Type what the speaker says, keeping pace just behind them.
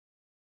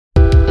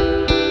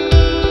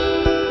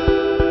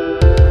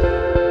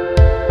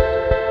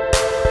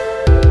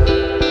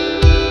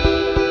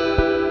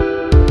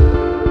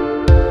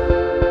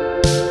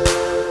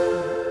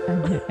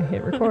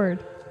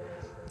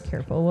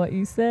Careful what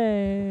you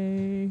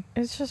say.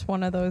 It's just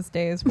one of those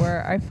days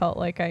where I felt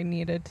like I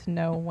needed to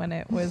know when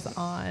it was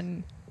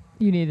on.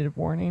 You needed a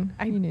warning.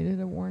 You needed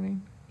a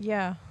warning.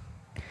 Yeah.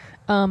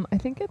 I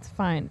think it's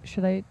fine.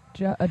 Should I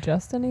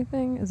adjust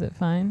anything? Is it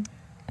fine?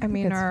 I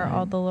mean, are fine.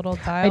 all the little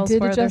dials I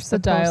did where adjust they're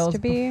the supposed dials to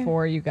be?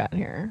 before you got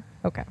here.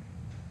 Okay.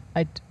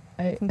 I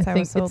Since I think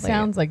was so it late.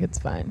 sounds like it's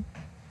fine.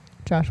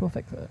 Josh will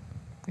fix it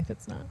if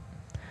it's not.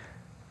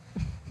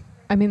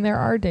 I mean, there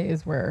are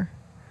days where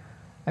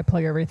I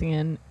plug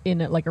everything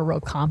in it like a real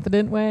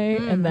confident way,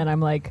 and then I'm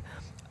like,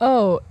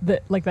 oh,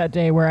 like that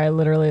day where I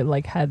literally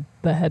like had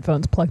the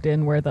headphones plugged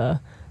in where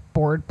the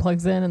board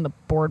plugs in and the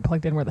board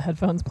plugged in where the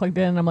headphones plugged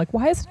in, and I'm like,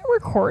 why isn't it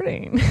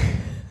recording?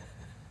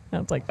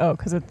 And it's like, oh,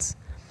 because it's...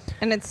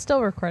 And it's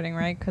still recording,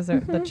 right? Because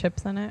the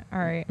chips in it. All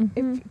right.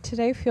 Mhm. If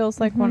today feels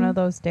like one of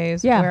those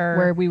days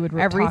where we would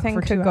everything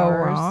talk for could 2 go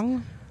hours,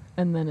 wrong.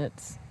 and then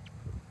it's...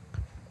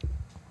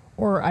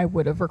 Or I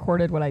would have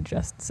recorded what I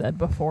just said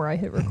before I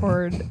hit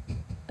record,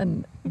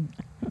 and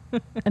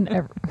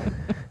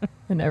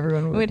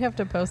everyone would... We'd have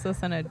to post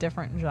this in a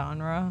different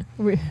genre.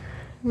 We'd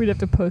have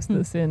to post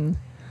this in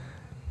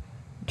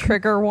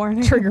Trigger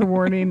warning. trigger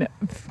warning,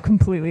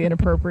 completely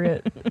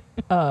inappropriate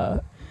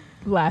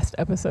last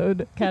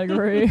episode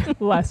category,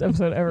 last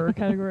episode ever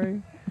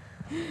category.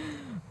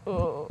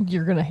 Oh.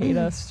 You're gonna hate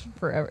us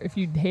forever. If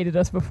you hated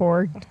us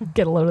before,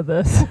 get a load of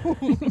this.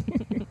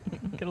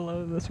 Get a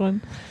load of this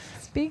one.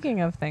 Speaking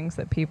of things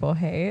that people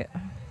hate,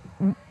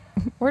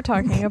 we're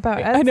talking about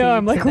Etsy I know.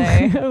 I'm like,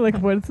 today. I'm like,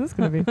 what is this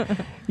gonna be?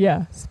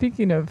 Yeah.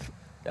 Speaking of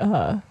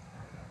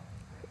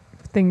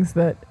things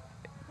that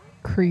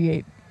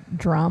create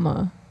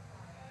drama,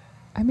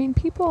 I mean,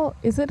 people.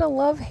 Is it a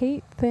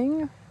love-hate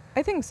thing?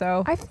 I think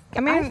so. I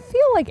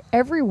feel like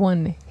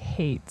everyone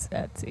hates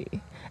Etsy,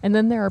 and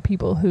then there are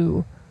people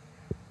who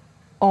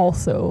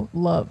also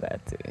love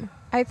Etsy.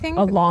 I think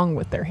along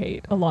with their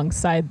hate,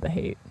 alongside the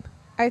hate.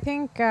 I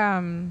think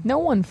no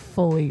one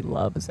fully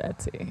loves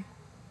Etsy.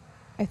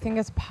 I think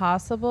it's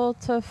possible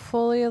to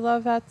fully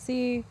love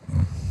Etsy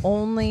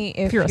only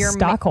if you're a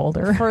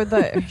stockholder. for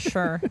the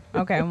sure.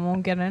 Okay, I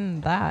won't get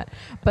into that.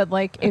 But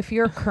like if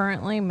you're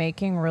currently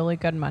making really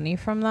good money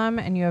from them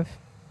and you have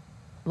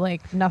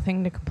like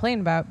nothing to complain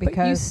about because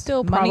but you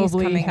still money's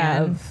probably coming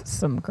have in.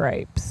 some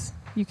gripes.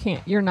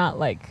 You're not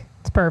like,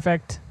 it's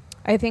perfect.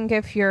 I think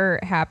if you're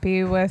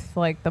happy with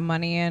like the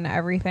money and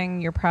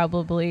everything, you're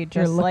probably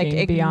just like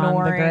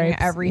ignoring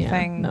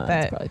everything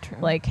that's probably true.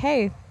 like,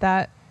 hey,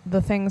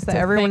 the things It's that a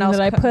everyone thing else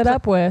that I put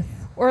up with.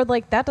 or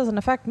like that doesn't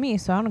affect me,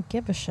 so I don't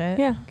give a shit.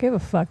 Yeah, give a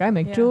fuck. I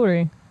make Yeah.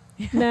 jewelry.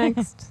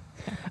 Next.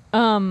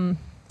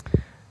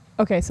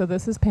 Okay, so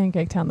this is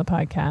Pancake Town, the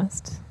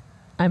podcast.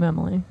 I'm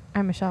Emily.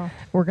 I'm Michelle.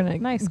 We're gonna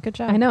Nice, good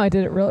job. I know I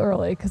did it real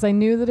early because I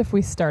knew that if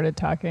we started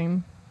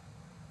talking,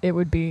 it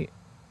would be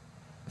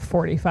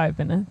 45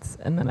 minutes,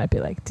 and then I'd be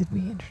like, "Did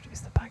we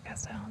introduce the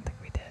podcast?" I don't think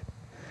we did.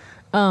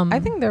 I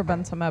think there have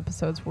been some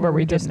episodes where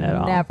we just didn't at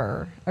all.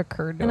 never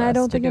occurred to and us I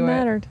don't to think it do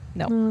mattered.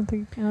 No.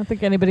 I don't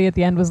think anybody at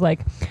the end was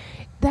like,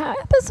 "That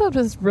episode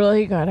was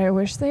really good. I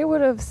wish they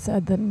would have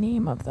said the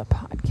name of the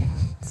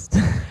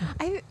podcast."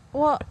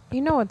 Well,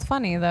 you know what's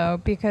funny though,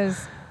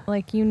 because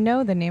like you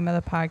know the name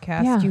of the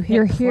podcast. Yeah, you hit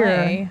you're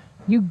play. here.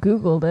 You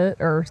Googled it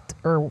or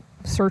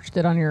searched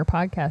it on your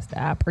podcast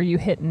app, or you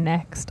hit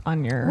next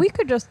on your. We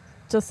could just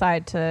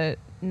decide to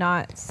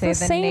not say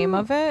the name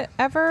of it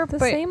ever. The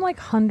but same like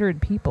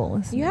 100 people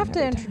listening. you have to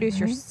every time,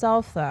 introduce right?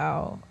 yourself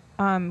though,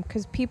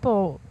 because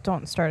people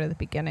don't start at the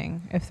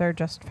beginning if they're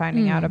just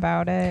finding out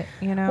about it.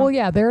 You know. Well,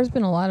 yeah, there's a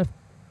lot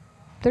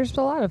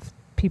of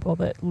people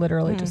that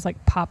literally just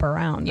like pop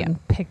around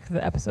and pick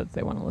the episodes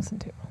they want to listen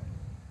to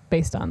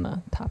based on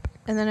the topic.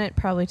 And then it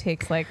probably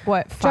takes like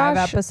what 5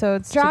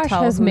 episodes Josh to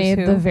tell has who's made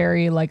who. the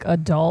very like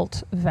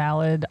adult,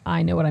 valid,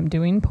 I know what I'm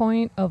doing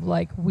point of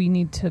like we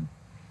need to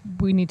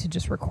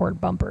just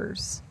record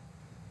bumpers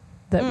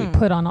that we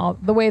put on all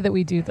the way that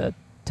we do the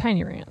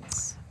tiny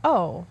rants.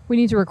 Oh, We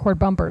need to record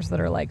bumpers that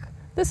are like,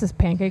 this is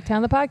Pancake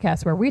Town, the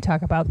podcast where we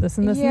talk about this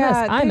and this and this.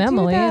 yeah, I'm they do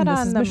Emily that and this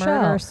on is the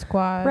Michelle. Murder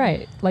Squad.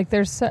 Right. Like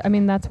I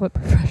mean, that's what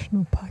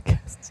professional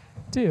podcasts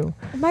do.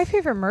 My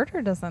favorite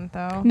murder doesn't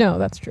though. No,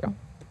 that's true.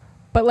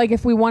 But like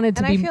if we wanted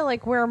to And be... I feel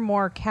like we're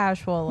more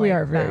casual. we like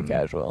are very them.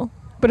 casual.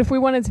 But if we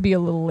wanted to be a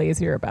little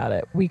lazier about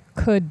it, we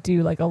could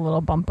do like a little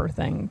bumper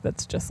thing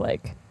that's just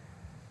like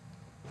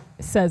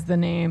says the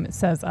name,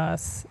 says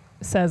us,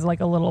 says like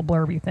a little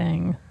blurby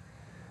thing,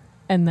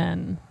 and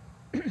then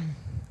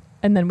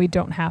we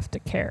don't have to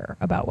care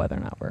about whether or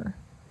not we're...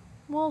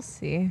 We'll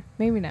see.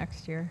 Maybe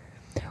next year.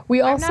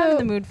 We I'm also... not in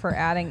the mood for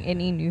adding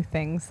any new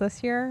things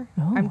this year.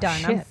 Oh, I'm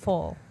done. I'm shit.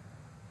 full.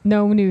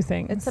 No new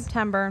things. It's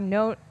September.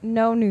 No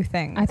new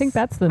things. I think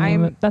that's the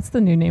name. That's the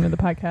new name of the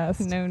podcast.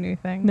 No new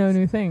things. No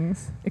new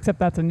things. Except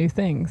that's a new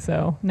thing.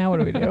 So now what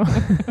do we do?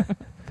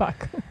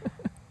 Fuck.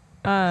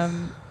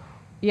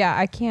 Yeah,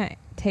 I can't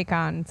take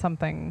on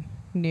something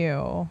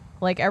new.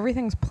 Like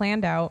everything's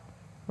planned out.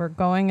 We're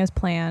going as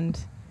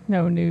planned.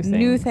 No new things.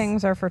 New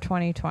things are for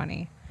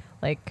 2020.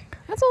 Like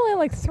that's only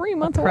like 3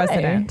 months away.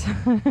 president.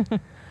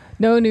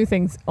 No new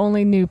things,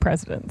 only new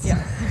presidents.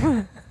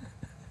 Yeah.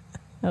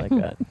 I like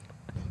that.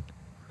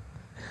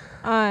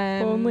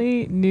 Um,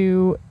 Only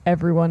new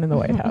everyone in the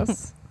White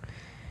House.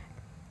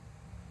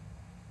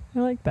 I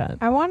like that.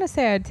 I want to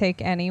say I'd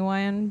take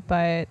anyone,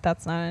 but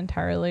that's not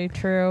entirely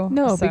true.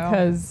 No, so-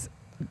 because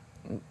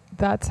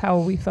that's how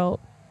we felt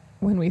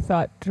when we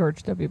thought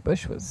George W.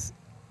 Bush was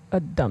a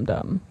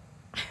dum-dum.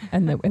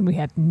 and we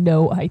had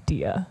no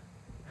idea.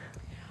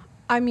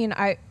 I mean,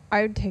 I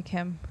would take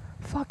him.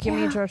 Fuck Give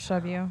yeah. me George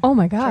W. Oh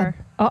my God. Sure.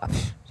 Oh,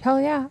 hell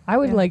yeah. I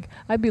would Yeah.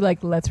 I'd be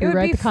like, let's It would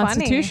rewrite be the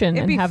Constitution funny. It'd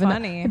and be have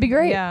funny. it'd be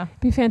great. Yeah. It'd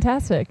be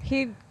fantastic.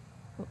 He'd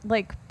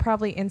like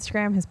probably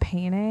Instagram his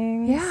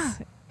paintings. Yeah.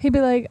 He'd be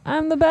like,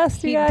 I'm the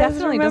best, He you guys.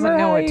 definitely Remember doesn't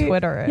know how what you-"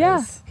 Twitter is.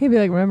 Yeah. He'd be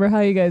like, remember how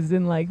you guys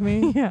didn't like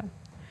me? Yeah.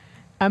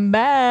 I'm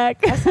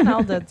back.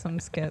 SNL did some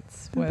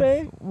skits Did with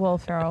they? Will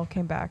Ferrell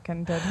came back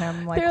and did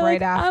him like They're right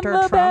like, after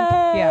 "I'm the Trump.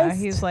 Yeah,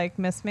 best." he's like,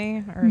 miss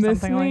me or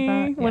Miss something me?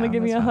 like that. Want to Yeah,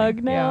 give it me was a funny. hug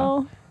Yeah.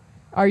 now?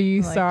 Are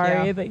you Like,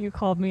 sorry yeah. that you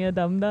called me a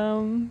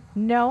dum-dum?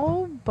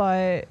 No,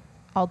 but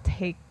I'll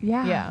take.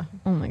 Yeah.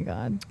 Oh my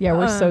God. Yeah,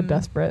 we're so Um,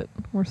 desperate.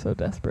 We're so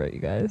desperate, you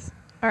guys.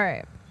 All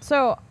right.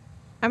 So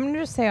I'm going to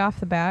just say off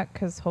the bat,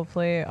 because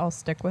hopefully I'll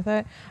stick with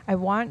it. I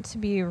want to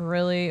be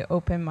really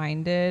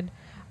open-minded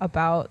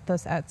about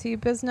this Etsy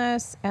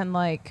business and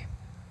like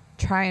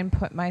try and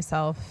put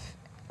myself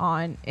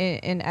on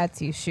in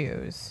Etsy's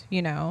shoes.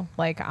 You know,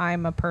 like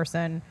I'm a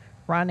person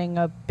running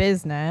a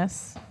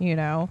business, you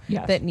know,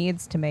 Yes. that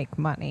needs to make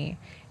money.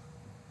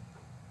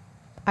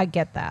 I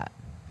get that.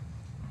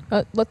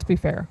 Let's be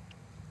fair.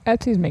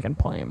 Etsy's making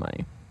plenty of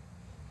money.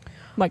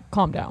 Like,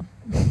 calm down.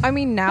 I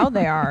mean, now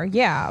they are,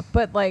 yeah,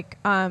 but like,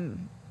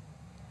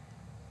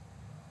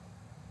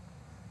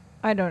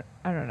 I don't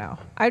know.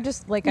 I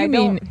just like, You I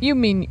mean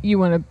don't. you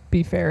want to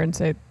be fair and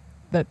say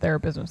that they're a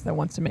business that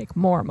wants to make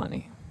more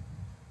money.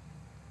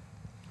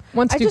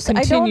 Wants I to just, I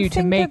don't continue to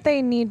think make that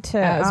they need to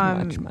as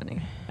much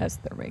money as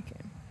they're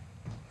making.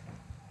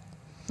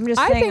 I'm just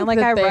I saying, think like,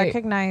 that I they-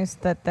 recognize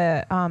that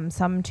the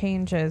some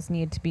changes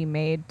need to be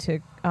made to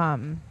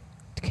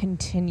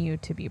continue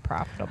to be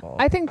profitable.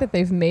 I think that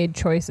they've made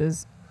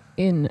choices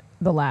in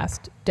the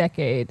last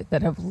decade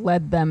that have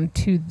led them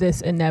to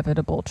this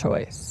inevitable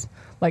choice.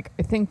 Like,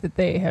 I think that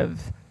they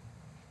have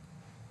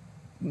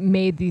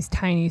made these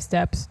tiny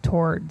steps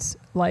towards,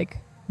 like,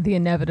 the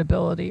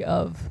inevitability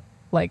of,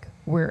 like,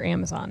 we're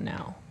Amazon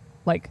now.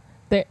 Like,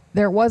 it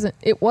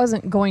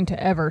wasn't going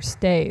to ever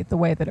stay the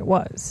way that it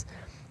was.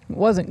 It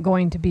wasn't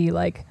going to be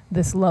like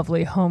this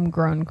lovely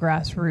homegrown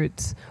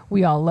grassroots,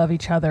 we all love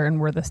each other and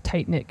we're this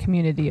tight-knit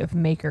community of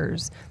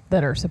makers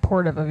that are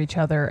supportive of each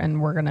other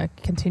and we're going to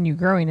continue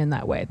growing in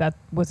that way. That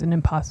was an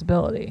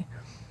impossibility.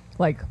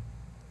 Like,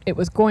 it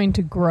was going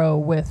to grow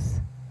with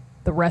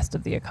the rest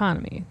of the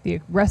economy. The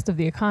rest of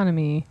the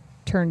economy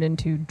turned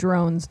into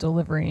drones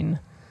delivering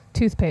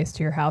toothpaste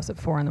to your house at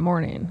 4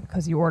 a.m.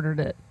 because you ordered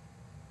it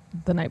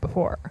the night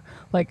before.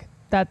 Like,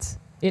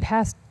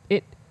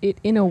 it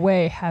in a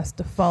way has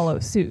to follow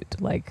suit.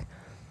 Like,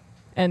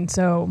 and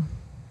so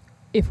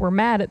if we're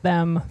mad at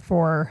them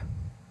for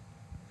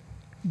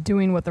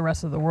doing what the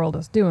rest of the world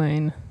is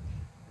doing,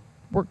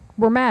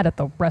 we're mad at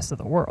the rest of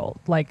the world.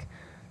 Like,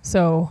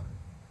 so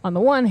on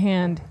the one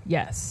hand,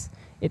 yes,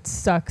 it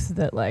sucks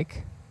that,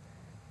 like,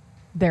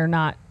 they're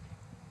not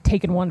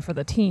taking one for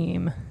the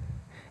team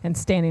and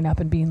standing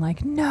up and being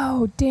like,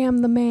 no, damn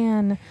the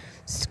man,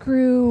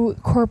 screw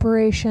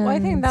corporations. well, I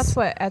think that's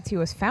what Etsy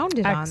was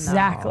founded on.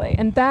 Exactly. Though.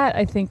 And that,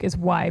 I think, is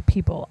why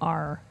people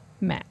are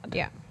mad.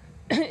 Yeah.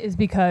 Is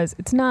because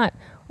it's not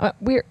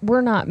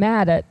we're not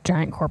mad at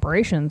giant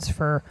corporations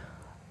for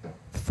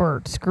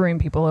screwing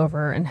people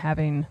over and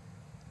having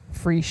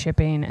free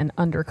shipping and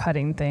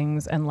undercutting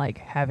things and, like,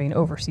 having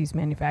overseas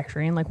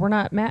manufacturing. Like, we're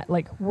not mad.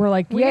 Like, we're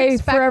like, We yay,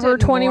 expected Forever more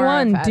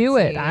 21, of do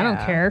it. Etsy, I don't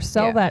yeah. care.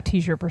 Sell Yeah. that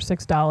t-shirt for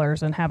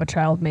 $6 and have a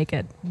child make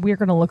it. We're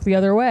going to look the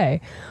other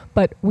way.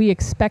 But we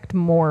expect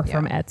more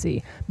from Yeah.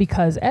 Etsy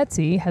because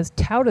Etsy has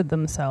touted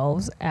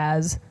themselves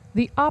as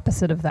the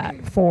opposite of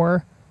that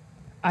for,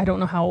 I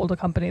don't know how old a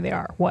company they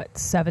are. What,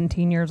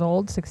 17 years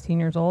old, 16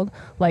 years old?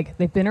 Like,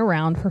 they've been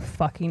around for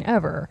fucking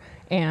ever.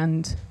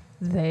 And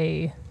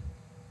they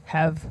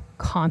have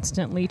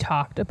constantly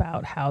talked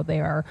about how they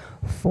are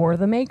for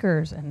the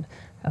makers and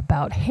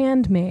about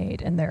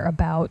handmade, and they're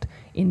about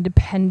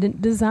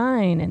independent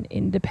design and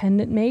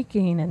independent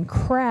making and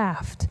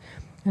craft.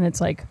 And it's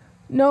like,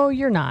 no,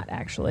 you're not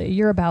actually.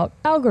 You're about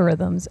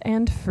algorithms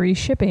and free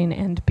shipping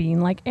and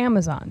being like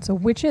Amazon. So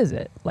which is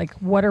it? Like,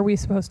 what are we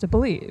supposed to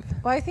believe?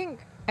 Well, I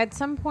think at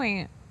some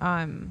point,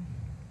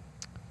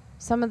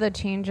 some of the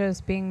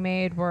changes being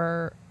made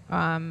were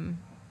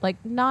like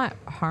not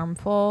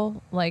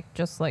harmful, like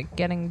just like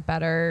getting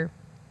better,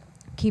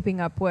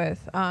 keeping up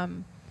with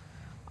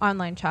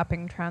online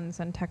shopping trends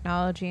and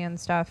technology and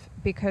stuff,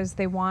 because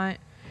they want,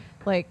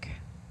 like,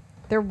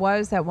 there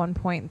was at one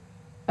point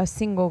a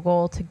single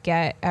goal to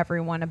get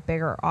everyone a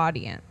bigger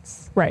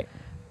audience. Right.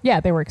 Yeah,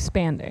 they were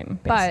expanding,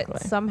 basically.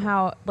 But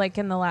somehow, like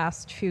in the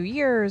last few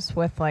years,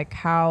 with like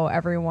how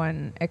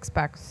everyone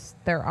expects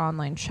their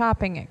online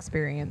shopping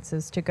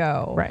experiences to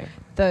go, Right.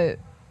 the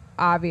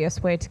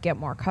obvious way to get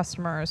more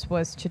customers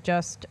was to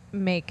just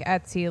make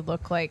Etsy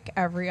look like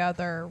every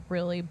other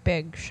really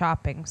big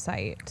shopping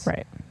site.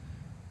 Right.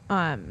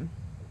 Um,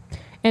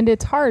 And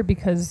it's hard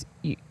because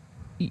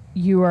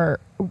you are,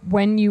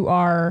 when you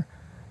are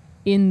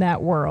in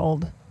that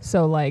world,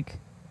 so like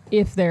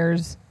if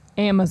there's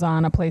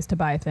Amazon, a place to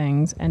buy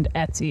things, and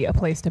Etsy, a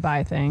place to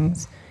buy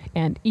things,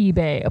 and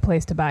eBay, a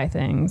place to buy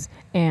things,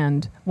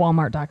 and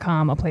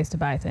Walmart.com, a place to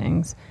buy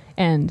things,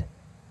 and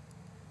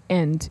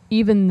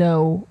even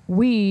though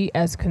we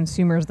as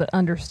consumers that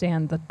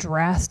understand the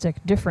drastic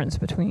difference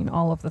between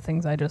all of the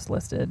things I just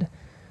listed,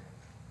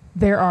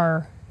 there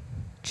are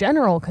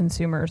general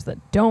consumers that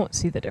don't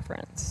see the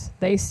difference.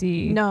 They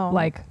see, No.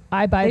 like,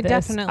 I buy They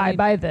this, definitely I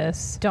buy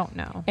this, don't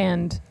know.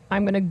 and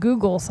I'm going to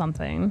Google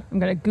something. I'm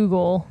going to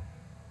Google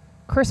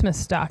Christmas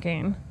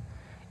stocking,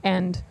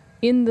 and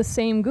in the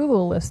same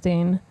Google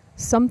listing,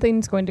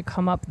 something's going to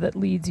come up that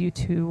leads you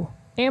to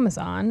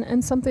Amazon,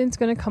 and something's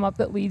going to come up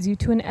that leads you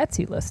to an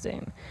Etsy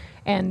listing.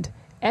 And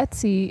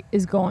Etsy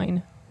is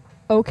going,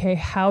 okay,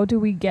 how do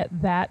we get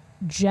that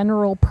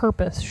general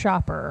purpose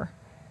shopper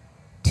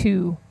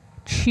to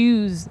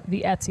choose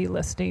the Etsy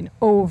listing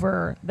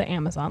over the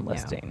Amazon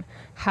listing?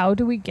 How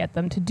do we get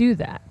them to do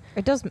that?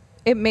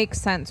 It makes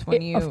sense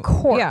when you, of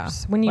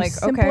course, when you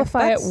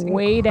simplify it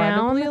way down,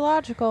 incredibly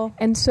logical.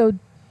 and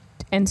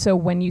so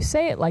when you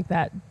say it like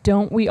that,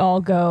 don't we all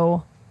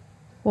go,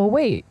 well,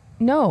 wait,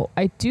 no,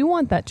 I do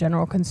want that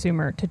general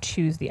consumer to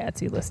choose the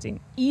Etsy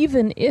listing,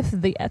 even if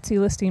the Etsy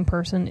listing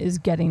person is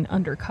getting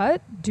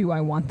undercut. Do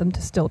I want them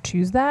to still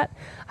choose that?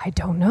 I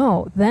don't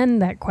know. Then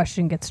that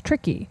question gets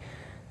tricky.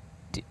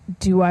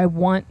 Do I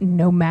want,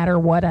 no matter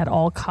what, at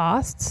all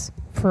costs,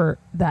 for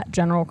that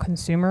general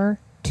consumer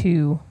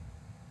to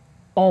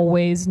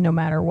always, no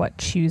matter what,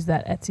 choose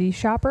that Etsy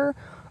shopper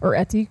or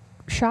Etsy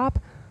shop?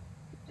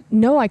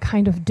 No, I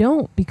kind of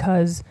don't,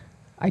 because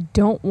I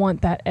don't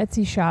want that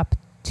Etsy shop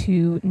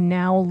to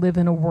now live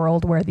in a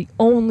world where the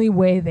only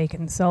way they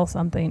can sell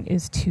something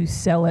is to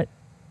sell it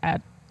at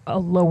a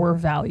lower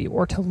value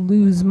or to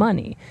lose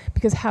money.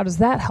 Because how does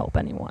that help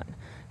anyone?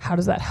 How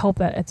does that help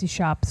that Etsy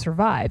shop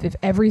survive? If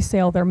every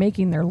sale they're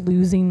making, they're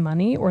losing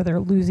money, or they're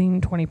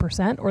losing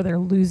 20%, or they're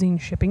losing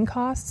shipping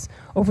costs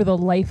over the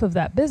life of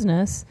that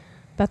business,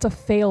 that's a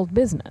failed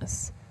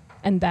business.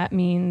 And that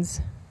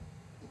means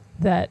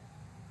that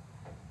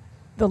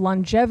the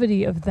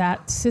longevity of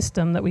that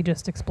system that we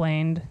just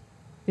explained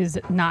is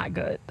not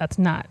good. That's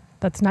not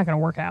going to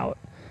work out.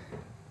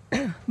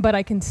 But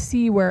I can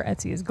see where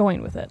Etsy is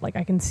going with it. Like,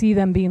 I can see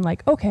them being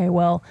like, okay,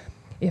 well,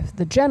 if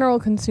the general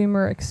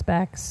consumer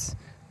expects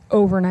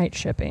overnight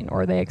shipping,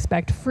 or they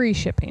expect free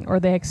shipping, or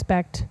they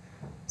expect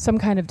some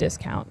kind of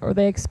discount, or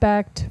they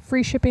expect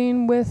free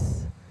shipping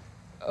with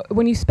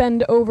when you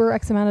spend over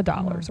X amount of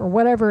dollars, or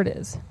whatever it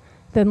is,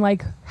 then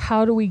like,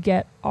 how do we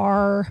get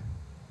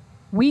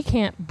we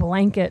can't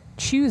blanket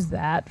choose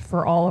that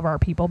for all of our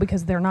people,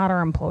 because they're not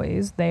our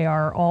employees. They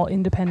are all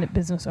independent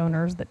business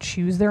owners that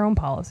choose their own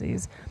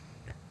policies.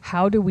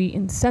 How do we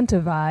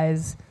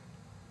incentivize?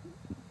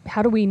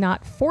 How do we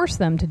not force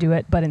them to do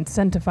it, but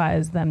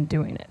incentivize them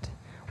doing it?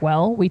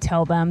 Well, we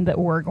tell them that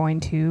we're going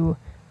to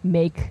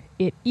make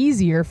it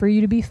easier for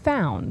you to be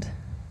found.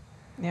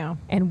 Yeah.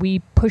 And we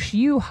push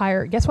you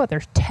higher. Guess what?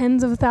 There's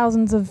tens of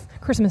thousands of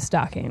Christmas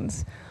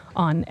stockings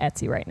on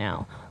Etsy right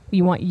now.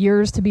 You want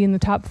yours to be in the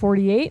top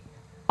 48?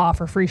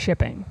 Offer free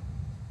shipping.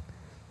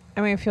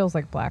 I mean, it feels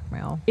like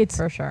blackmail. It's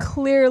for sure.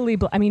 Clearly,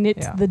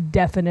 it's the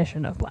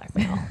definition of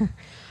blackmail.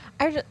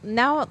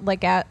 Now,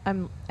 like,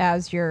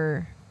 as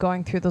you're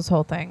going through this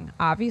whole thing,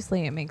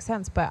 obviously it makes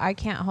sense, but I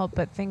can't help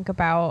but think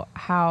about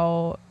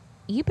how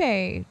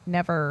eBay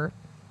never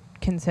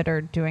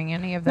considered doing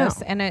any of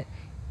this. No. And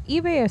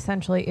eBay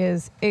essentially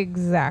is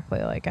exactly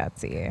like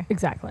Etsy.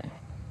 Exactly.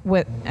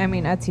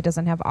 Etsy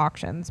doesn't have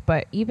auctions,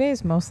 but eBay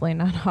is mostly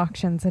not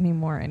auctions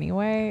anymore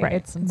anyway. Right.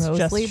 It's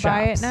mostly just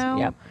buy it shops.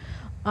 now.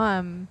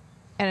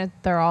 Yep.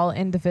 They're all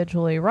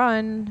individually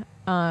run.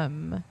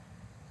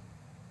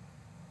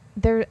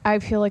 I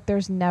feel like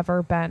there's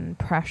never been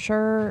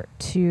pressure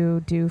to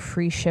do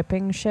free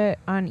shipping shit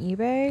on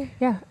eBay.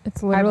 Yeah,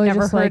 it's literally I've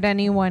never just heard like,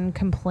 anyone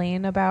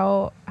complain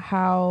about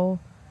how,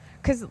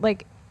 because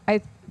like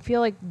I feel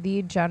like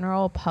the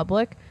general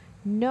public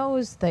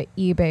knows that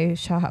eBay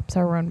shops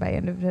are run by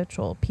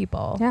individual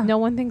people. Yeah. No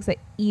one thinks that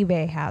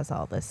eBay has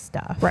all this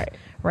stuff.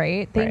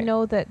 Right? They Right.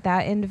 know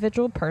that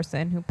individual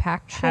person who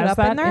packed shit has up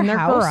that in their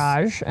house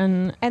garage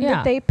and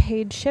that they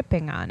paid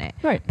shipping on it.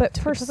 Right. But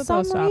Took for it to the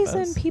some post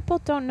reason, office. people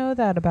don't know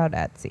that about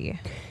Etsy.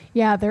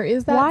 Yeah, there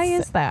is that. Why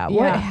is that?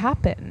 What Yeah.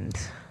 happened?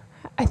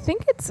 I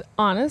think it's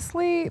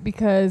honestly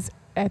because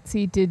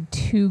Etsy did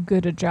too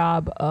good a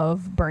job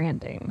of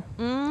branding.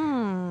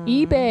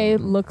 eBay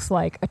looks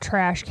like a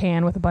trash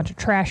can with a bunch of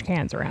trash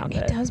cans around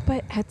it. It does,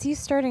 but Etsy's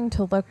starting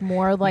to look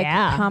more like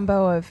Yeah. a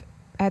combo of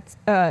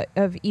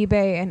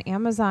eBay and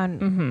Amazon.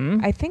 Mm-hmm.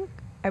 I think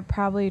I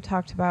probably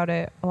talked about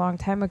it a long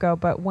time ago,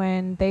 but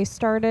when they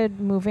started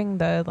moving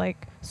the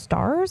like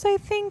stars, I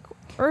think,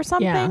 or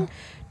something,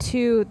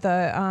 to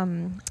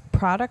the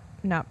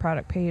not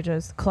product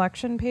pages,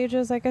 collection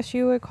pages, I guess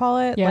you would call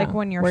it, like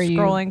when you're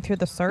scrolling through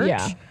the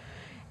search.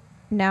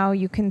 Now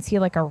you can see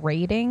like a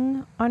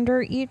rating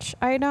under each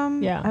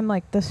item. Yeah. I'm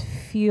like, this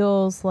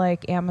feels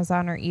like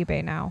Amazon or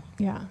eBay now.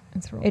 Yeah,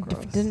 it's real It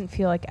gross. Didn't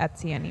feel like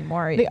Etsy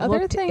anymore. The It other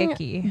looked thing,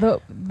 icky.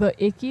 the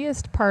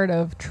ickiest part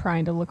of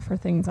trying to look for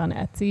things on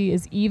Etsy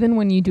is even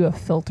when you do a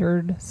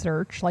filtered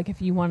search. Like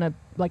if you want to,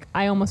 like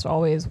I almost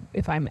always,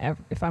 if I'm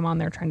on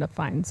there trying to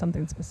find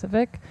something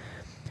specific,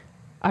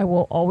 I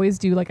will always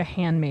do like a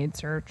handmade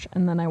search,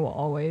 and then I will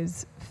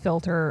always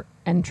filter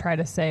and try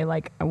to say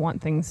like I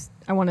want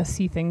to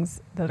see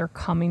things that are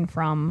coming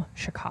from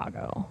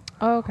Chicago.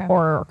 Oh, okay.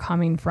 Or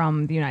coming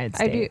from the United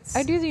States.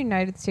 I do the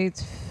United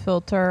States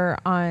filter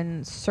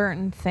on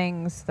certain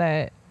things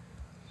that...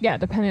 Yeah,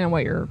 depending on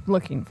what you're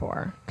looking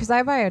for. Because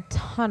I buy a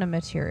ton of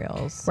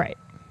materials. Right.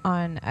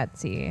 On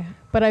Etsy.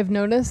 But I've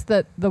noticed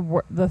that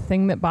the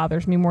thing that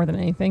bothers me more than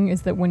anything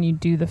is that when you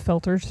do the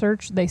filter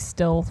search, they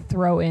still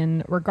throw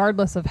in,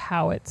 regardless of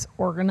how it's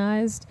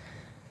organized,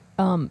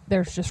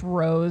 there's just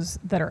rows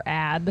that are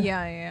ad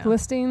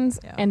listings,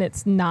 and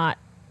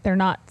they're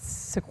not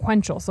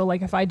sequential. So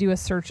like if I do a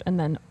search and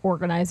then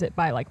organize it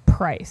by like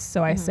price,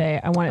 so I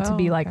say I want it to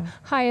be like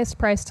highest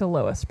price to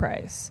lowest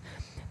price,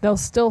 they'll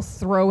still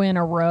throw in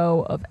a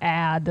row of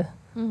ad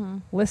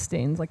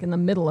listings like in the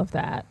middle of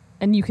that.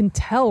 And you can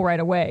tell right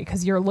away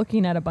because you're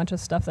looking at a bunch of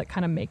stuff that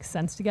kind of makes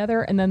sense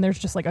together. And then there's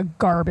just like a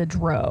garbage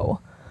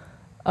row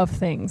of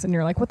things. And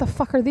you're like, what the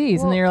fuck are these?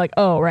 Well, and then you're like,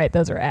 oh, right,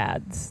 those are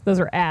ads. Those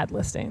are ad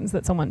listings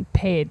that someone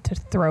paid to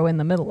throw in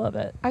the middle of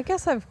it. I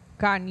guess I've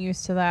gotten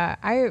used to that.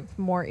 I have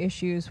more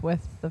issues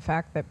with the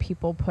fact that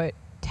people put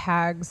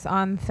tags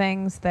on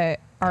things that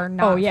are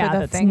not for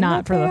the thing.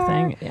 Not for the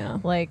thing. Yeah.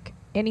 Like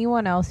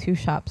anyone else who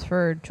shops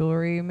for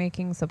jewelry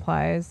making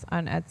supplies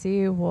on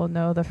Etsy will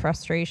know the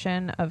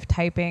frustration of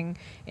typing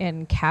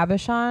in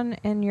cabochon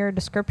in your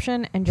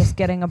description and just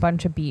getting a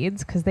bunch of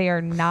beads because they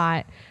are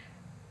not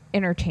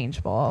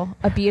interchangeable.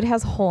 A bead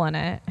has a hole in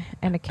it,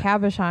 and a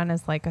cabochon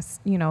is like a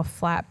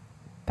flat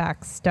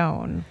back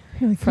stone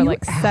for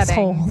like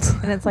setting.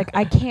 And it's like,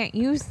 I can't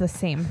use the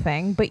same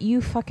thing, but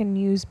you fucking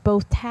use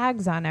both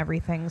tags on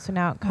everything, so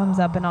now it comes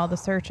up in all the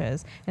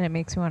searches, and it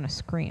makes me want to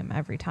scream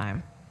every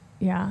time.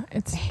 Yeah,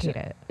 I hate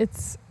it.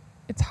 It's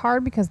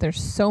hard because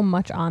there's so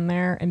much on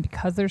there, and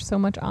because there's so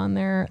much on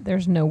there,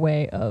 there's no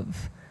way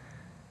of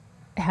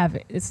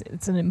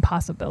it's an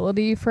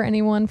impossibility for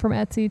anyone from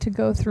Etsy to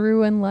go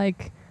through and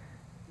like.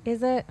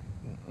 Is it?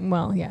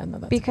 Well, yeah, no,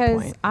 that's because a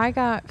good point. I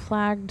got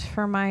flagged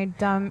for my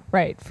dumb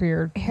for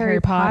your Harry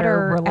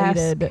Potter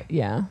related.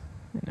 Yeah,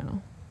 I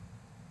know.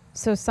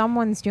 So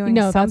someone's doing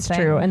something. No, that's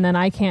true. And then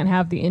I can't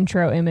have the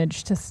intro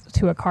image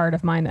to a card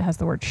of mine that has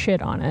the word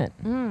shit on it.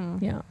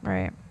 Yeah.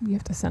 Right. You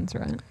have to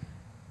censor it.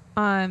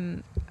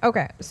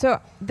 Okay. So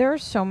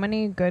there's so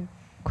many good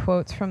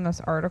quotes from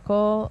this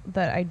article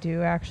that I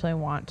do actually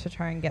want to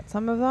try and get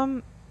some of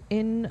them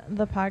in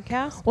the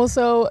podcast. Well,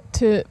 so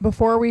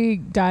before we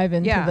dive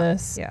into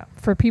this,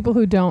 for people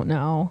who don't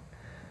know,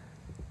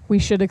 we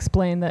should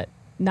explain that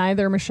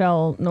neither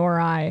Michelle nor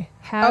I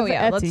have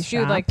Etsy let's shops.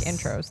 do like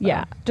intros though.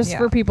 Yeah, just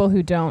for people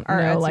who don't know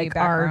Etsy like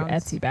backgrounds. our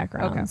Etsy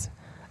backgrounds.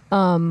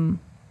 Okay.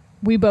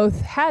 We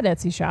both had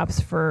Etsy shops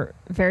for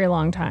a very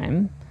long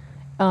time,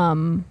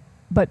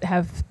 but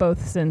have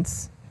both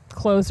since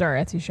closed our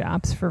Etsy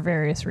shops for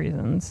various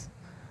reasons.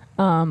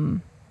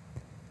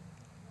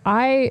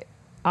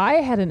 I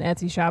had an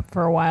Etsy shop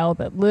for a while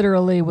that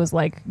literally was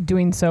like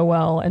doing so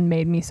well and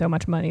made me so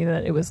much money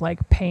that it was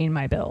like paying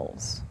my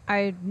bills.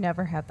 I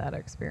never had that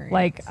experience.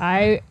 Like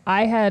I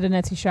had an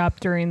Etsy shop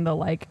during the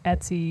like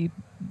Etsy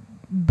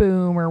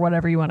boom or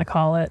whatever you want to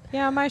call it.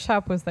 Yeah, my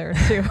shop was there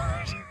too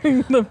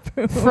during the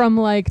boom. From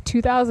like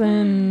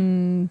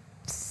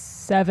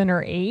 2007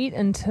 or 8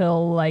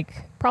 until like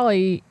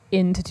probably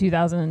into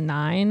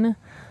 2009.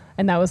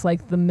 And that was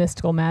like the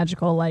mystical,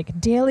 magical,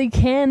 like Daily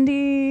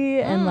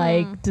Candy and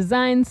like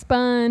Design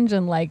Sponge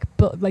and like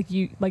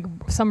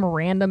some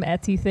random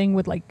Etsy thing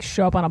would like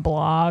show up on a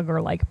blog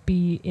or like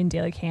be in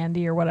Daily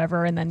Candy or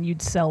whatever, and then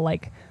you'd sell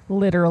like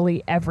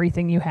literally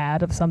everything you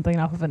had of something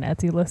off of an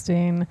Etsy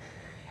listing,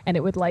 and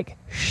it would like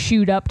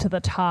shoot up to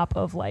the top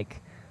of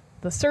like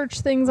the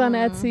search things on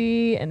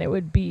Etsy, and it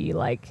would be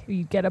like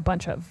you get a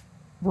bunch of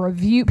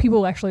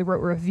people actually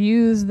wrote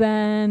reviews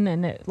then,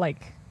 and it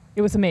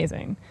was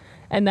amazing.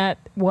 And that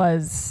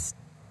was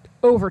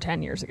over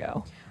 10 years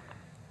ago.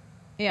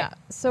 Yeah.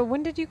 So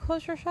when did you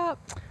close your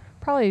shop?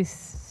 Probably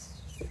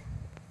 5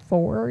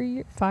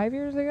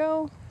 years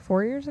ago.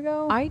 4 years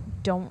ago. I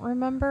don't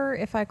remember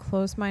if I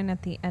closed mine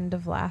at the end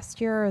of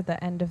last year or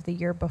the end of the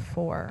year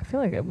before. I feel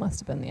like it must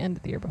have been the end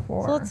of the year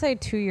before. So let's say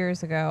 2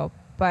 years ago.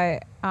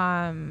 But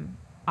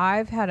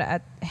I've had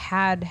an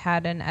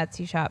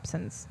Etsy shop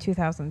since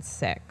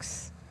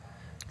 2006.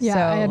 Yeah, so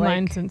I had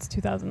mine since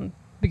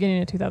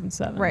beginning of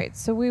 2007. Right.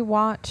 So we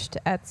watched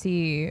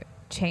Etsy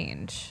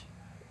change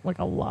like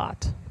a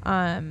lot.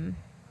 And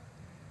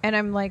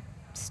I'm like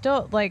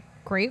still like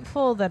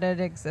grateful that it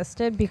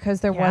existed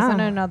because there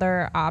wasn't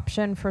another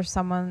option for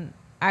someone.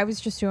 I was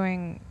just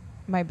doing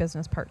my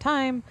business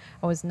part-time.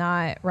 I was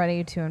not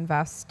ready to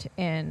invest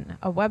in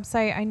a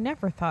website. I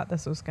never thought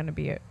this was going to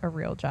be a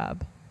real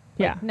job.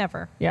 Like,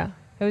 never. Yeah.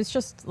 It was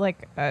just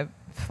like a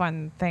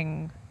fun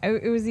thing.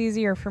 It was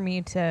easier for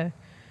me to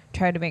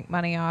try to make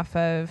money off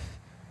of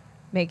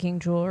making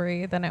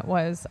jewelry than it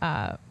was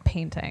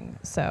painting.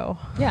 So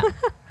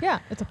yeah.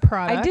 It's a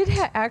product. I did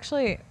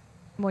actually,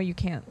 well, you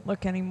can't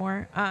look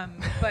anymore.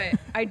 But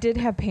I did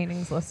have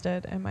paintings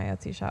listed in my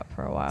Etsy shop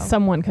for a while.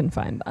 Someone can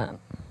find that.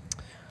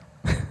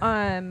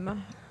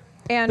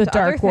 And the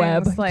dark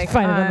web. Like,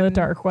 find it on the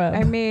dark web.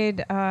 I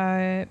made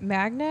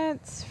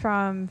magnets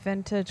from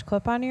vintage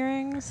clip-on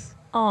earrings.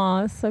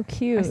 Aw, so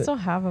cute. I still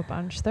have a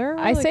bunch. They're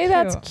really I say cute.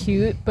 that's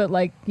cute, but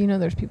like, you know,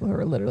 there's people who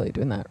are literally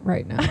doing that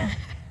right now.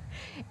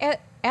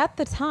 At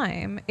the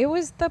time, it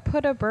was the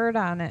put a bird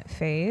on it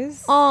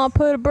phase. Oh,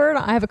 put a bird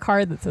on. I have a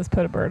card that says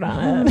put a bird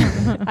on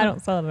it. I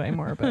don't sell it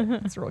anymore, but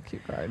it's a real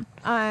cute card.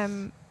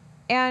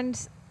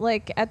 And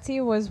like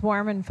Etsy was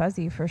warm and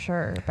fuzzy for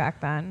sure back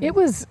then. It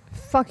was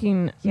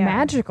fucking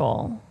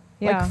magical.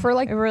 Yeah, like for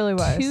like it really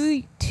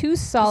was. two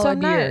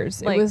solid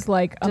years. Like, it was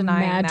like a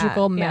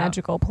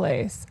magical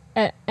place.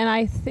 And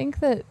I think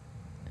that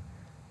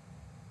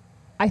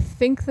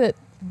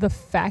the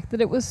fact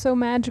that it was so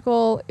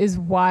magical is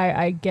why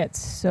I get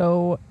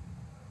so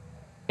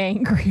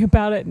angry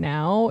about it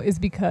now, is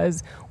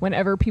because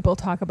whenever people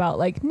talk about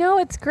like, no,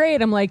 it's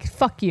great, I'm like,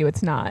 fuck you,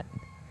 it's not.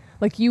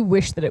 Like, you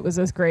wish that it was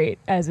as great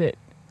as it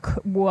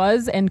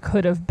was and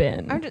could have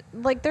been. I'm just,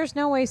 like, there's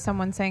no way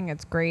someone's saying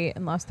it's great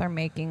unless they're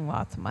making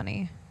lots of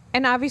money.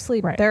 And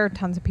obviously there are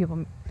tons of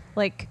people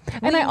like,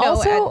 and I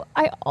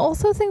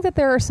also think that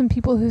there are some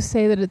people who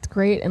say that it's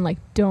great and like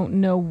don't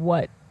know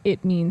what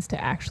it means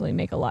to actually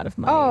make a lot of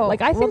money. Oh,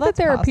 like I think that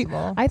there are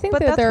people. I think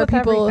that there are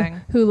people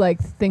who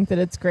like think that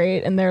it's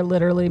great and they're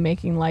literally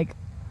making like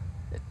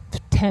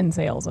 10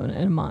 sales in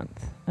a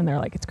month, and they're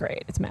like, it's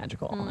great, it's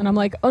magical. And I'm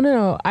like, oh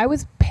no, I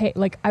was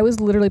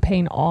literally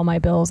paying all my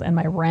bills and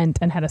my rent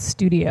and had a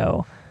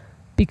studio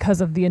because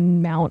of the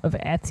amount of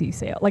Etsy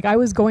sale. Like, I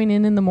was going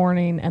in the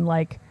morning and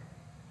like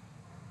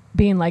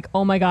being like,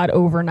 oh my god,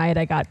 overnight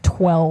I got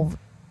 12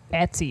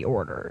 Etsy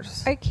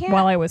orders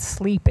while I was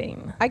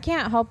sleeping. I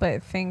can't help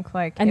but think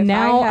like, and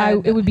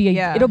now it would be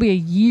it'll be a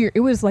year. It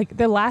was like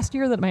the last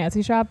year that my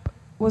Etsy shop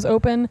was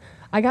open,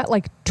 I got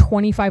like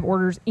 25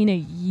 orders in a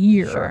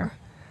year. Sure.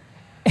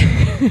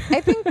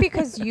 I think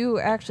because you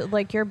actually,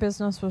 like, your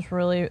business was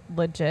really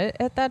legit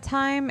at that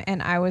time,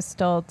 and I was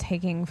still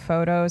taking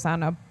photos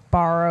on a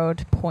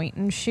borrowed point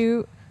and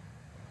shoot.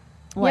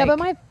 Like, yeah, but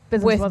my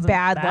business with wasn't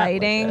bad that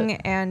lighting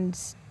legit. And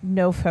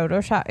no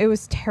Photoshop. It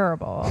was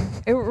terrible.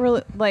 It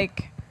really,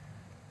 like,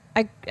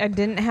 I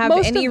didn't have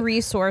any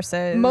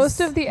resources.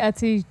 Most of the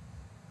Etsy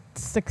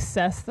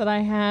success that I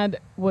had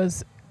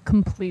was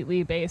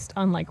completely based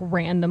on like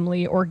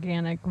randomly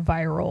organic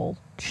viral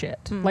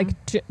shit. Like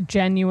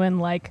genuine,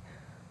 like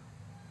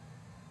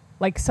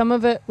some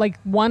of it, like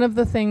one of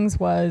the things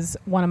was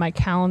one of my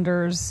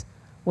calendars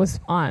was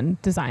on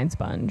Design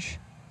Sponge,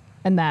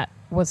 and that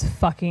was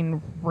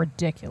fucking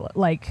ridiculous.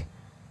 Like,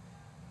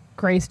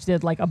 Grace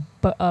did like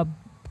a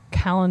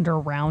calendar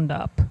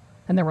roundup,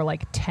 and there were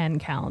like 10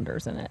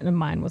 calendars in it, and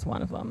mine was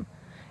one of them.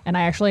 And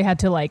I actually had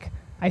to like,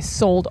 I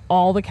sold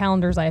all the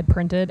calendars I had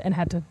printed and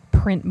had to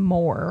print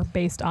more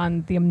based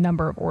on the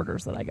number of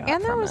orders that I got.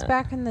 And that was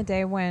back in the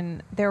day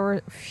when there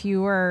were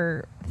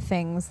fewer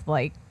things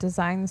like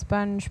Design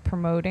Sponge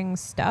promoting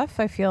stuff.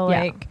 I feel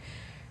like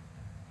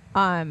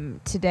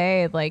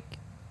today, like,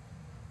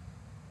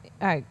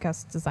 I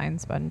guess Design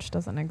Sponge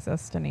doesn't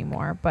exist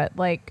anymore, but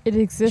like it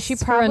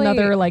exists for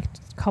another like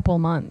couple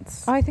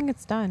months. Oh, I think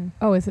it's done.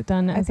 Oh, is it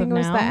done as of now? I think it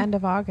was the end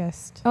of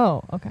August.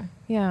 Oh, okay.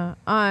 Yeah.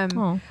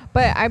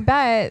 But I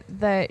bet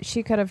that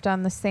she could have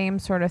done the same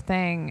sort of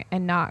thing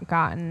and not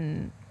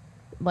gotten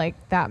like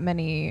that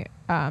many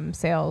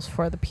sales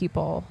for the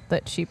people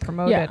that she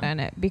promoted in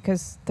it,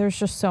 because there's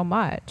just so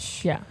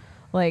much. Yeah.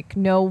 Like,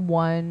 no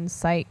one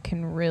site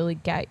can really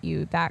get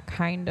you that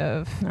kind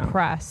of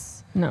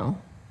press. No.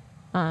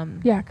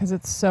 Yeah, because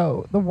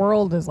the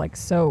world is like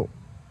so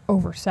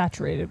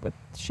oversaturated with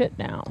shit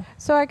now.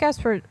 So I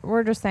guess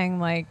we're just saying,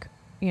 like,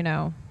 you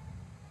know,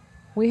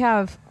 we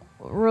have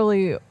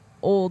really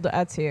old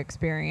Etsy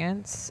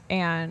experience,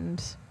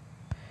 and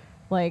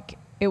like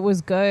it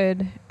was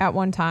good at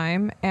one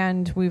time,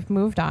 and we've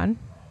moved on.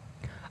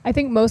 I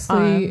think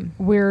mostly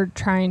we're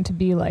trying to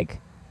be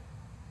like,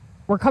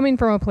 we're coming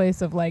from a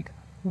place of like,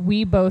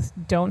 we both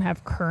don't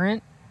have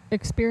current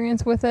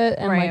experience with it,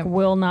 and like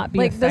will not be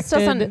like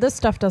affected. This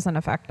stuff doesn't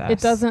affect us. It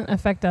doesn't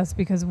affect us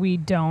because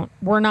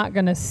we're not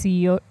going to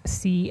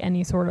see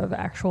any sort of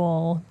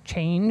actual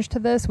change to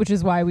this, which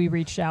is why we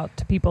reached out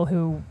to people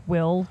who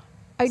will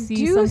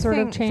see some sort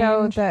of change.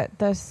 Though, that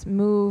this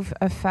move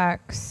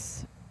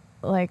affects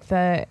like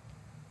the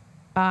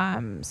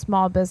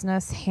small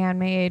business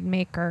handmade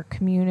maker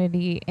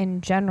community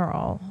in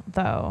general,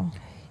 though.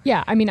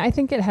 Yeah, I mean, I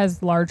think it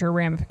has larger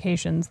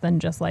ramifications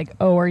than just like,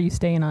 oh, are you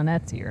staying on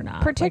Etsy or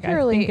not?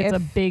 Particularly like, I think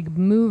it's a if- big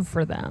move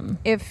for them.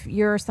 If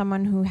you're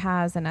someone who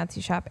has an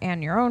Etsy shop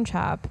and your own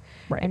shop,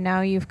 Right. and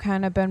now you've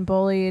kind of been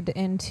bullied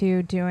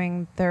into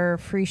doing their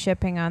free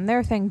shipping on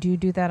their thing, do you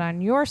do that on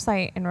your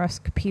site and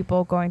risk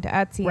people going to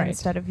Etsy Right.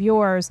 instead of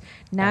yours?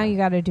 Now Yeah. you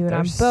got to do it on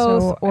There's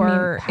both. so- I mean,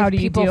 or how if do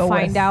you people deal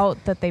find with-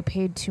 out that they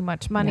paid too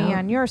much money Yeah.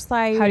 on your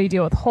site, How do you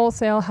deal with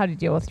wholesale? How do you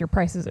deal with your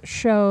prices at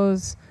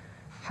shows?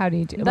 How do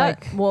you do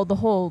that? Well, the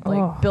whole like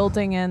Oh.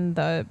 building in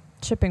the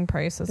shipping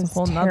price is a it's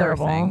whole nother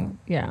terrible. thing.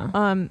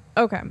 Yeah.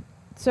 Okay.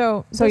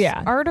 So So this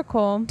yeah.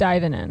 article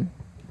Diving in.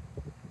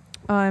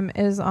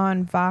 is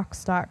on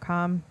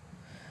Vox.com.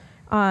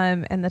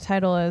 And the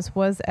title is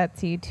 "Was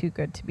Etsy Too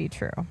Good to Be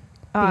True?"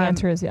 The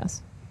answer is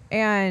yes.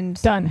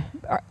 And Done.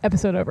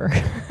 Episode over.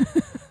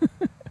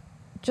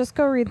 just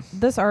go read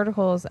this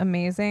article is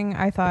amazing.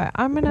 I thought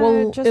I'm gonna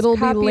Well, just it'll be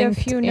copy a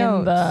linked few in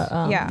notes.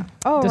 the, yeah.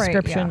 Oh,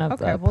 description right. Yeah.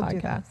 of okay, the we'll do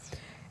that. podcast.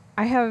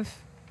 I have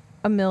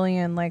a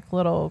million like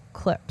little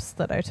clips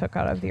that I took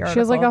out of the article. She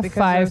has like a because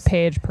there's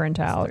 5-page three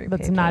printout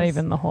that's not pages.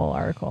 even the whole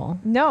article.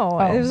 No,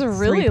 it was a 3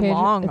 really pages?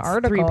 long It's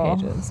article. 3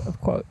 pages of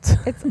quotes.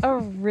 It's a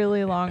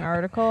really long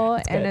article,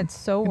 and good. it's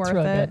so It's worth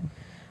really it. good.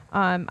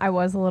 I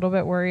was a little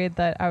bit worried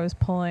that I was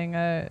pulling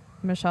a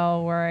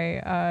Michelle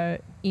where I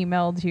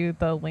emailed you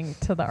the link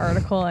to the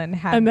article and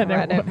hadn't then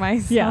read it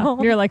myself.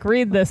 Yeah. You're like,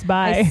 read this, I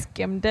bye.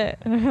 skimmed it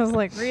and I was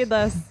like, read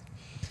this.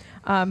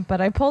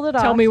 But I pulled it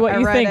off. Tell me what I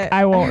you read think. it.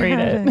 I won't read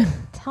it.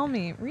 Tell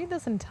me, read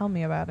this and tell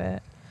me about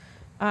it.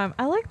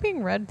 I like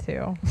being read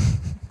to.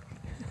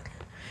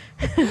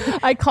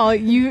 I call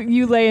you.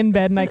 You lay in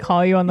bed and I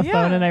call you on the Yeah.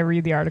 phone and I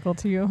read the article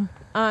to you.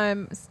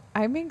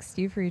 I make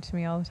Steve read to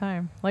me all the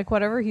time. Like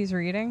whatever he's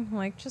reading, I'm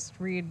like just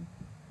read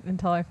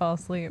until I fall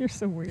asleep. You're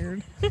so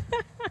weird.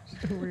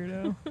 Just a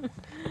weirdo.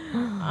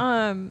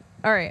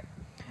 All right.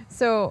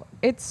 So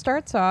it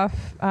starts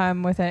off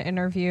with an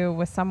interview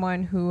with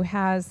someone who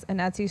has an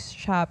Etsy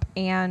shop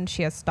and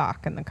she has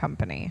stock in the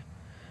company.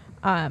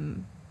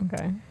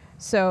 Okay.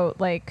 So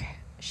like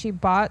she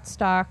bought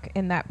stock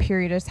in that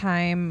period of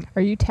time.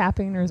 Are you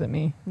tapping or is it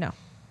me? No.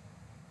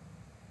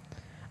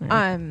 All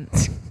right.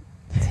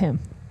 It's him.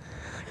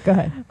 Go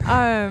ahead.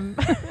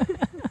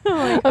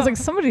 I was like,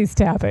 somebody's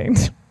tapping.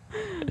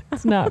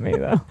 It's not me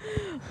though.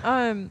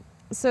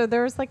 So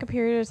there was like a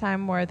period of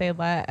time where they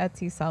let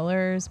Etsy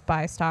sellers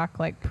buy stock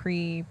like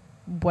pre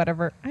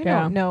whatever. I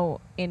Yeah. don't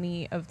know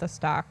any of the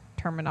stock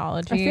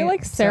terminology. I feel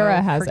like so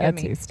Sarah has forgive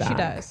Etsy me. stock. She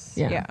does.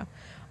 Yeah. Yeah.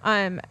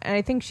 And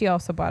I think she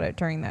also bought it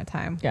during that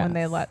time when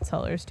they Yes. let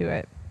sellers do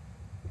it.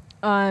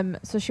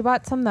 So she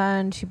bought some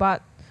then. She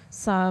bought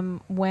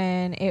some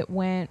when it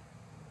went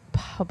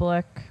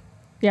public.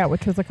 Yeah,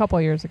 which was a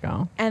couple years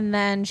ago. And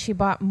then she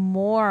bought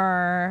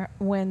more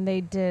when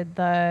they did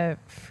the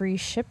free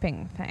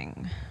shipping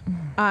thing.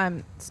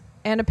 And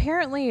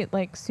apparently,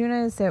 like, soon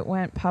as it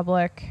went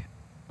public,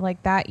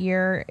 like that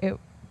year, it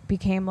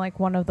became like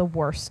one of the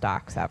worst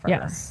stocks ever.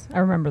 Yes, I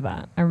remember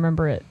that. I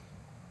remember it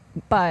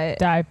But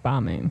dive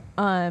bombing.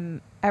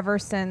 ever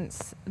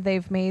since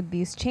they've made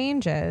these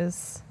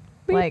changes,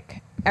 Beep.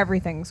 like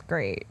everything's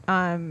great.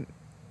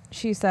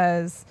 She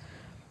says,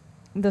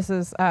 this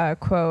is a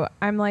quote,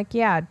 I'm like,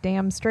 yeah,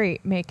 damn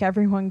straight, make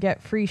everyone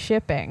get free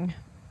shipping.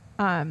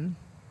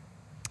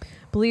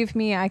 Believe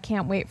me, I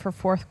can't wait for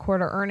fourth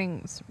quarter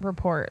earnings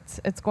reports.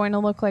 It's going to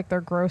look like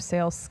their gross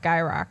sales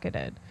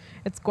skyrocketed.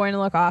 It's going to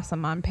look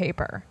awesome on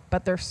paper,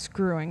 but they're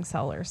screwing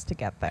sellers to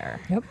get there.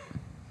 Yep.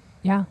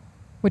 Yeah.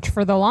 Which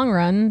for the long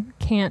run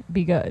can't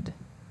be good.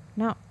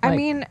 No, I Like-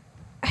 mean,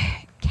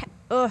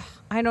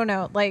 I don't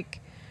know.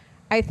 Like,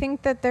 I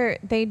think that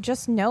they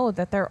just know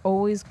that they're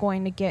always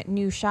going to get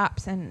new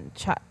shops, and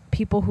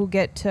people who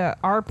get to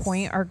our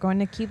point are going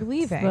to keep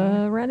leaving.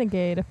 The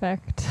renegade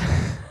effect.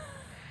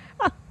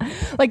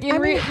 Like, I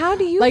mean, how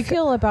do you like,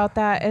 feel about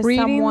that as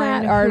reading someone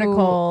that who-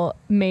 article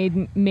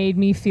made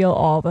me feel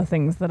all the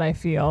things that I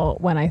feel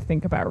when I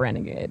think about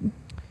renegade.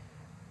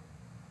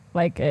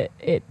 Like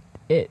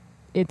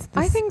it's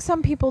I think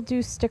some people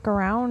do stick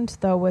around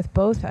though with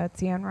both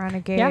Etsy and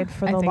Renegade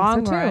for I the think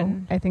long so too.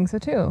 run. I think so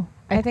too.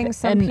 I think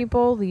some and-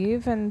 people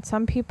leave, and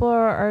some people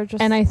are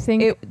just. and I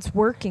think it's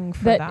working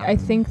for that them. I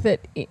think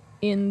that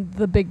in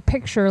the big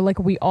picture, like,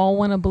 we all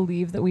want to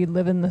believe that we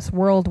live in this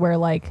world where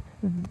like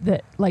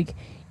that, like,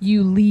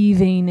 you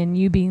leaving and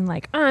you being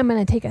like, I'm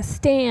gonna take a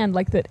stand,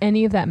 like, that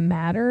any of that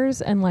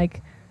matters. And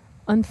like,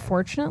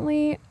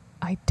 unfortunately,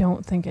 I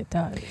don't think it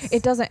does.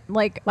 It doesn't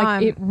like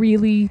it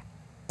really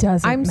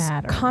doesn't I'm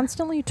matter.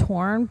 constantly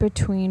torn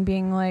between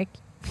being like,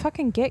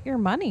 fucking get your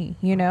money,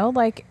 you know?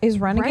 Like, is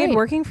Renegade Right.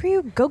 working for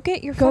you? Go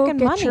get your Go fucking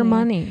get money. your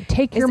money.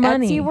 Take Is your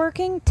money. Etsy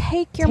working?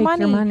 Take your Take money.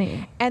 your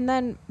money. And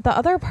then the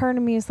other part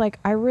of me is like,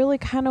 I really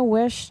kind of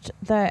wished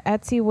that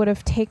Etsy would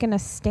have taken a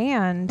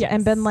stand Yes.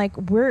 and been like,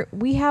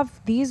 we have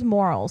these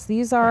morals.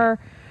 These are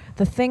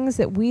the things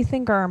that we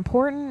think are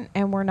important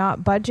and we're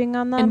not budging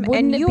on them. wouldn't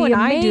And it you be and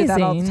I do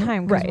that all the amazing?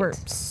 time because Right. we're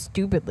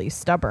stupidly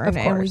stubborn Of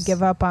and we course.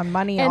 give up on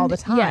money all the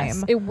time.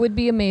 Yes, it would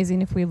be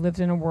amazing if we lived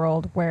in a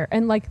world where,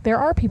 and like there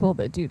are people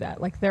that do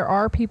that. Like there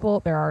are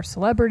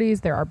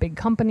celebrities, there are big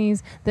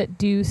companies that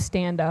do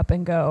stand up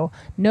and go,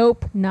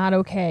 nope, not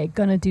okay,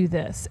 gonna do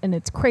this. And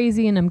it's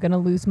crazy and I'm gonna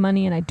lose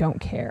money and I don't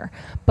care.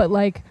 But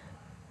like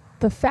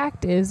the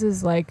fact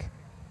is like,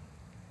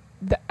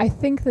 I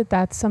think that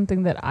that's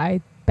something that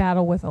I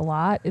battle with a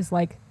lot is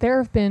like there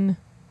have been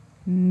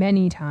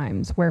many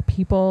times where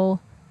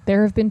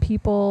there have been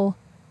people,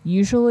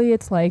 usually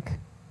it's like,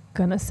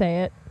 gonna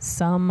say it,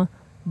 some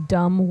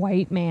dumb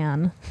white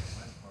man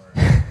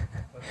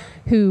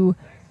who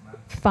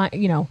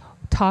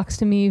talks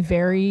to me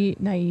very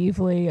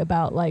naively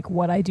about like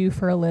what I do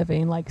for a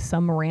living, like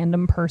some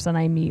random person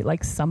I meet,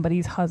 like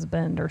somebody's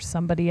husband or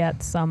somebody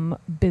at some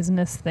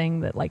business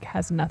thing that like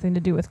has nothing to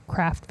do with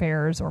craft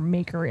fairs or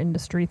maker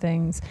industry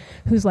things,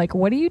 who's like,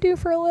 what do you do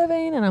for a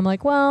living? And I'm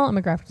like, well, I'm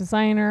a graphic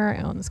designer,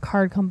 I own this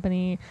card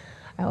company,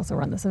 I also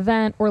run this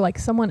event. Or like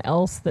someone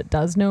else that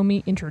does know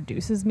me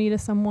introduces me to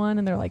someone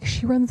and they're like,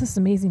 she runs this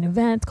amazing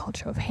event called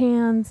Show of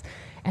Hands.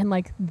 And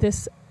like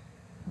this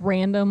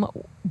random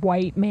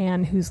white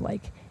man who's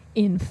like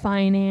in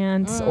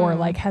finance or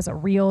like has a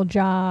real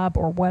job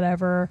or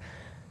whatever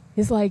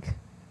is like,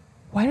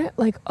 why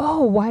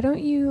don't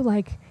you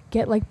like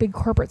get like big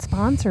corporate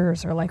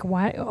sponsors, or like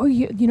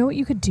you know what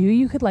you could do,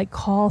 you could like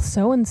call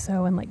so and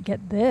so and like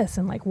get this,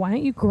 and like why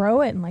don't you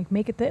grow it and like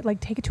make it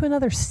like take it to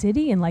another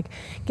city and like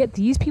get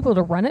these people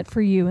to run it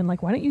for you, and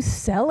like why don't you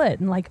sell it,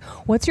 and like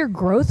what's your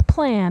growth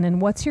plan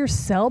and what's your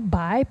sell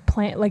buy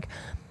plan, like.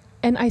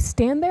 And I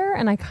stand there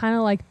and I kind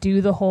of like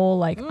do the whole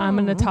like I'm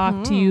going to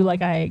talk to you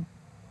like I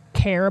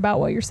care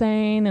about what you're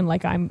saying, and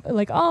like I'm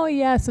like, oh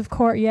yes, of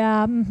course,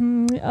 yeah,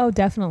 oh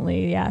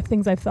definitely, yeah,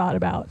 things I've thought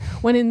about.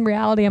 When in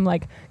reality I'm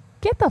like,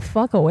 get the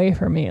fuck away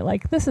from me.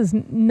 Like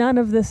none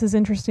of this is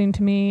interesting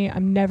to me.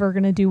 I'm never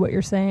going to do what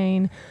you're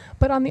saying.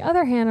 But on the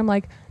other hand, I'm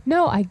like,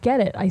 no, I get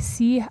it. I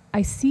see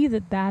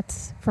that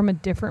that's from a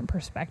different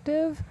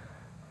perspective.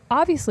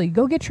 Obviously,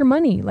 go get your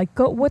money. Like,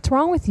 go. What's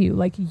wrong with you?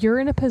 Like, you're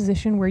in a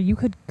position where you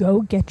could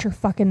go get your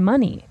fucking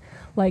money.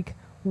 Like,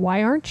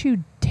 why aren't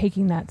you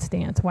taking that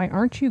stance? Why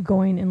aren't you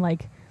going and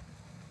like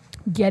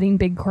getting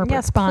big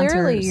corporate sponsors?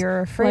 Clearly,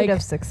 you're afraid like,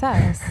 of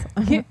success,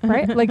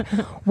 right? Like,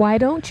 why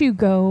don't you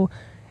go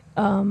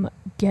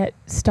get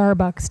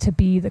Starbucks to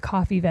be the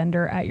coffee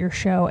vendor at your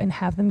show and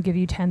have them give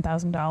you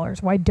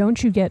 $10,000? Why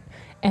don't you get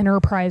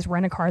Enterprise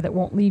Rent-A-Car that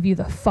won't leave you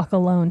the fuck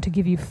alone to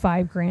give you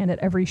 $5,000 at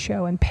every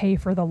show and pay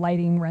for the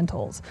lighting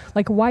rentals?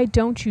 Like, why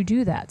don't you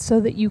do that so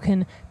that you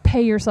can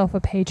pay yourself a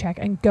paycheck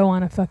and go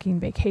on a fucking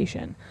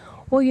vacation?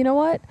 Well, you know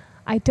what?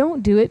 I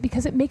don't do it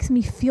because it makes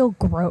me feel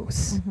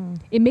gross. Mm-hmm.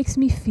 It makes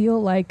me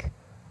feel like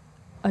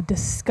a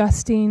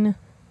disgusting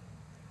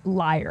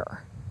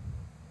liar.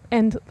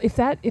 And if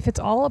it's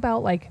all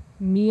about like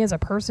me as a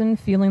person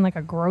feeling like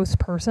a gross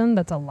person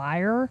that's a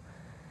liar,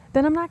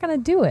 then I'm not going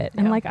to do it.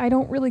 Yeah. And like, I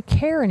don't really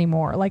care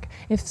anymore. Like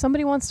if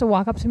somebody wants to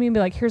walk up to me and be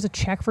like, here's a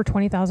check for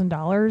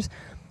 $20,000,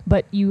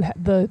 but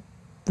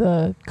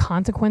the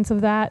consequence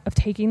of that, of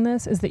taking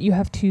this, is that you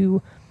have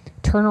to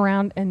turn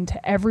around and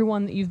to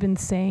everyone that you've been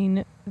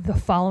saying the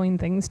following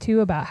things to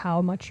about how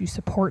much you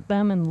support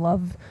them and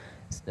love,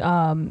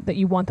 that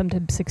you want them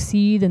to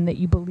succeed and that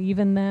you believe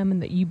in them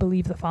and that you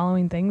believe the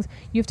following things,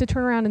 you have to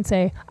turn around and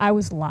say, I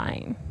was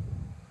lying.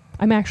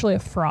 I'm actually a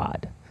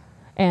fraud.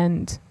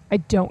 And I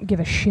don't give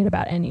a shit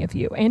about any of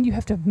you. And you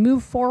have to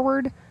move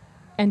forward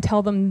and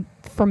tell them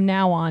from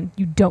now on,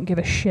 you don't give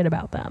a shit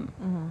about them.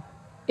 Mm-hmm.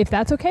 If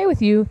that's okay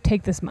with you,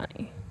 take this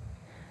money.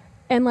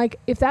 And like,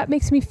 if that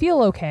makes me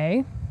feel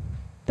okay,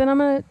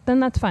 then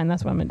that's fine.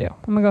 That's what I'm gonna do.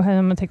 I'm gonna go ahead and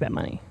I'm gonna take that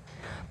money.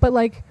 But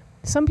like,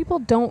 some people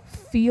don't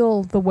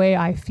feel the way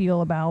I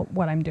feel about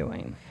what I'm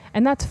doing.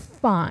 And that's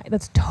fine.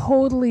 That's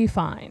totally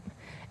fine.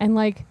 And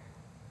like,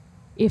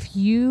 if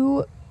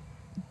you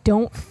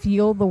don't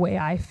feel the way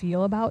I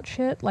feel about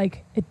shit,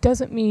 like, it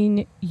doesn't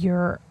mean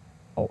you're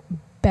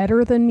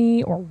better than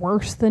me or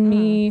worse than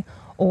me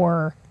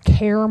or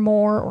care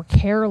more or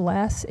care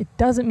less. It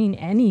doesn't mean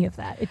any of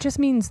that. It just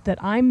means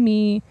that I'm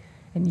me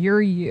and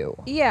you're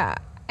you. Yeah.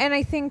 And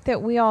I think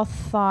that we all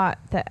thought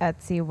that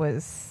Etsy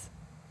was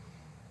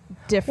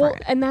different.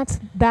 Well, and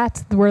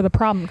that's where the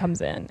problem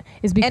comes in,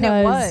 is because and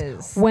it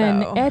was,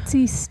 when though.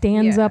 Etsy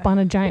stands up on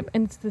a giant,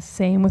 and it's the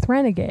same with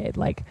Renegade,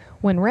 like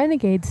when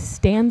Renegade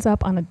stands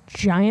up on a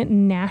giant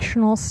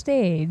national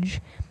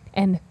stage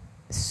and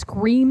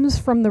screams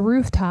from the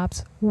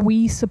rooftops,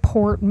 we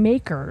support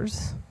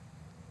makers,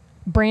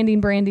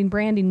 branding,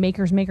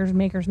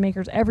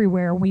 makers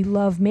everywhere, we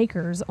love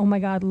makers, oh my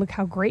god, look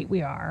how great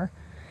we are,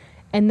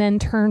 and then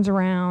turns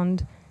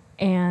around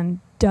and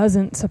does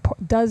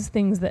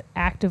things that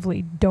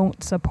actively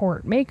don't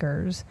support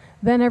makers,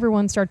 then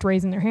everyone starts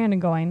raising their hand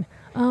and going,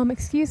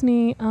 excuse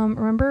me,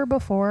 remember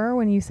before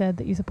when you said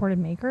that you supported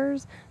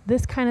makers?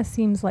 This kind of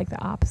seems like the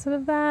opposite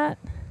of that.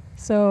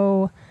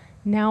 So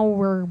now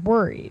we're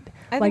worried.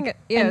 I like, think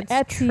it's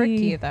Etsy,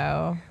 tricky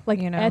though. Like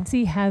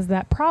Etsy has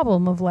that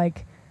problem of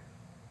like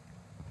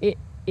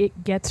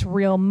it gets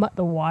real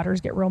the waters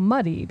get real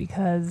muddy,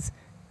 because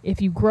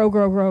if you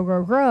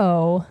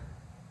grow,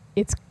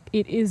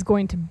 it is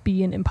going to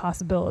be an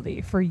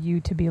impossibility for you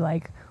to be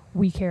like,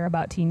 we care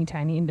about teeny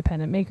tiny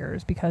independent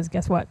makers, because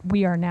guess what?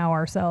 We are now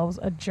ourselves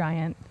a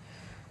giant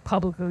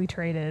publicly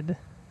traded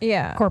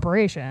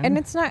corporation. And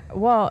it's not,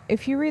 well,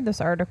 if you read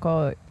this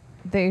article,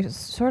 they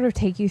sort of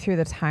take you through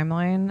the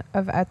timeline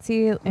of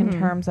Etsy in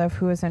terms of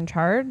who is in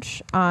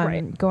charge,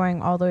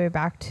 going all the way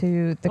back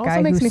to the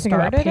guy who started it. Also makes me think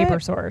about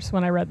PaperSource.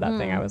 When I read that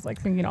thing, I was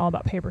like thinking all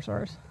about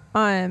PaperSource.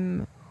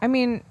 I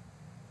mean,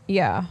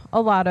 yeah,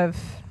 a lot of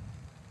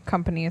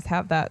companies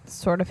have that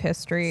sort of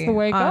history. It's the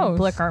way it goes.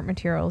 Blick Art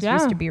Materials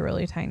used to be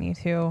really tiny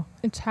too.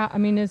 It's how, I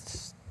mean,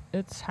 it's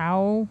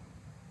how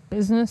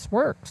business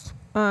works.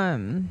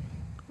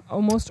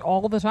 Almost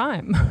all the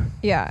time.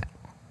 Yeah.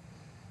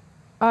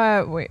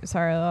 Wait,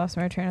 sorry, I lost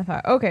my train of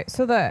thought. Okay,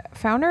 so the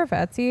founder of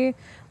Etsy,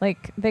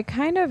 like, they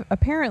kind of,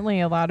 apparently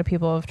a lot of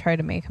people have tried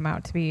to make him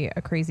out to be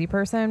a crazy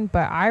person,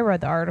 but I read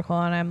the article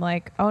and I'm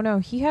like, oh no,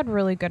 he had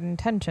really good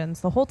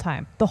intentions the whole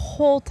time. The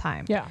whole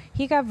time. Yeah.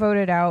 He got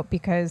voted out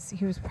because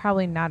he was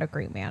probably not a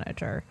great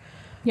manager.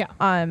 Yeah.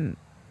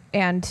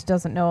 And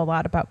doesn't know a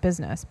lot about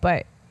business,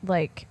 but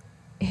like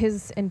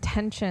his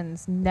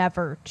intentions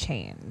never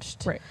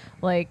changed. Right.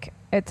 Like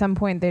at some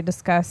point they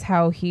discuss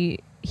how he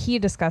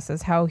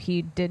discusses how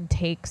he did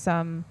take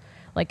some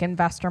like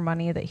investor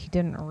money that he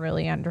didn't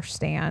really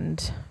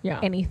understand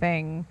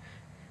anything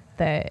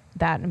that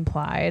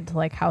implied,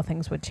 like how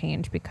things would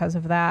change because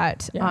of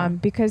that.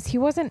 Because he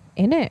wasn't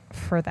in it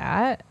for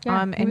that.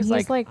 And he's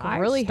like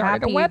really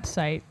happy. A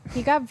website.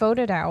 He got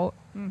voted out.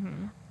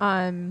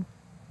 And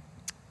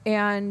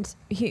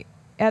he,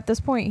 at this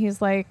point,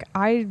 he's like,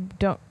 I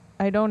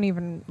don't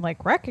even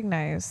like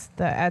recognize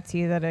the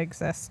Etsy that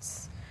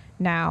exists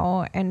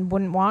now and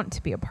wouldn't want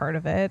to be a part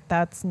of it.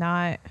 That's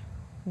not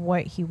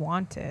what he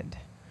wanted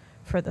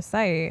for the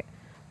site.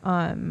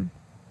 I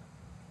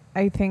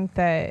think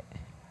that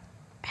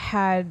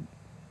had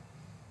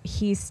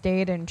he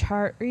stayed in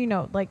charge, you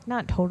know, like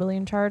not totally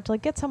in charge,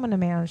 like get someone to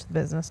manage the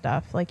business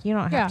stuff. Like you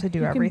don't have to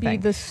do everything,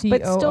 be the COO.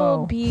 But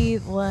still be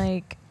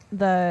like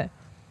the,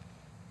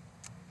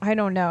 I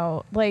don't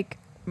know, like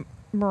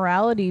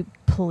morality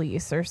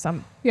police or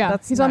some. Yeah,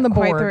 that's he's on the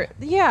board.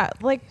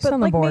 Like, but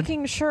like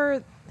making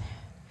sure.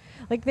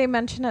 Like they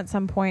mentioned at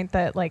some point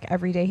that like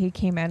every day he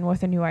came in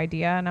with a new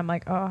idea, and I'm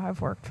like, oh,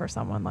 I've worked for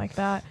someone like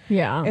that.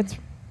 Yeah, it's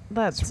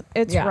rough.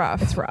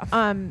 It's rough.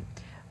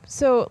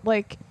 So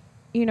like,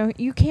 you know,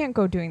 you can't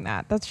go doing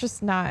that. That's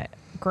just not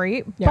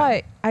great. Yeah.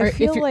 But I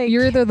feel like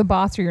you're either the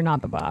boss or you're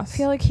not the boss. I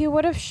feel like he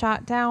would have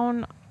shot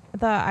down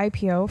the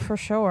IPO for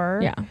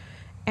sure. Yeah,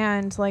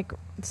 and like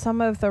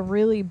some of the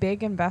really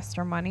big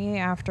investor money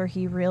after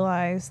he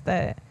realized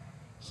that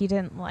he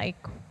didn't like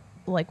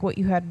what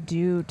you had to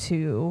do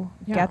to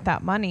get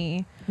that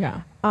money.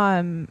 Yeah.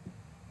 I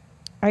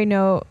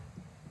know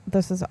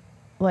this is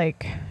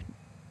like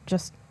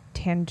just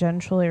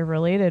tangentially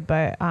related,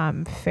 but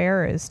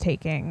Fair is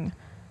taking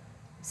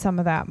some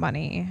of that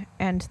money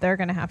and they're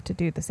going to have to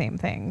do the same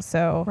thing.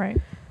 So,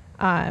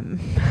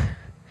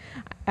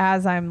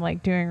 as I'm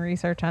like doing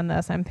research on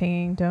this, I'm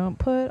thinking, don't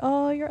put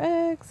all your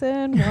eggs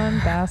in one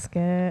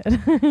basket.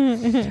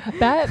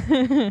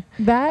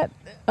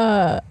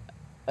 That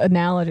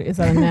analogy, is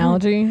that an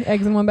analogy?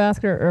 Eggs in one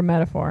basket or a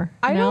metaphor?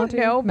 I don't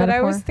know, but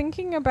I was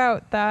thinking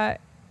about that,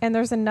 and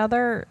there's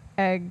another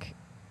egg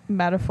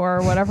metaphor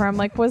or whatever. I'm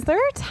like, was there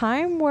a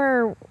time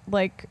where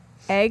like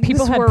eggs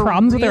people had were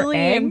problems really with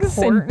their eggs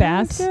in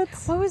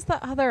baskets? What was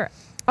the other?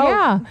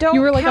 Don't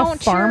you were like a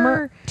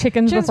farmer.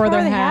 Chickens before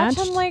they're hatched.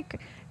 I'm like,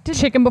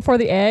 chicken before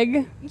the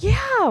egg.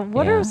 Yeah,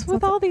 what is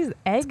with all these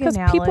egg because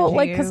analogies? People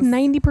like, because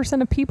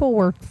 90% of people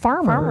were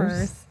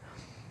farmers.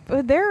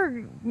 But they're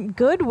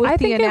good with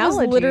the analogies. I think it was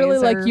literally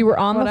like you were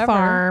on the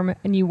farm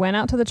and you went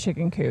out to the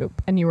chicken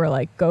coop and you were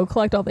like, go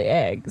collect all the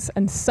eggs.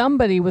 And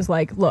somebody was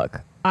like,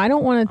 look, I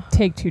don't want to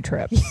take 2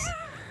 trips.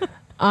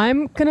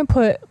 I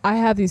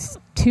have these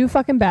 2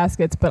 fucking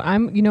baskets, but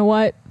you know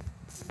what?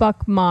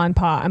 Fuck ma and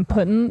pa. I'm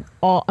putting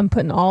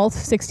all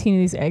 16 of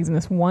these eggs in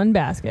this one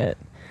basket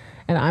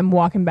and I'm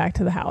walking back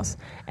to the house.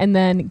 And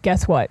then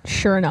guess what?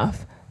 Sure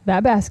enough,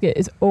 that basket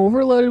is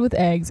overloaded with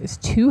eggs. It's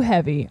too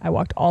heavy. I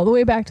walked all the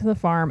way back to the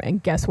farm,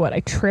 and guess what? I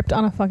tripped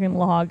on a fucking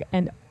log,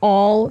 and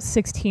all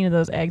 16 of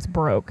those eggs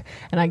broke.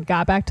 And I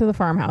got back to the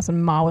farmhouse,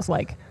 and Ma was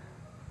like,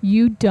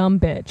 you dumb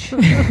bitch.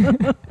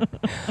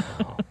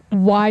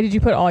 Why did you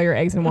put all your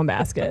eggs in one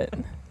basket?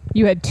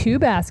 You had 2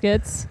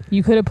 baskets.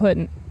 You could have put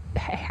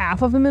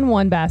half of them in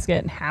one basket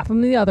and half of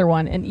them in the other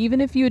one. And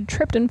even if you had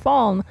tripped and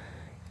fallen,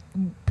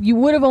 you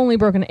would have only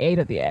broken 8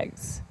 of the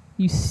eggs.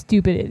 You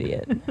stupid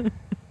idiot.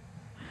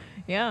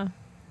 Yeah.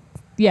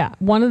 Yeah,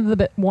 one of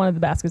the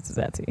baskets is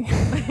Etsy.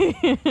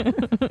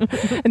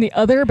 And the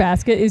other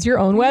basket is your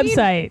own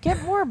website.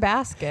 Get more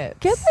baskets.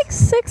 Get like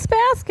 6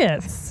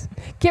 baskets.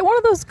 Get one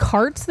of those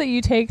carts that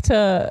you take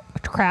to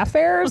craft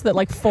fairs that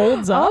like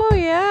folds up. Oh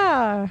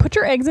yeah. Put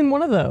your eggs in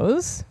one of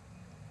those.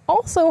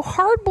 Also,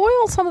 hard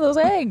boil some of those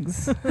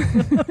eggs.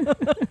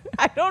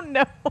 I don't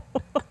know.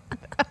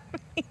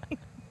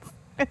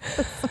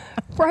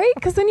 Right?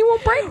 Because then you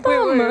won't break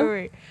them.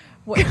 Wait.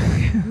 What?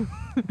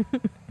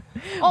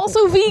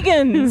 Also,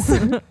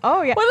 vegans.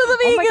 Oh yeah. What do the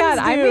Oh my vegans god,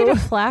 I do? made a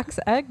flax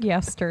egg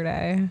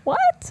yesterday.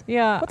 What?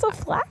 Yeah. What's a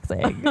flax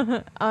egg?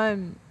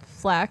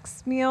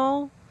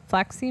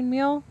 Flaxseed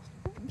meal.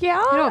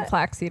 Yeah. You know what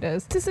flaxseed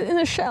is? Is it in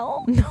a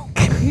shell? No.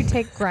 You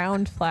take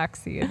ground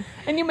flaxseed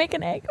And you make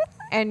an egg?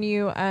 and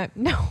you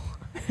no.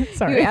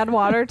 Sorry. You add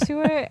water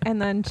to it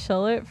and then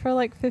chill it for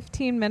like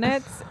 15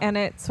 minutes and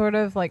it sort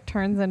of like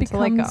turns into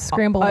like Becomes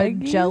scrambled a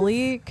eggies?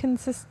 jelly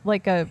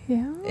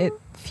Yeah. it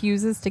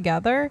fuses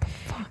together.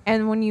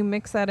 And when you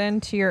mix that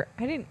into your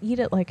I didn't eat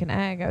it like an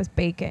egg. I was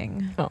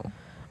baking. Oh.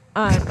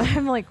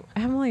 I'm like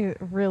Emily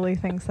really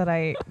thinks that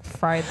I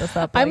fried this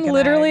up. I'm like an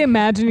literally egg.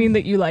 imagining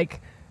that you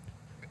like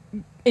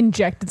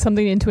injected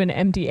something into an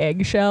empty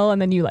eggshell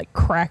and then you like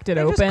cracked it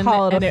They open. just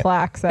call it and a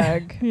flax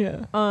egg.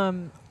 Yeah.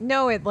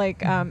 No, it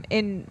like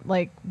in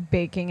like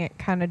baking it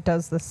kind of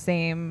does the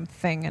same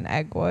thing an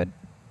egg would.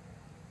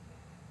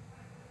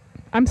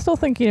 I'm still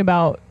thinking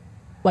about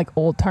like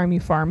old timey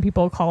farm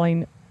people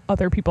calling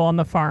other people on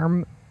the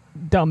farm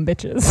dumb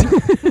bitches.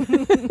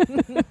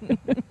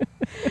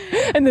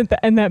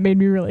 and that made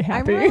me really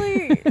happy. I'm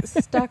really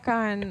stuck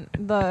on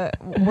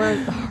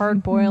where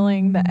hard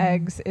boiling the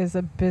eggs is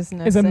a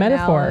business Is a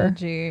metaphor.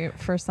 analogy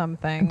for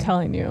something. I'm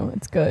telling you,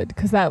 it's good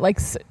because that like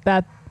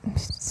that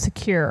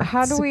secure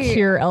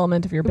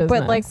element of your business.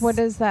 But like, what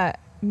does that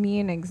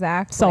mean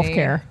exactly?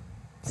 Self-care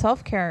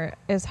Self-care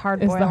is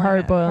hard is boiling. the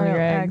hard boiling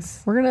your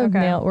eggs. We're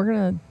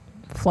gonna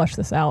flush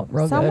this out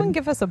real Someone good.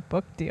 give us a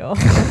book deal.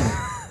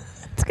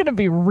 It's gonna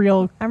be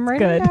real. I'm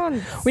writing good.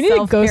 down. We need a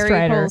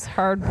ghostwriter.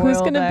 Hard Who's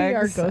boiled gonna be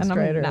our eggs, and I'm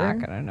ghostwriter? not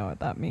gonna know what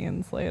that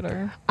means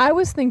later. I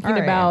was thinking All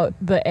right. about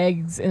the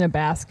eggs in a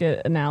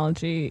basket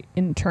analogy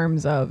in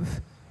terms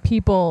of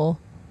people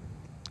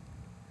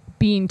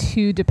being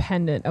too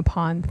dependent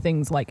upon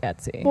things like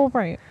Etsy. Well,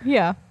 right.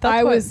 Yeah.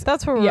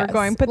 That's where we yes, were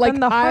going. But like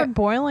then the hard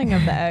boiling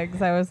of the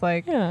eggs, I was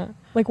like, yeah.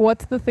 Like,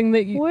 what's the thing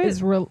that you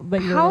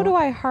how do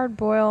I hard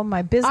boil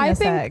my business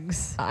think-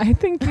 eggs? I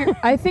think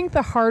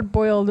the hard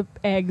boiled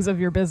eggs of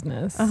your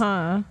business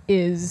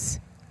is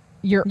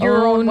your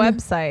own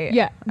website.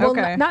 Yeah. Well,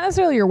 Okay. not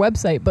necessarily your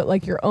website, but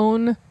like your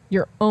own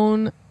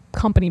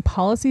company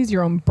policies,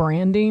 your own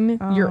branding,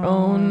 your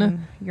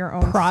own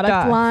product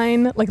stuff.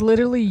 line, like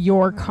literally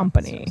your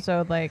company.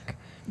 So like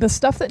The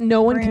stuff that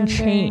no one can branding,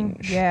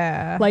 change.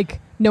 Yeah. Like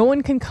no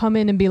one can come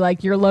in and be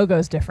like, your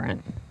logo's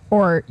different,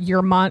 or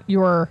your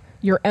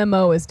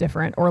MO is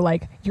different, or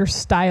like your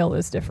style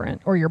is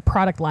different, or your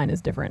product line is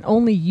different.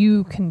 Only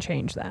you can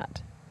change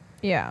that.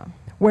 Yeah.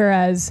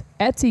 Whereas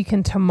Etsy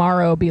can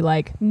tomorrow be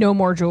like, no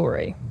more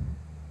jewelry.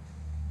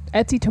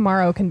 Etsy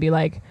tomorrow can be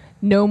like,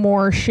 no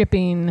more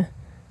shipping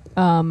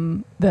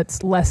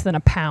that's less than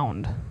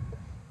 £1.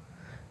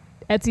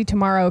 Etsy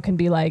tomorrow can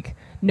be like,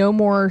 no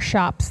more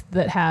shops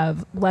that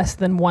have less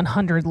than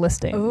 100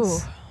 listings.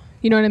 Ooh.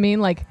 You know what I mean?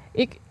 Like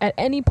at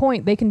any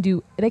point they can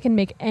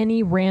make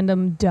any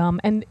random dumb,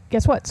 and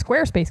guess what?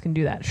 Squarespace can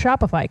do that.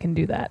 Shopify can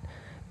do that.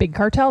 Big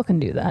Cartel can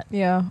do that.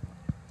 Yeah.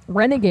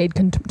 Renegade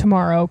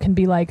tomorrow can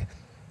be like,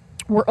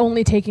 we're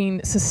only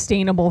taking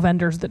sustainable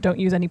vendors that don't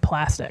use any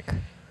plastic.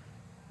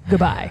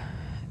 Goodbye.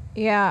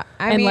 Yeah.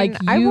 I And, mean, like,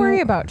 I you-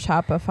 worry about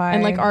Shopify.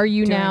 And like, are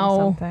you doing now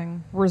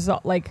something.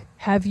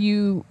 have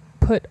you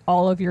put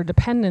all of your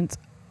dependence,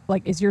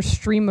 like, is your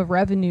stream of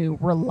revenue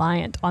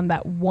reliant on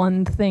that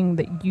one thing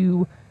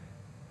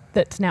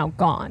that's now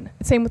gone?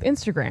 Same with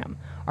Instagram.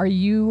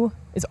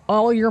 Is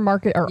all your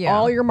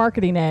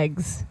marketing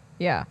eggs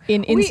Yeah.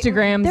 in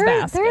Instagram's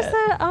basket? There's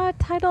that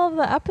title of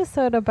the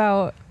episode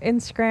about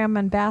Instagram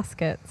and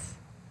baskets.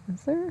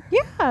 Is there?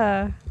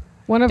 Yeah.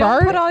 One of Don't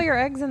our put all your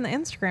eggs in the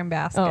Instagram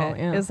basket. Oh,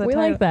 yeah. Is the We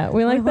like title. that.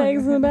 We like the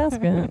eggs in the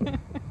basket.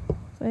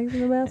 Eggs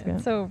in the basket.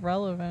 It's so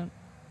relevant.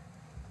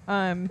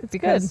 It's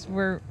Because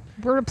We're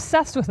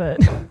obsessed with it.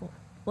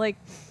 like,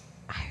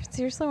 I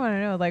seriously want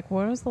to know, like,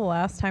 when was the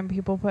last time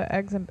people put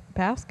eggs in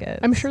baskets?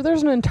 I'm sure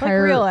there's an like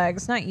entire real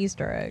eggs, not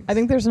Easter eggs. I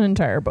think there's an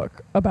entire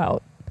book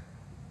about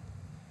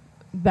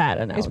that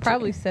analogy. It's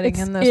probably sitting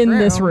It's in this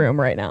this room.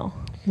 room right now.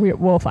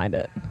 We'll find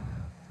it.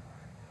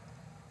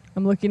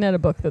 I'm looking at a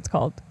book that's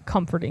called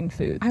Comforting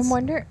Foods. I'm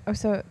wondering. Oh,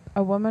 so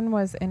a woman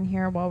was in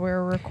here while we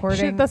were recording.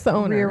 Shit, that's the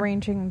owner.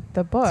 Rearranging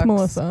the books. It's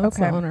Melissa. That's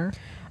Okay. the owner.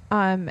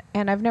 And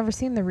I've never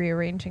seen the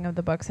rearranging of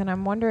the books, and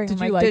I'm wondering,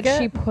 Did you like did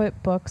she it?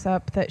 put books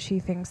up that she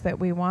thinks that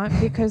we want?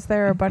 Because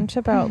there are a bunch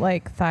about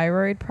like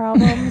thyroid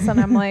problems,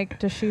 and I'm like,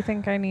 does she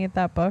think I need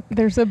that book?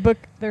 There's a book.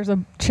 There's a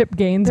Chip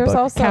Gaines There's book.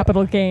 also-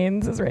 Capital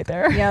Gains is right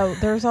there. Yeah,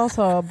 there's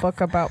also a book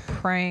about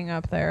praying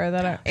up there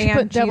that She and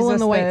put Devil in Jesus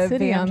the White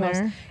City on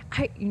Evangelist.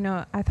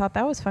 there. I thought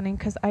that was funny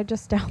because I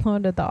just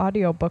downloaded the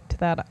audiobook to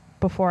that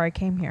before I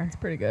came here. It's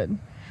pretty good.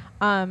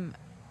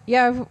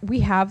 Yeah,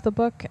 we have the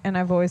book, and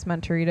I've always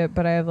meant to read it,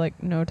 but I have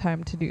like no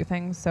time to do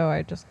things, so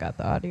I just got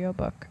the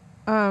audiobook.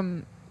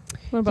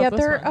 What about Yeah, this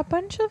there are one? a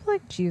bunch of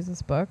like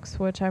Jesus books,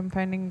 which I'm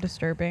finding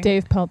disturbing.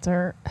 Dave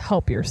Pelzer,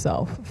 Help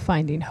Yourself,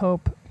 Finding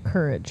Hope,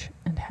 Courage,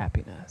 and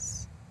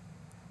Happiness.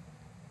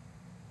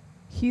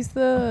 He's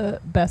the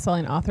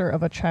best-selling author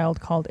of A Child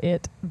Called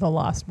It, The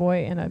Lost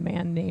Boy, and A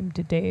Man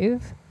Named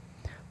Dave.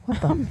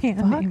 What the Man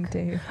fuck? named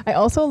Dave. I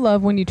also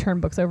love when you turn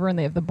books over and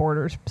they have the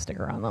Borders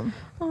sticker on them.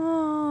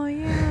 Oh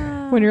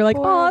yeah. When you're like,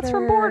 oh, that's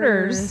from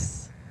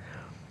Borders.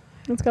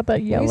 It's got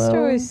that used to yellow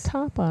always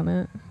top on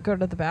it. Go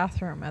to the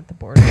bathroom at the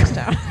Borders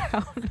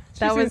downtown.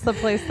 That was the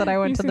place that I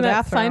went You to seen the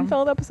that bathroom.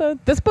 Seinfeld episode?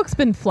 This book's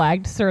been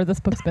flagged, sir. This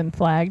book's been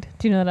flagged.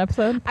 Do you know that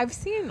episode? I've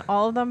seen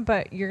all of them,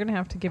 but you're gonna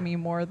have to give me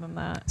more than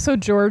that. So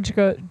George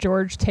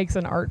takes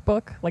an art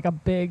book, like a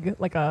big,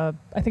 I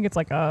think it's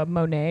like a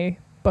Monet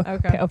book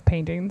Okay. of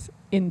paintings,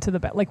 into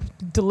the like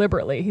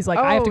deliberately. He's like,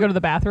 I have to Oh. go to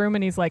the bathroom,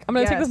 and he's like, I'm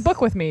gonna take this Yes. book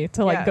with me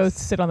to like go Yes.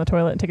 sit on the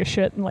toilet and take a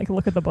shit and like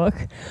look at the book.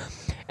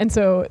 And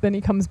so then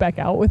he comes back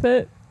out with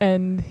it,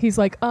 and he's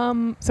like,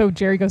 so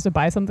Jerry goes to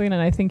buy something, and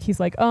I think he's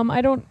like, I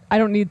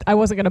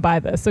wasn't gonna buy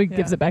this, so he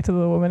gives Yeah. it back to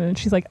the woman, and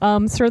she's like,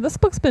 sir, this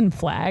book's been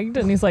flagged,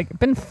 and he's like,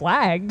 been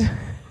flagged.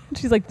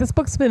 She's like, this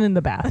book's been in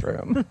the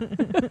bathroom.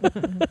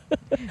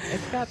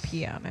 It's got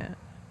pee on it.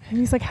 And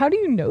he's like, how do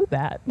you know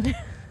that?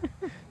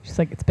 She's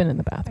like, it's been in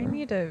the I bathroom.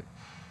 need to.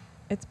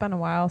 It's been a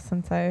while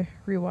since I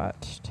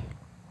rewatched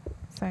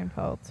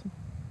Seinfeld.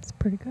 It's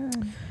pretty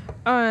good.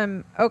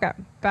 Okay,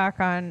 back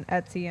on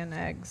Etsy and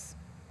eggs.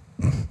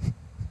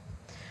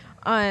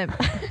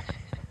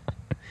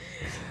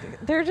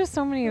 There are just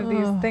so many of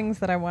these Ugh. things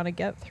that I want to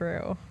get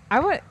through.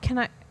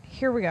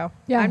 Here we go.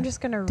 Yeah, I'm just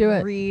gonna do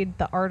it. read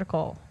the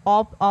article,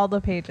 all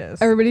the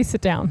pages. Everybody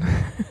sit down.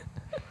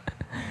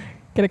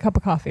 Get a cup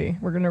of coffee.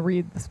 We're going to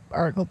read this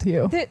article to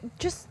you.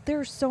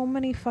 There's so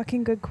many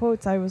fucking good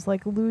quotes. I was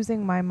like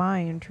losing my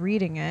mind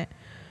reading it.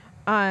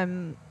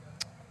 Because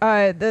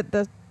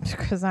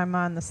I'm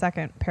on the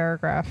second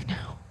paragraph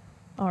now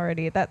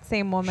already. That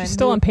same woman She's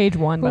still on page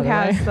 1, by who the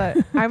way.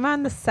 has I'm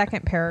on the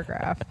second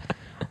paragraph.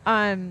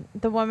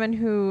 The woman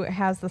who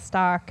has the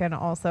stock and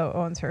also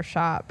owns her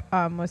shop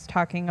was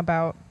talking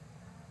about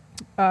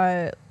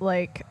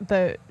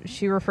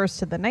she refers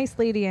to the nice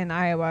lady in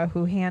Iowa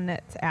who hand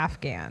knits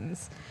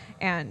Afghans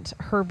and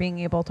her being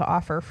able to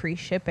offer free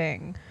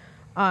shipping.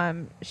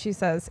 She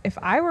says, if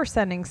I were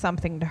sending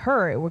something to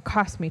her, it would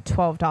cost me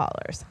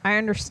 $12. I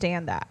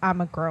understand that.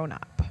 I'm a grown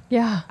up.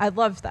 Yeah. I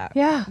love that.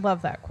 Yeah.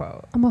 Love that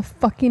quote. I'm a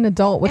fucking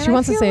adult. What And she I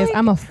wants to feel say is, like-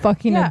 I'm a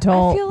fucking Yeah,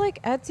 adult. I feel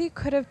like Etsy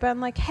could have been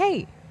like,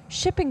 hey,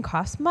 shipping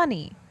costs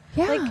money.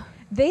 Yeah. Like,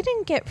 they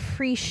didn't get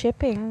free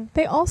shipping.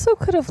 They also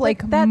could have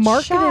like that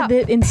marketed shop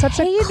it in such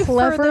a paid for the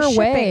clever shipping.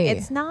 way.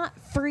 It's not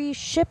free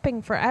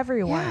shipping for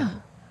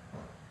everyone.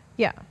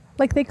 Yeah.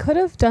 Like they could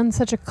have done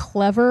such a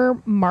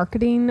clever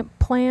marketing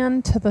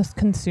plan to the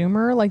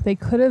consumer. Like they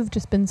could have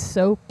just been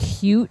so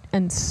cute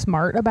and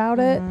smart about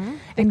it. Mhm.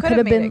 They And could could have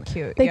have made been it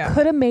cute. They yeah.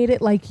 could have made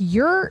it like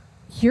you're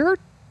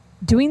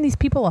doing these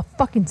people a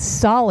fucking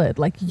solid.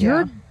 Like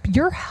you're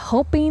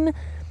helping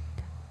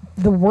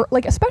the world,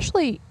 like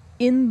especially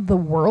in the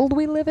world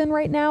we live in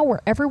right now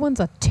where everyone's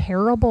a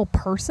terrible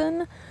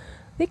person.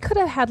 They could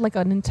have had like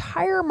an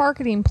entire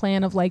marketing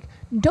plan of like,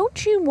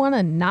 don't you want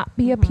to not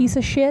be a piece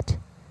of shit?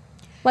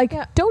 Like,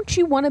 don't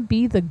you want to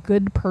be the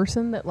good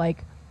person that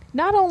like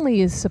not only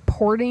is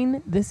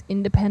supporting this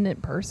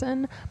independent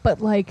person,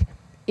 but like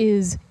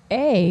is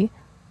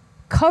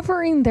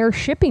covering their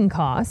shipping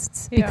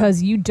costs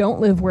because you don't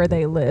live where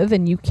they live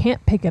and you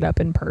can't pick it up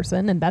in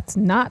person and that's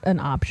not an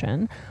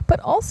option, but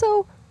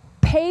also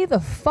pay the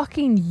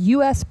fucking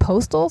U.S.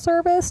 Postal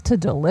Service to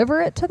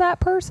deliver it to that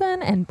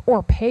person and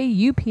or pay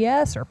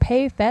UPS or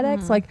pay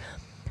FedEx. Like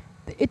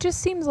it just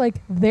seems like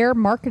their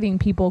marketing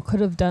people could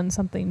have done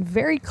something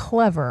very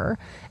clever,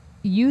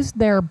 used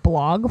their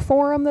blog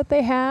forum that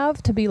they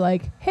have to be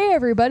like, hey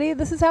everybody,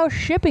 this is how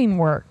shipping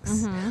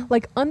works.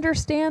 Like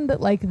understand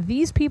that like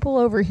these people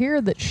over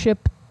here that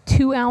ship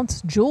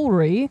 2-ounce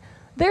jewelry,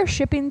 their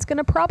shipping's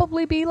gonna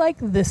probably be like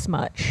this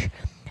much.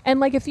 And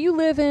like if you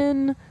live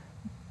in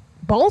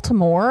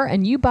Baltimore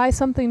and you buy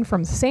something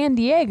from San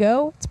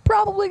Diego, it's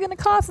probably going to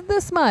cost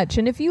this much.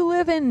 And if you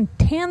live in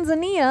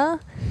Tanzania,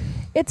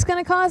 it's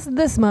going to cost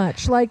this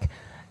much. Like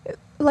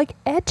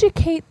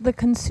educate the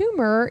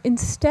consumer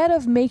instead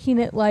of making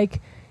it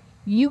like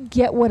you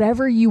get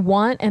whatever you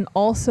want. And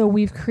also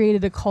we've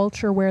created a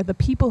culture where the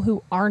people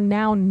who are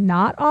now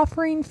not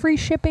offering free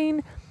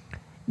shipping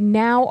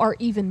now are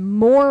even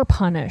more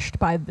punished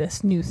by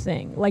this new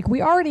thing. Like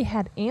we already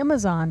had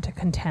Amazon to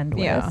contend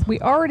with. Yeah. We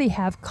already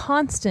have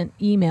constant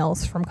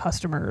emails from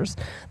customers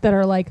that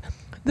are like,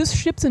 this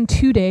ships in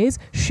 2 days.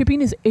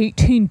 Shipping is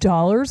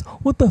 $18.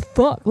 What the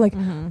fuck? Like,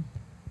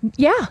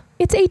 yeah,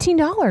 it's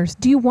 $18.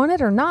 Do you want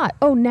it or not?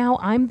 Oh, now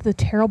I'm the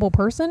terrible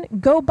person.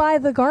 Go buy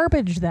the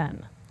garbage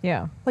then.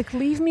 Yeah. Like,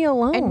 leave me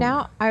alone. And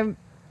now I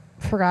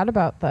forgot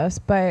about this,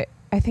 but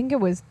I think it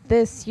was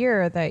this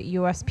year that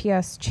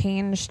USPS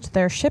changed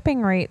their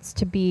shipping rates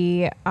to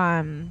be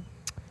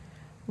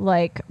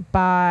like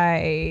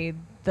by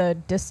the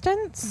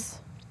distance.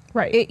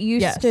 right. It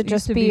used Yes, to it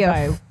just used to be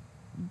by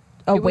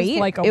a it weight. was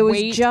like a it was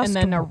weight just and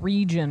then a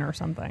region or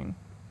something.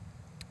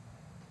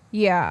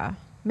 Yeah,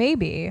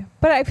 maybe.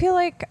 But I feel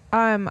like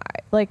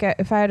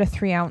if I had a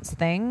 3-ounce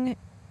thing,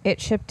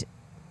 it shipped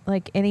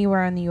like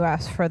anywhere in the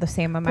U.S. for the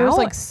same amount. There was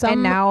like some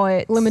and now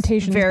it's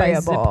limitations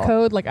variable. by zip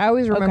code. Like I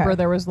always remember Okay.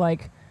 there was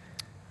like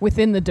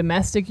within the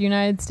domestic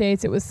United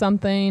States it was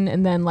something,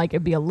 and then like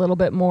it'd be a little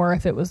bit more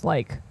if it was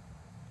like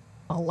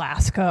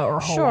Alaska or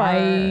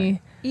Hawaii.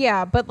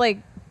 Yeah, but like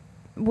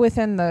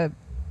within the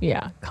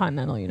Yeah,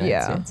 continental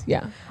United States.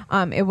 Yeah.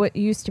 it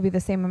used to be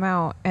the same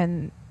amount,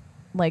 and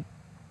like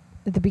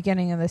at the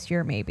beginning of this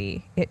year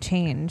maybe it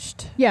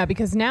changed. Yeah,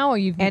 because now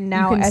you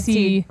Now can Etsy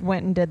see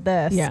went and did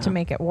this Yeah. to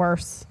make it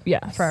worse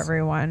yes. for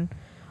everyone.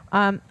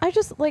 I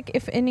just like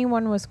if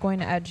anyone was going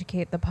to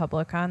educate the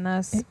public on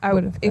this, It it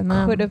would've been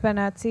them. could have been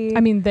Etsy. I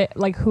mean,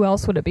 like who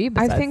else would it be I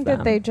besides think that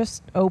them? they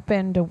just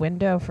opened a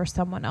window for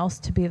someone else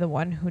to be the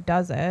one who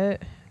does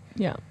it.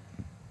 Yeah.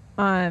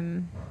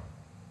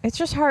 It's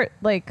just hard,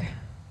 like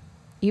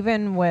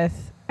even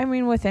with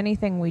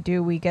anything we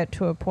do, we get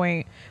to a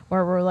point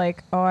where we're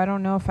like, oh, I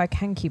don't know if I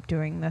can keep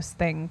doing this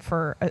thing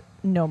for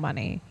no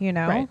money, you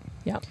know? Right.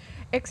 Yeah.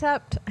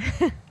 Except,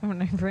 I'm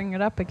going to bring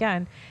it up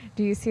again.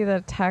 Do you see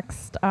the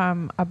text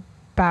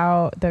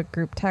about the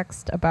group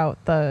text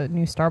about the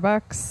new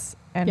Starbucks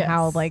and Yes.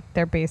 how like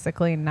they're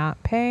basically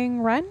not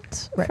paying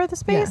rent for the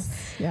space?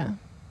 Yes. Yeah.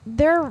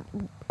 There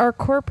are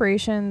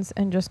corporations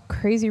and just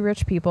crazy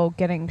rich people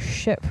getting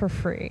shit for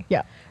free.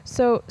 Yeah.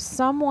 So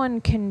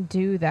someone can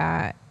do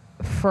that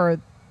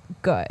for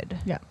good.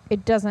 Yeah.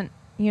 It doesn't,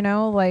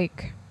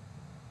 like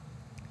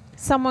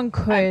someone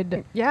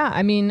could.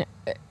 I mean,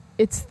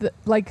 it's there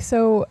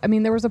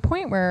was a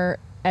point where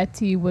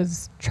Etsy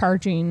was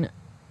charging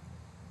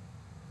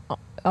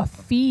a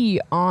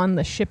fee on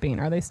the shipping.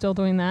 Are they still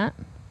doing that?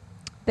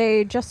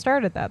 They just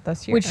started that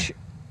this year. Which,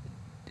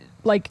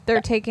 like, they're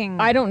taking.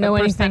 I don't know a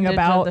anything percentage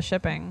about of the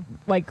shipping.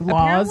 like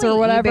laws Apparently or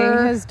whatever.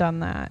 eBay has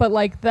done that, but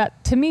like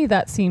that to me,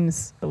 that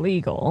seems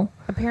illegal.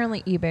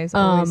 apparently eBay's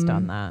always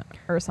done that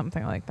or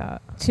something like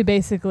that. To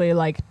basically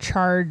like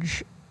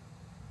charge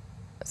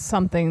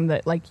something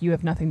that like you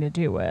have nothing to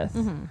do with.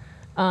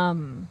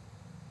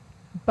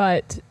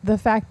 But the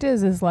fact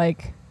is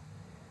like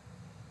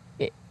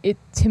it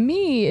to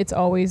me, it's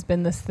always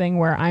been this thing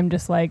where I'm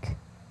just like,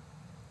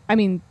 I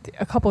mean,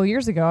 a couple of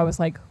years ago I was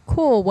like,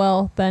 cool,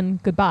 well then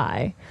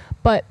goodbye.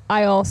 But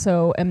I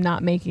also am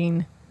not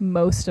making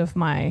most of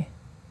my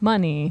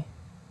money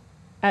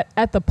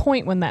at the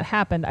point when that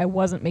happened. I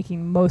wasn't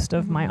making most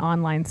of my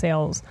online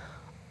sales.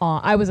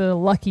 I was in a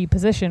lucky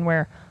position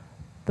where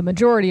the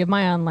majority of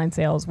my online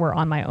sales were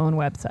on my own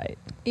website.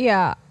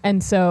 Yeah.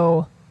 And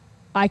so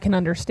I can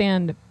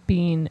understand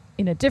being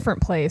in a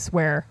different place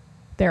where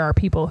there are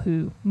people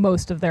who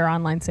most of their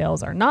online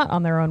sales are not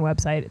on their own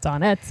website. It's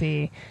on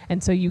Etsy.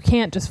 And so you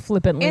can't just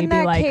flippantly In be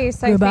that like, case,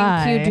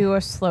 goodbye. I think you do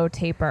a slow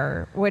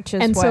taper, which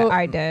is And what so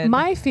I did.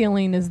 my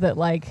feeling is that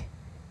like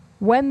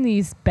when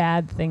these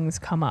bad things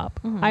come up,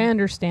 I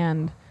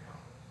understand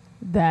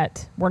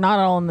that we're not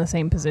all in the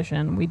same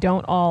position. We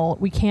can't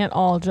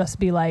all just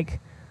be like,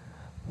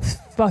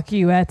 fuck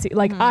you, Etsy.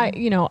 Like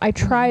I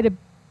try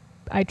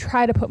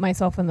to put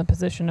myself in the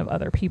position of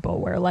other people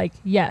where like,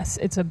 yes,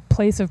 it's a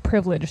place of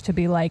privilege to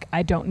be like,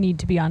 I don't need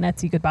to be on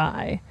Etsy,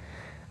 goodbye.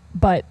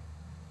 But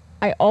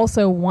I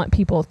also want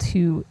people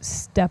to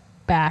step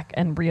back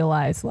and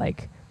realize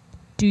like,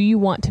 do you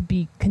want to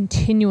be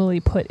continually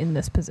put in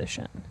this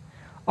position?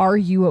 Are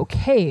you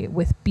okay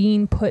with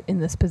being put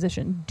in this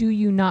position? Do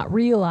you not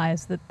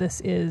realize that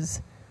this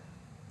is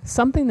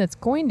something that's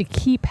going to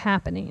keep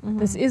happening?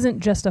 This isn't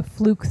just a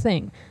fluke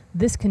thing.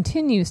 This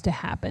continues to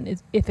happen.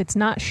 If it's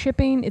not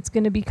shipping, it's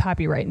going to be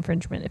copyright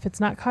infringement. If it's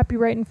not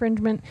copyright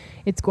infringement,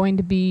 it's going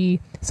to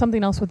be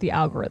something else with the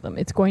algorithm.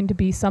 It's going to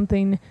be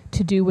something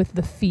to do with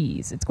the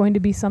fees. It's going to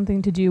be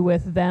something to do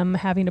with them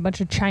having a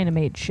bunch of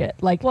China-made shit.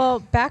 Like, well,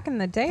 back in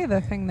the day, the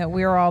thing that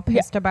we were all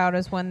pissed about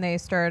is when they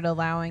started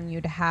allowing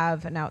you to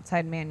have an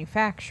outside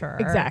manufacturer.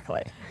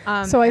 exactly.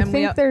 So I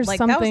think there's like,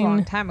 something. that was a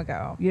long time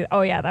ago.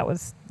 That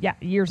was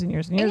years and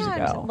years and years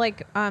ago.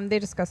 Like they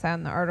discuss that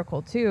in the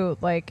article too.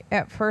 Like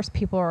at first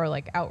people were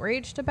like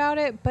outraged about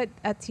it, but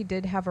Etsy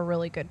did have a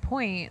really good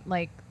point.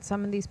 Like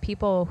some of these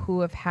people who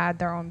have had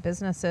their own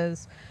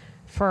businesses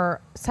for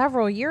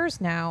several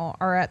years now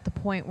are at the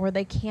point where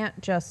they can't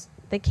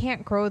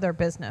grow their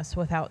business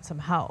without some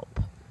help.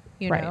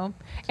 You know?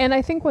 And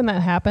I think when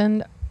that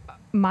happened,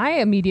 my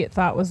immediate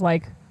thought was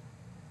like,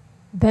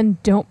 then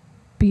don't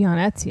be on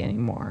Etsy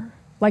anymore.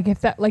 Like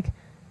if that, like,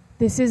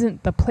 this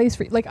isn't the place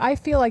for you. Like I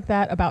feel like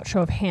that about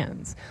Show of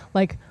Hands.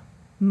 Like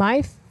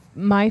my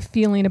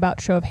feeling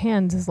about Show of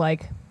Hands is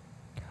like,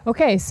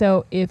 okay,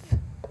 so if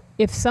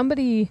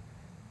somebody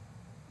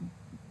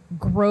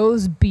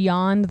grows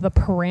beyond the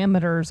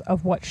parameters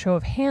of what Show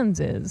of Hands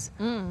is,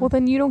 well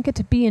then you don't get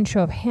to be in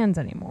Show of Hands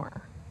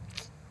anymore.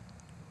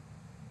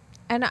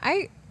 And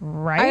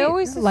right? I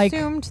always like,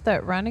 assumed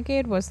that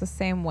Renegade was the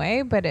same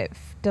way, but it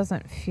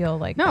doesn't feel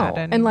like no, that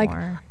anymore. and like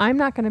I'm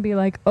not going to be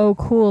like, oh,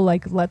 cool,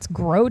 like let's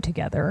grow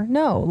together.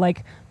 No,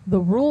 like the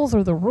rules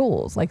are the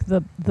rules. Like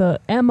the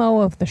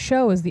MO of the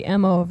show is the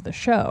MO of the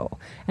show,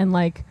 and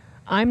like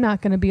I'm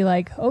not going to be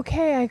like,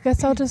 okay, I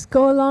guess I'll just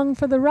go along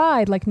for the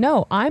ride. Like,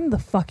 no, I'm the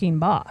fucking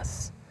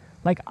boss.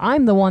 Like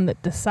I'm the one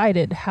that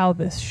decided how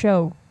this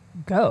show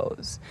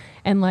goes,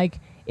 and like.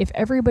 If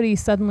everybody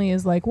suddenly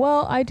is like,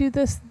 well, I do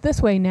this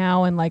way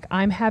now, and like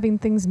I'm having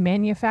things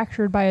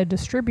manufactured by a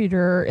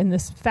distributor in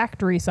this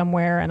factory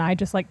somewhere, and I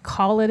just like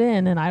call it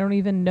in and I don't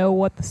even know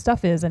what the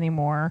stuff is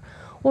anymore,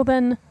 well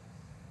then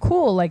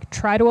cool, like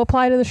try to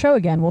apply to the show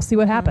again. We'll see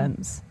what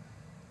happens.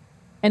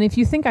 And if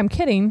you think I'm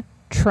kidding,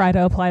 try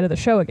to apply to the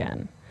show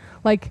again.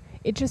 Like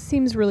it just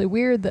seems really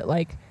weird that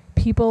like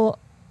people's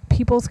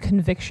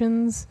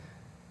convictions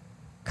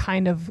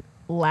kind of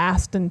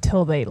last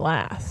until they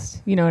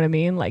last. You know what I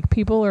mean? Like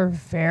people are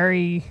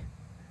very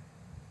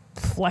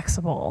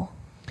flexible.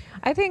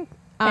 I think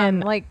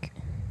And- like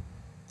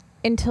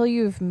until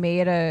you've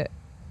made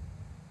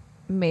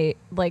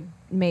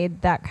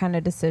that kind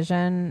of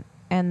decision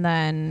and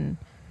then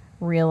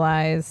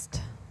realized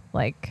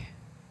like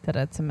that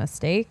it's a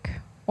mistake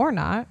or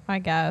not, I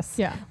guess.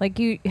 Yeah. Like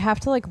you have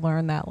to like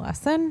learn that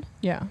lesson.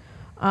 Yeah.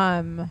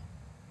 I'm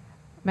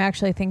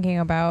actually thinking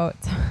about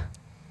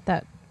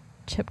that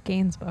Chip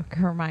Gaines book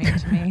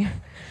reminds me.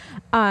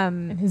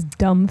 And his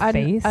dumb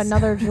face.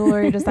 Another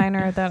jewelry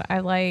designer that I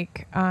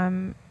like,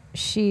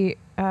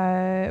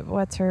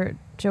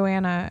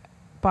 Joanna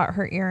bought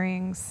her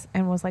earrings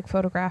and was like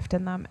photographed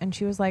in them, and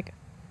she was like,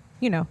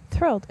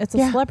 thrilled. It's a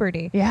Yeah.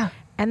 celebrity. Yeah.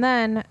 And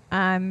then,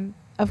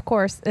 of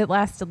course, it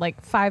lasted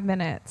like 5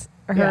 minutes.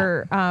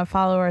 Her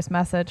followers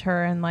message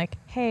her and like,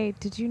 hey,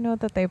 did you know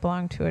that they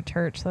belong to a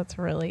church that's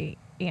really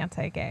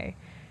anti-gay?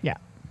 Yeah.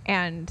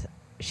 And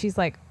she's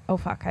like, oh,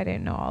 fuck, I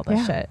didn't know all this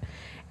Yeah. shit.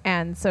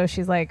 And so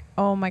she's like,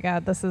 oh, my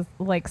God, this is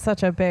like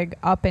such a big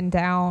up and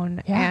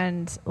down. Yeah.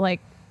 And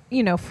like,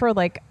 for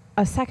like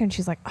a second,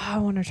 she's like, oh, I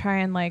want to try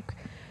and like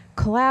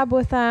collab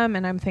with them.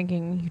 And I'm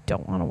thinking, you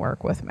don't want to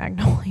work with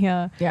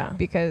Magnolia. Yeah.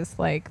 Because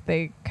like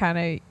they kind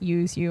of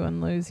use you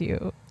and lose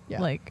you.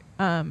 Yeah. Like,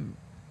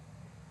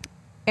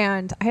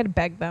 and I had to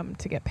beg them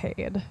to get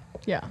paid,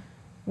 Yeah.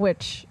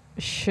 which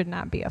should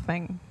not be a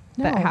thing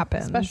that No,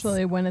 happens.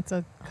 especially when it's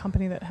a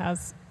company that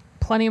has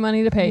plenty of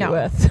money to pay you No.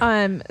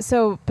 with.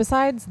 So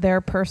besides their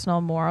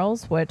personal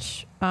morals,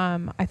 which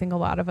I think a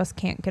lot of us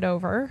can't get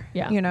over,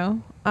 Yeah.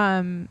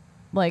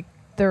 like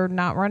they're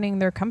not running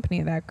their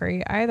company that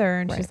great either.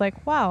 And Right. she's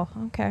like, wow,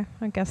 okay,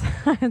 I guess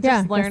I just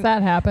yeah, guess learned.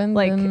 that happened.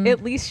 Like and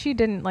at least she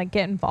didn't like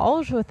get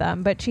involved with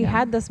them, but she Yeah.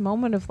 had this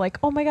moment of like,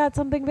 oh my God,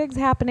 something big's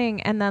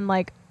happening. And then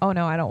like, oh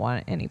no, I don't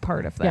want any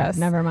part of yeah, this.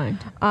 never mind.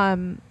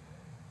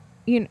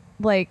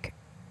 Like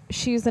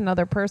she's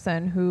another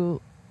person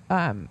who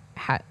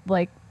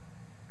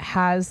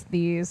has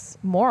these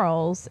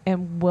morals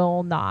and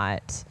will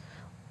not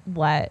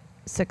let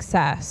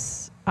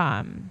success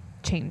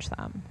change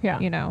them. Yeah.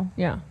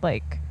 Yeah.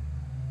 Like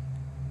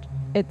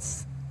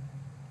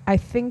I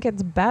think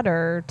it's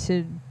better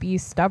to be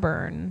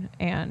stubborn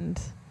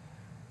and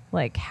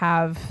like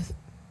have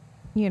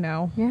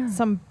Yeah.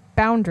 some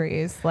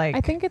boundaries. Like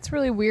I think it's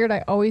really weird.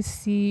 I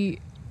always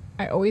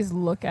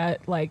look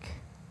at like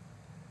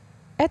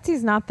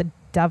Etsy's not the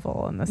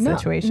devil in this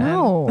situation.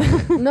 No,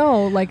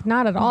 no, like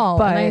not at all.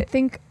 But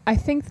and I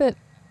think that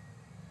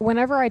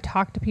whenever I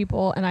talk to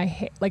people and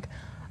like,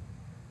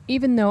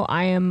 even though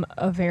I am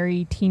a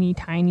very teeny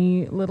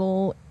tiny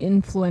little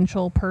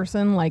influential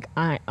person, like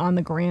on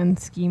the grand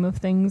scheme of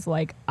things,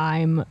 like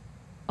I'm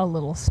a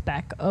little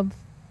speck of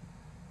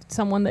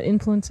someone that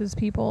influences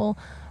people.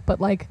 But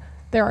like,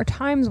 there are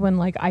times when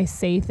like I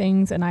say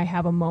things and I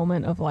have a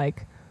moment of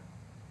like,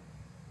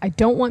 I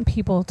don't want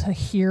people to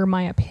hear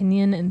my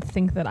opinion and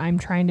think that I'm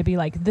trying to be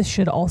like, this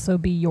should also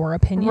be your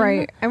opinion.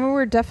 Right. I mean,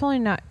 we're definitely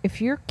not,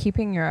 if you're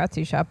keeping your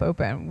Etsy shop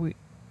open, we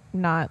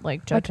not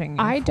like judging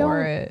you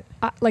for it.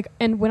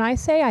 And when I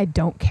say I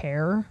don't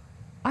care,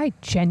 I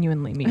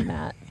genuinely mean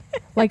that.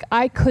 Like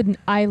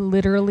I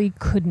literally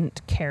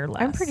couldn't care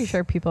less. I'm pretty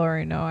sure people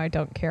already know I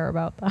don't care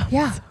about them.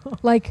 Yeah. So.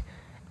 Like,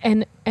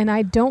 and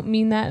I don't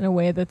mean that in a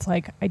way that's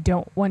like, I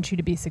don't want you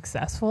to be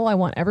successful. I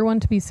want everyone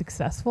to be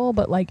successful.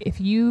 But like, if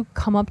you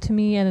come up to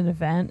me at an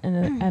event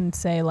and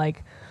say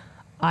like,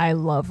 I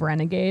love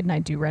Renegade and I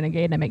do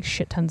Renegade and I make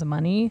shit tons of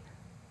money,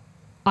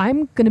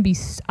 I'm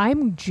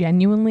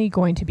genuinely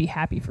going to be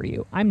happy for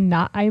you. I'm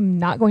not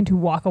going to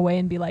walk away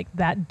and be like,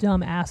 that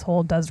dumb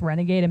asshole does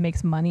Renegade and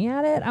makes money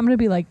at it. I'm going to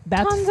be like,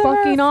 that's Tons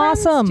fucking of our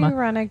friends awesome. do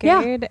Renegade,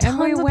 Yeah, and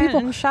we tons of went people.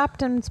 and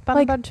shopped and spent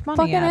Like a bunch of money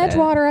fucking at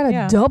Edgewater it.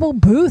 had a double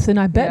booth and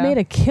I bet Yeah. made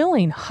a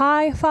killing.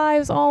 High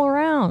fives all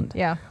around.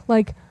 Yeah.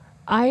 Like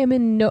I am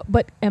in no,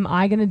 but am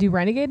I going to do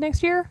Renegade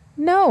next year?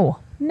 No,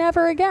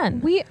 never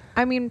again.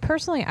 I mean,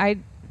 personally,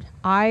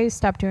 I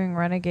stopped doing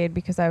Renegade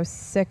because I was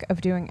sick of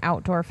doing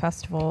outdoor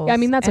festivals. Yeah, I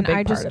mean, that's a and big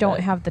I part just of don't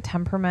it. have the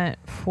temperament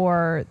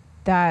for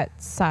that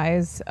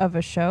size of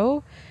a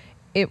show.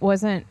 it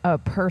wasn't a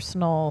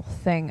personal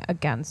thing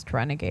against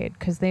Renegade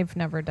because they've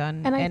never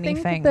done And I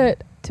anything think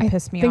that to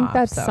piss me off. I think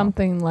that's so.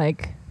 something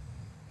like,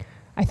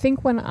 I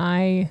think when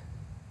I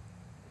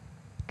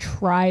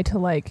try to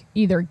like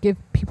either give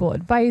people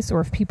advice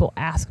or if people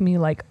ask me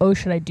like, oh,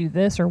 should I do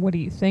this or what do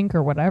you think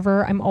or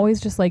whatever, I'm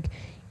always just like,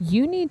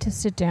 you need to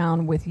sit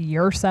down with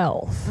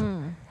yourself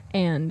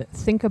and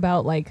think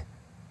about like,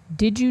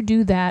 did you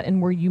do that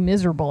and were you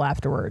miserable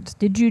afterwards?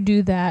 Did you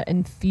do that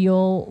and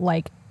feel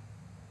like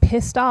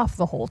pissed off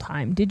the whole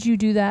time? Did you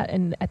do that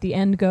and at the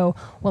end go,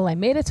 well, I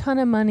made a ton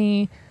of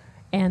money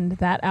and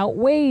that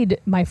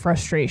outweighed my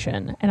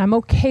frustration and I'm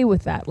okay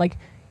with that? Like,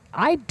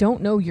 I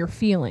don't know your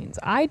feelings.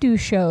 I do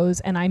shows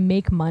and I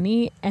make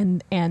money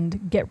and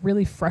get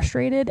really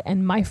frustrated,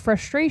 and my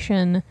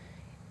frustration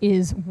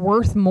is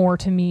worth more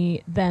to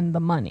me than the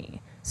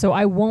money. So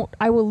I will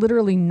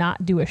literally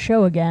not do a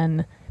show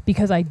again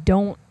because I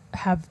don't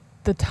have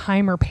the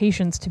time or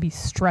patience to be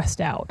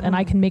stressed out and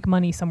I can make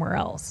money somewhere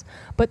else.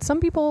 But some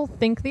people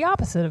think the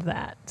opposite of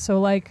that. So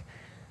like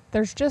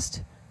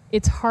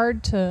it's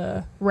hard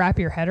to wrap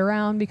your head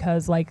around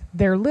because like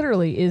there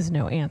literally is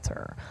no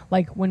answer.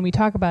 Like when we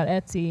talk about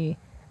Etsy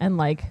and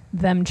like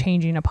them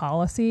changing a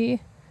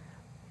policy,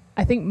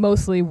 I think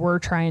mostly we're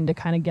trying to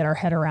kind of get our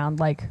head around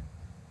like,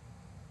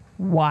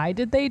 why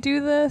did they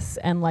do this?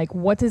 And like,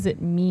 what does it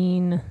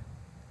mean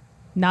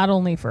not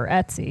only for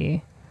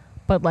Etsy,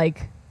 but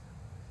like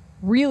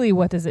really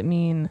what does it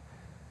mean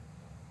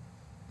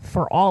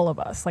for all of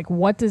us? Like,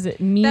 what does it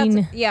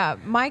mean?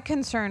 My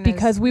concern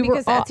because is we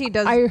because were Etsy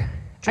does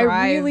I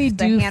really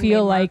do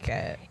feel like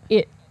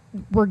it,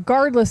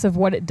 regardless of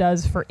what it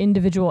does for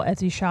individual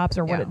Etsy shops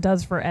or what it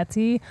does for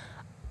Etsy,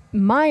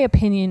 my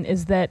opinion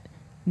is that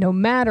no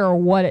matter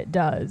what it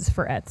does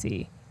for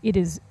Etsy, it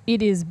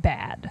is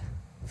bad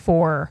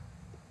for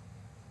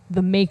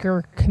the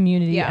maker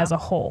community as a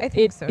whole.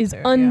 It is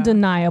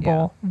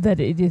undeniable that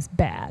it is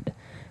bad.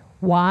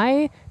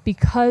 Why?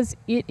 Because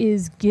it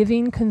is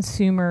giving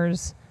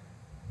consumers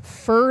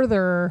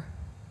further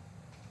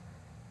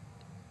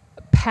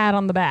pat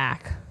on the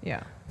back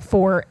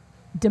for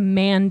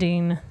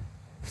demanding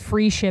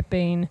free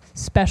shipping,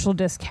 special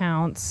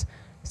discounts,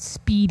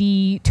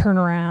 speedy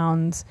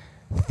turnarounds,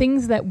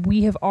 things that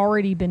we have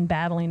already been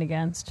battling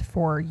against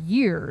for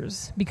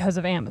years because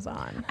of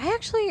Amazon. I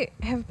actually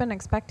have been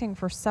expecting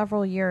for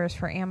several years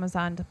for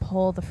Amazon to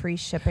pull the free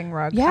shipping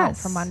rug out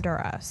from under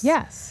us.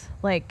 Yes.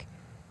 Like,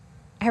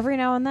 every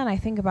now and then I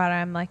think about it.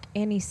 I'm like,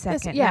 any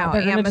second now,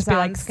 they're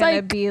Amazon's going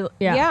to be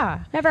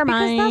never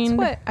mind. Because that's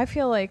what I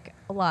feel like.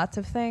 Lots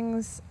of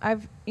things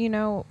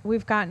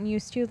we've gotten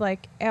used to.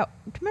 Like, do you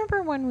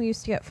remember when we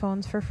used to get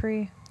phones for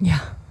free? Yeah.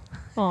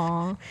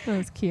 Aw, that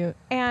was cute.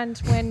 And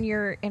when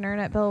your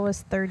internet bill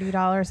was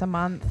 $30 a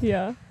month.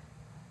 Yeah.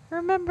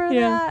 Remember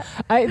that?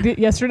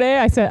 Yesterday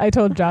I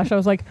told Josh, I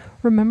was like,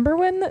 remember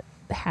when the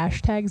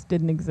hashtags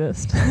didn't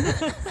exist?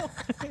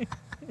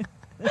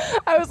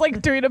 I was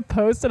like doing a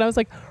post and I was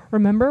like,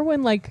 remember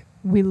when like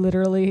we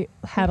literally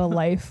had a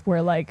life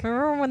where like,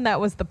 remember when that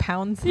was the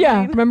pound sign?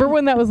 Yeah. Remember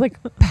when that was like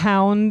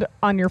pound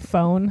on your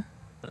phone?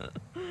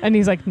 And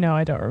he's like, no,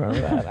 I don't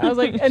remember that. I was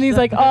like, and he's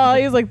like,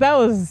 that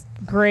was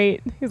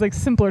great. He's like,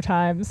 simpler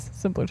times.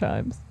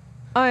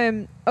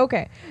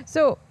 Okay.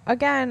 So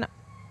again,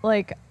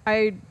 like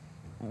I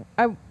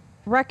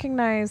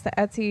recognize that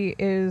Etsy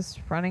is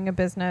running a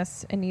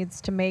business and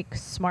needs to make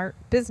smart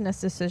business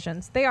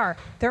decisions. They're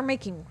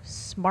making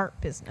smart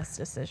business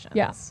decisions.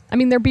 Yes. I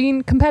mean, they're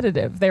being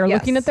competitive. They're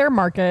looking at their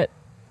market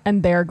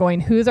and they're going,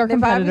 who's our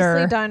competitor? They've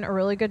obviously done a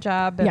really good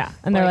job.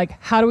 And they're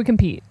like, how do we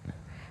compete?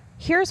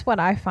 Here's what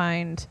I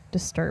find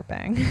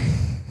disturbing.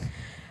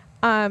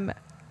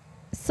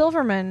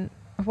 Silverman,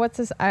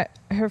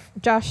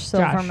 Josh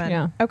Silverman.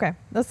 Yeah. Okay.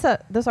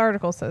 This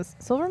article says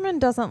Silverman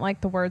doesn't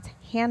like the words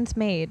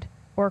handmade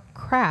or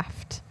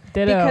craft.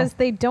 Ditto. Because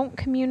they don't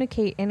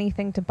communicate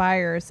anything to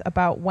buyers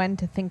about when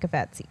to think of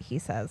Etsy, he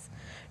says.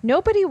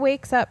 Nobody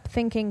wakes up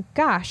thinking,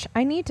 gosh,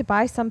 I need to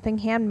buy something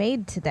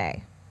handmade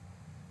today.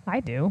 I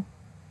do.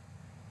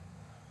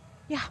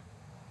 Yeah.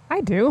 I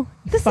do.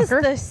 This is the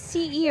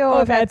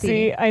CEO of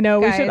Etsy. I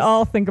know. Guys, we should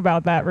all think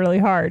about that really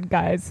hard,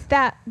 guys.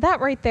 That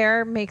right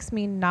there makes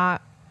me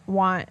not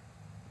want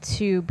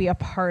to be a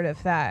part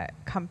of that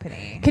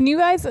company. Can you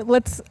guys,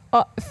 let's,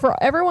 for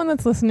everyone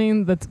that's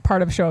listening that's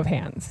part of Show of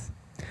Hands,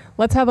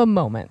 let's have a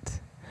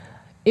moment.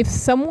 If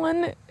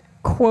someone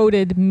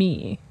quoted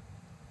me,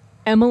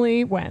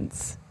 Emily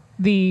Wentz,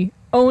 the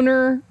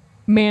owner,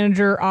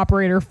 manager,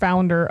 operator,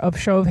 founder of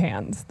Show of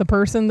Hands, the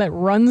person that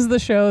runs the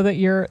show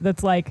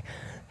that's like,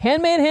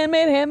 handmade,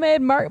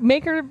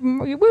 maker,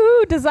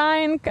 woo,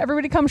 design,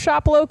 everybody come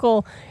shop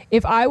local.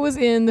 If I was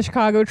in the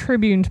Chicago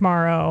Tribune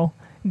tomorrow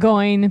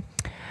going,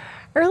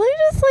 really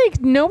just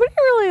like, nobody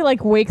really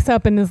like wakes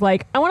up and is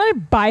like, I want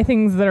to buy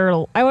things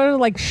I want to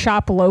like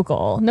shop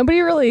local. Nobody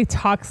really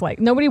talks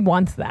like, nobody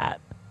wants that.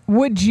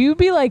 Would you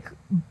be like,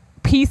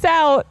 peace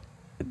out,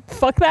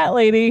 fuck that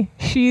lady,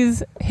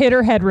 she's hit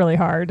her head really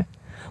hard?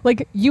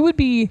 Like, you would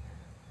be,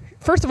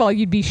 first of all,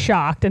 you'd be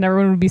shocked and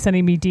everyone would be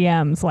sending me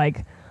DMs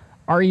like,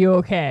 Are you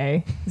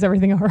okay? Is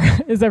everything all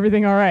right? Is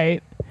everything all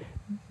right?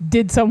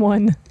 Did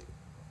someone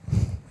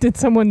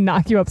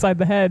knock you upside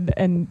the head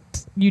and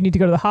you need to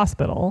go to the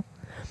hospital?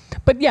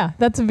 But yeah,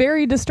 that's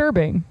very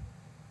disturbing.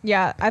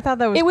 Yeah, I thought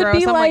that was It would gross.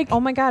 be I'm like, oh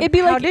my God, it'd be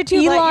how like did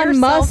you let Elon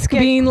yourself Musk get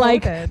being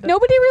like, quoted?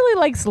 nobody really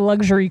likes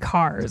luxury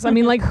cars. I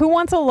mean, like, who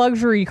wants a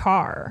luxury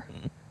car?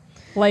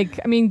 Like,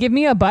 I mean, give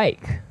me a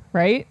bike,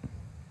 right?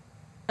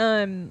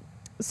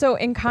 So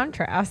in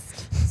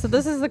contrast, so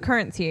this is the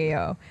current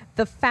CEO.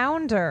 The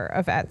founder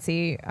of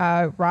Etsy,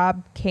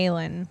 Rob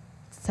Kalin,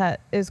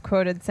 is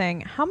quoted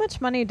saying, "How much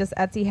money does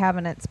Etsy have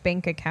in its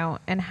bank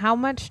account, and how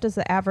much does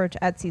the average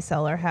Etsy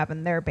seller have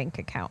in their bank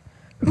account?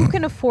 Who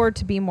can afford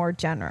to be more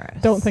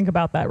generous?" Don't think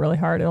about that really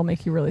hard. It'll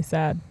make you really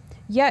sad.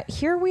 Yet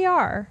here we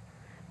are.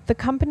 The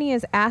company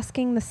is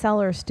asking the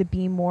sellers to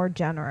be more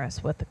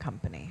generous with the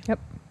company. Yep.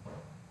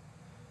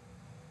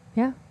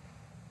 Yeah.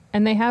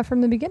 And they have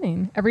from the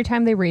beginning. Every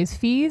time they raise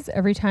fees,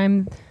 every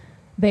time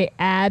they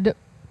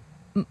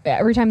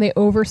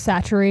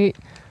oversaturate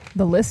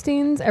the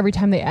listings, every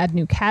time they add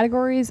new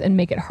categories and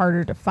make it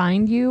harder to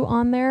find you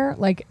on there,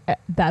 like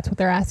that's what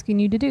they're asking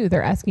you to do.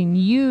 They're asking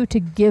you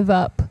to give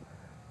up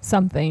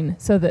something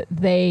so that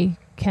they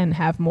can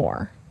have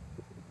more.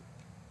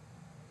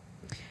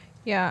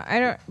 Yeah, I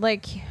don't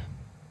like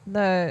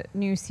the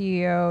new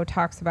CEO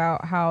talks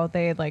about how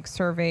they like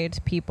surveyed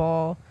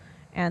people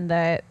and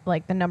that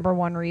like the number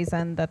one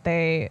reason that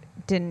they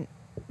didn't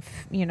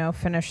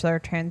finish their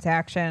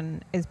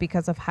transaction is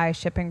because of high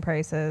shipping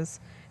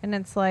prices. And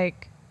it's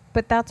like,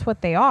 but that's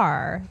what they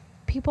are.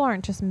 People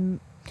aren't just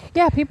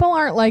Yeah, people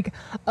aren't like,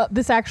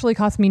 this actually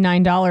cost me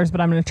 $9, but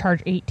I'm going to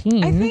charge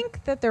 $18. I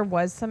think that there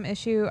was some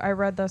issue. I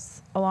read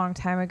this a long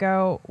time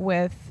ago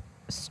with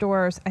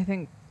stores. I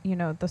think,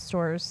 the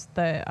stores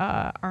that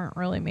aren't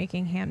really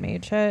making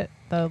handmade shit,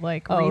 the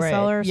like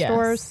reseller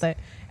stores that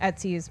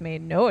Etsy has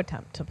made no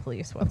attempt to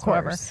police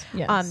whatsoever. Of course.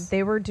 Yes.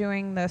 They were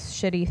doing this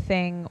shitty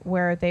thing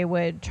where they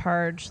would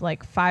charge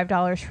like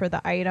 $5 for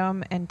the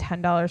item and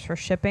 $10 for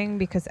shipping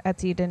because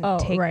Etsy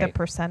didn't take the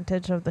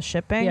percentage of the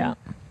shipping. Yeah.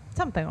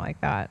 Something like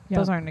that. Yep.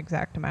 Those aren't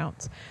exact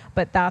amounts,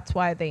 but that's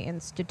why they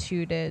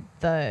instituted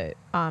the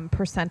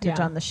percentage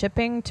on the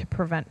shipping to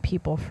prevent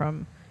people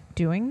from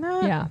doing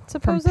that. Yeah,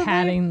 supposedly. From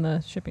padding the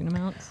shipping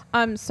amounts.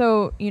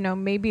 So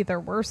maybe there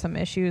were some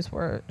issues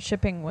where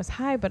shipping was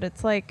high, but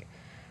it's like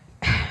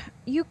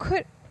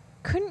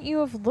couldn't you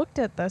have looked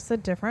at this a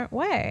different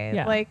way?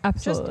 Yeah, like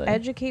absolutely. Just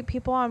educate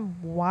people on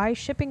why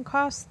shipping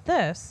costs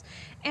this.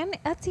 And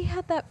Etsy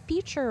had that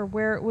feature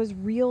where it was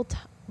real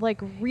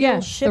shipping.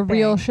 The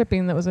real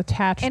shipping that was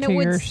attached and to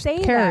your it would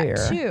say carrier.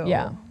 that too.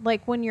 Yeah.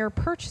 Like when you're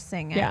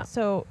purchasing it. Yeah.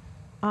 So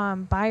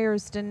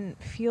buyers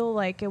didn't feel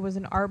like it was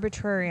an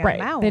arbitrary Right.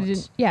 amount. They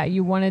didn't. Yeah,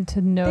 you wanted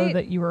to know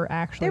that you were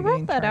actually. They wrote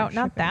getting that out charged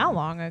not shipping. that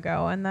long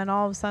ago, and then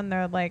all of a sudden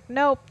they're like,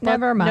 "Nope,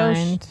 Never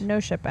mind. no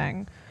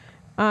shipping."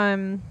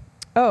 I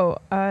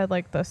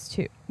like this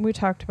too. We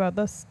talked about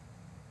this.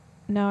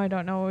 Now I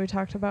don't know what we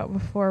talked about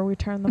before we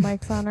turned the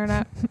mics on or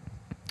not.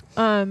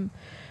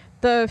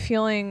 The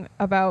feeling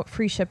about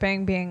free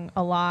shipping being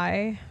a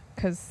lie,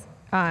 because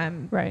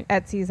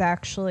Etsy's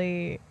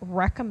actually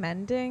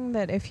recommending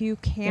that if you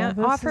can't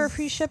offer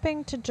free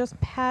shipping, to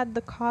just pad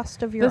the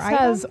cost of your item. This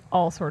has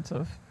all sorts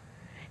of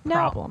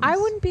problems. Now, I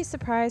wouldn't be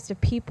surprised if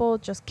people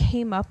just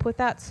came up with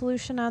that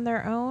solution on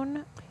their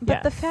own.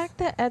 But the fact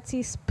that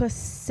Etsy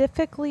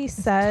specifically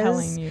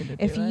says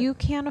if you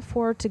can't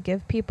afford to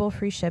give people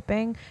free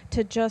shipping,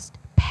 to just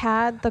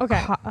pad the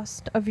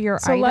cost of your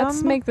item. So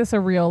let's make this a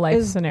real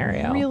life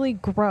scenario. Really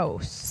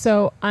gross.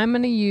 So I'm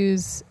going to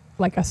use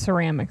like a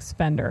ceramics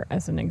vendor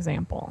as an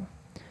example.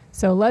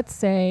 So let's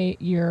say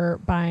you're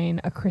buying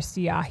a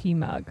Christiahi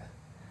mug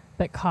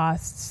that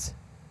costs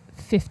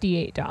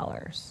 $58.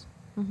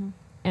 Mm-hmm.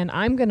 And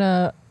I'm going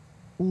to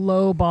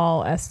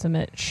lowball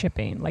estimate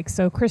shipping. Like,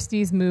 so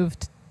Christie's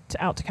moved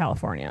out to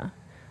California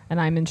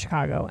and I'm in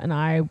Chicago and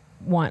I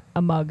want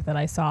a mug that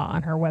I saw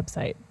on her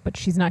website, but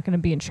she's not going to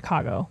be in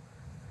Chicago.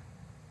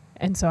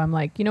 And so I'm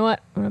like, you know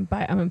what? I'm going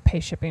to pay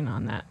shipping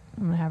on that.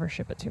 I'm going to have her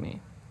ship it to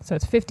me. So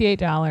it's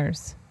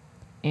 $58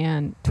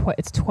 and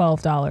it's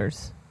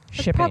 $12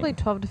 shipping. It's probably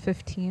 12 to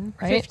 15.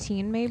 Right?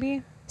 15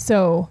 maybe.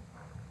 So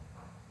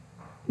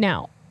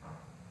now,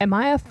 am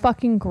I a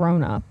fucking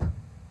grown up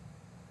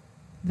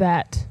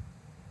that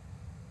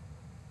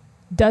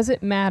does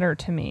it matter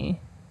to me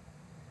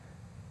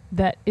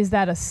that is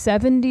that a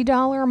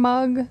 $70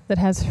 mug that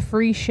has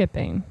free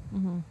shipping?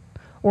 Mm-hmm.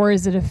 Or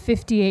is it a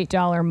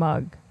 $58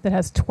 mug that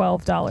has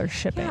 $12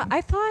 shipping? Yeah,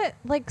 I thought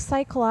like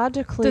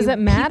psychologically, does it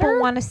matter?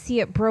 People want to see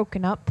it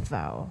broken up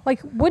though.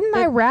 Like, wouldn't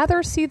I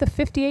rather see the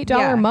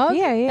 $58 mug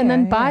and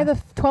then buy the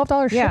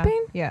 $12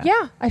 shipping?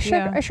 Yeah. I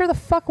sure the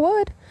fuck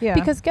would. Yeah.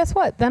 Because guess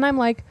what? Then I'm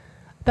like,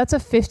 that's a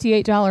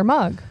 $58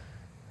 mug.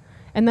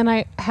 And then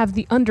I have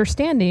the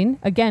understanding,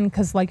 again,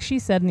 because like she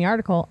said in the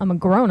article, I'm a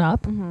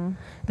grown-up,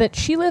 that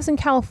she lives in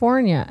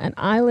California and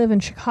I live in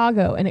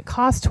Chicago and it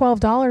costs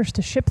 $12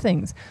 to ship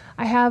things.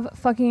 I have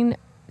fucking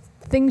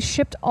things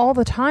shipped all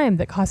the time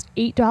that cost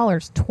 $8,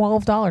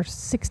 $12,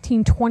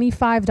 $16,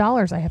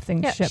 $25. I have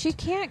things Yeah, shipped. she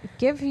can't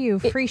give you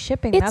free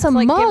shipping. It's That's a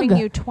like mug. giving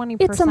you 20%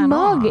 It's a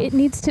mug. off. It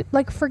needs to,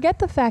 like, forget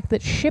the fact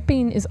that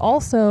shipping is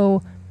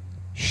also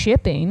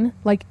shipping.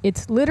 Like,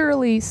 it's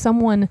literally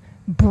someone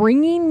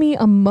bringing me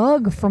a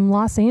mug from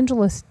Los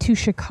Angeles to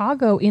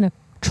Chicago in a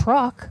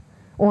truck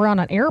or on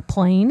an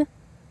airplane.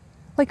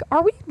 Like,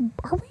 are we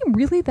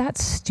really that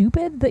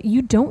stupid that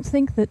you don't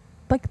think that,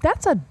 like,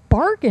 that's a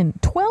bargain?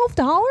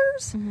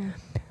 $12?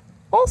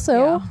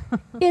 Also,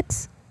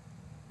 it's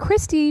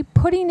Christy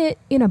putting it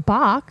in a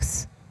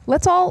box.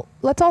 Let's all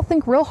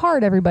think real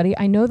hard, everybody.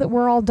 I know that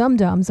we're all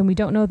dum-dums and we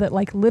don't know that,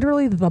 like,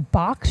 literally the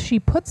box she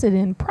puts it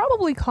in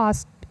probably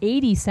costs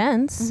 80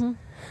 cents.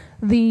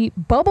 The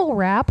bubble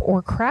wrap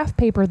or craft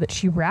paper that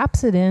she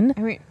wraps it in,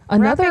 I mean,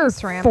 another wrapping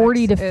ceramics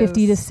 40 to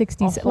 50 to is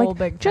 60 a cents. whole Like,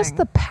 big just thing.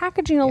 the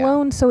packaging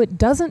alone so it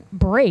doesn't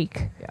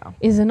break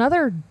is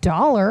another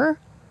 $1.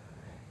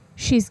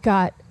 She's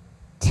got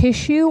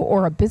tissue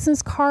or a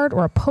business card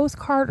or a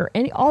postcard or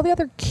all the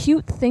other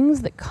cute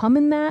things that come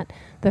in that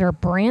are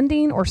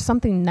branding or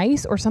something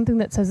nice or something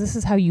that says this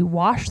is how you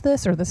wash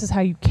this or this is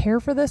how you care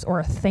for this, or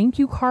a thank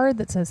you card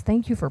that says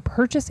thank you for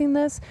purchasing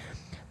this.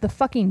 The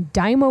fucking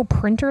Dymo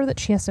printer that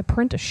she has to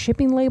print a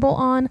shipping label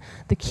on,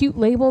 the cute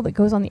label that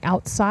goes on the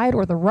outside,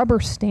 or the rubber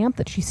stamp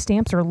that she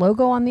stamps her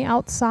logo on the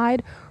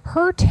outside,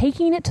 her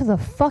taking it to the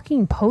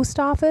fucking post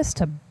office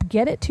to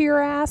get it to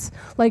your ass.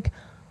 Like,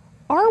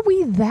 are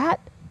we that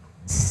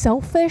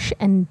selfish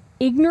and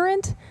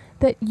ignorant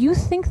that you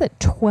think that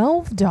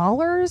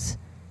 $12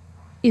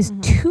 is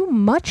too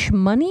much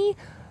money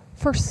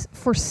for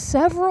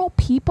several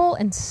people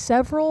and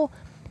several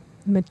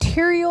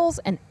materials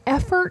and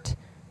effort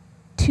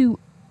to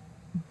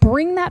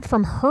bring that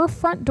from her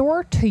front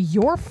door to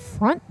your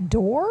front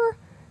door?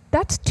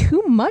 That's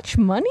too much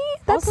money?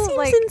 That Also, seems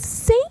like,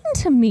 insane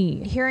to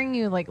me. Hearing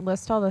you like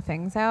list all the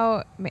things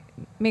out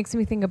makes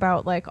me think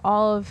about like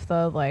all of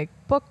the like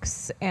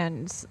books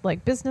and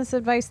like business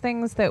advice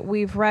things that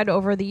we've read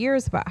over the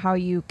years about how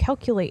you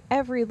calculate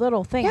every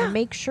little thing and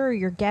make sure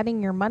you're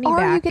getting your money back.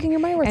 Are you getting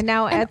your money worth? And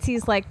now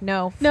Etsy's like,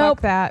 no, nope,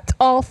 fuck that. It's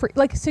all free.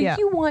 Like, so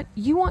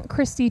you want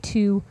Christy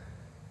to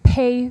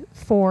pay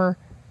for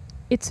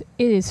it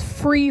is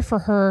free for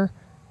her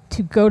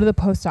to go to the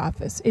post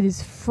office. It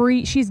is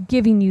free. She's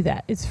giving you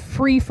that. It's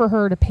free for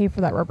her to pay for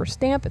that rubber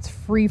stamp. It's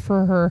free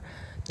for her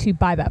to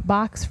buy that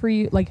box for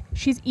you. Like,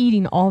 she's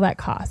eating all that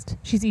cost.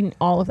 She's eating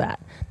all of that.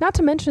 Not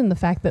to mention the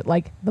fact that,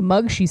 like, the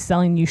mug she's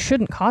selling you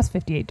shouldn't cost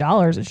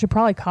 $58. It should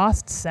probably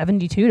cost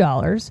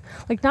 $72.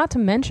 Like, not to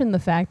mention the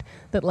fact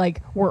that,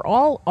 like, we're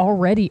all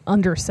already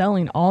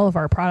underselling all of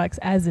our products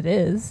as it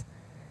is.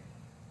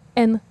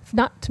 And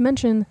not to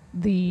mention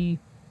the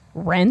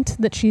rent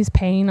that she's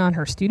paying on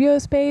her studio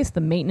space, the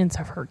maintenance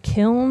of her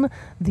kiln,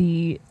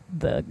 the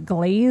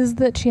glaze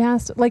that she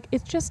has to, like,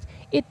 it's just,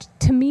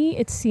 to me,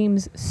 it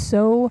seems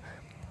so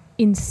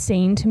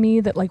insane to me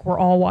that, like, we're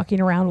all walking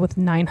around with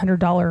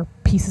 $900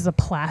 pieces of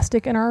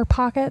plastic in our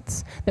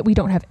pockets that we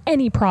don't have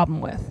any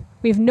problem with.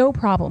 We have no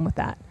problem with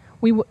that.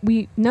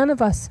 We none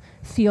of us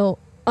feel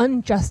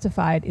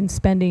unjustified in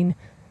spending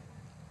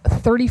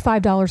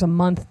 $35 a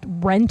month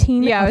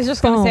renting. Yeah, I was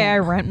just gonna say I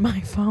rent my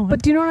phone.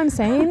 But do you know what I'm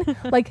saying?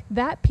 Like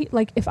that.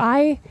 Like if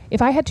I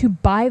had to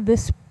buy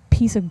this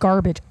piece of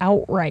garbage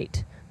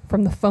outright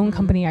from the phone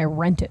company I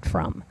rent it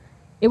from,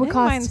 it would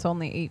cost. Mine's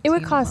only $18. It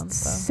would cost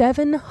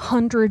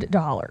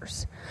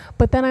 $700.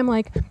 But then I'm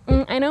like,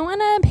 I don't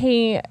want to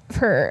pay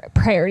for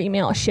priority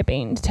mail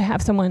shipping to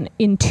have someone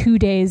in 2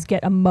 days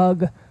get a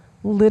mug,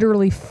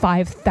 literally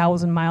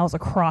 5,000 miles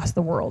across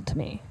the world to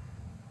me.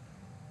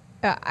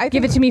 I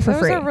Give it to me for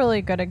free. That's a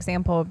really good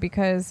example,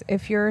 because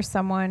if you're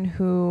someone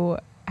who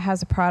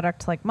has a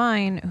product like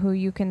mine, who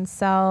you can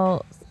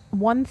sell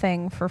one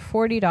thing for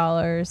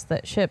 $40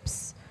 that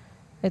ships,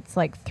 it's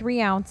like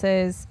 3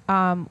 ounces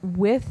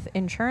with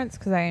insurance,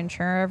 because I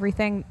insure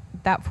everything.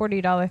 That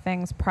 $40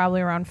 thing's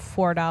probably around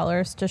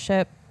 $4 to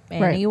ship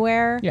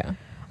anywhere. Right. Yeah.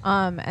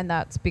 And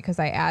that's because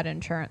I add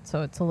insurance,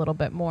 so it's a little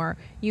bit more.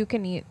 You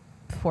can eat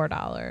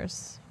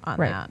 $4 on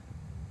that.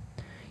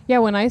 Yeah,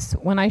 when I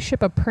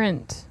ship a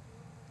print,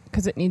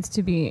 because it needs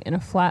to be in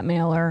a flat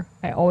mailer,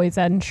 I always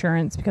add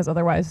insurance, because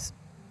otherwise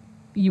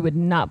you would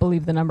not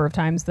believe the number of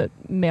times that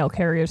mail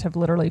carriers have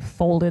literally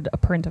folded a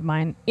print of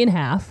mine in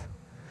half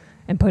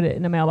and put it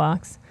in a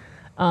mailbox.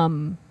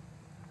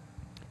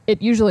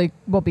 It usually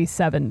will be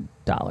 $7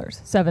 to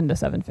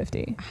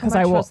 $7.50. How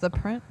much was the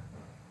print?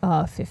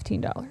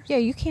 $15. Yeah,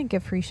 you can't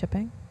give free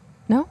shipping.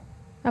 No,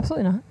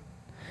 absolutely not.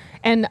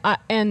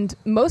 And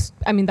most,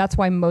 I mean, that's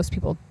why most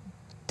people,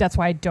 that's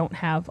why I don't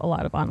have a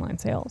lot of online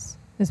sales,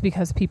 is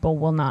because people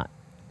won't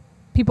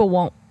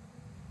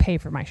pay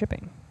for my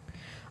shipping.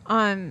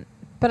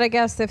 But I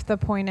guess if the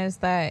point is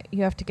that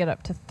you have to get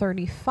up to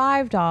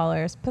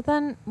 $35, but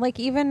then, like,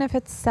 even if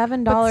it's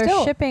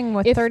 $7 shipping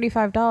with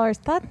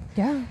 $35, that,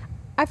 yeah,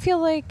 I feel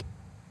like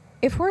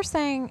if we're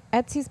saying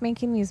Etsy's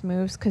making these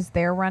moves because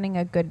they're running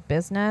a good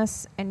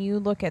business, and you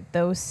look at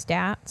those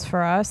stats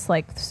for us,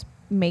 like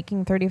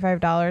making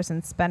 $35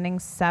 and spending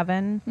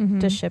 $7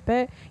 to ship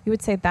it, you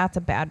would say that's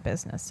a bad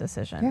business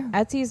decision.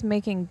 Yeah. Etsy's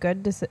making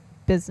good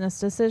business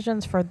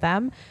decisions for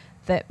them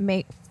that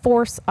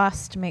force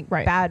us to make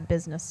bad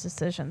business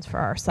decisions for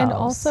ourselves. And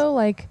also,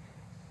 like,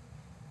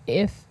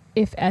 if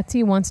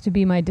Etsy wants to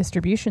be my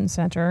distribution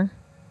center,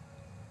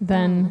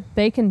 then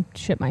they can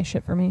ship my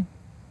shit for me.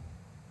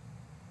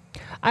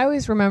 I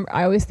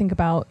always think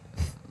about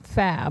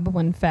Fab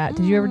when Did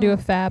you ever do a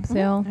Fab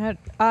sale?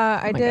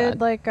 I did.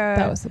 God. Like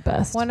that was the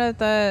best. One of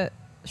the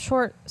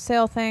short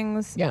sale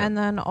things, and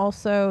then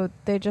also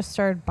they just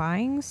started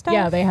buying stuff.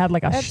 Yeah, they had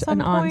like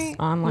an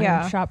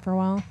online shop for a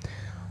while.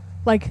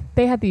 Like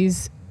they had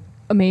these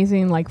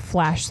amazing like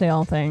flash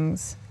sale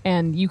things,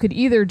 and you could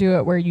either do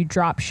it where you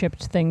drop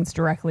shipped things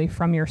directly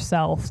from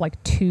yourself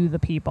like to the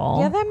people.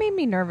 Yeah, that made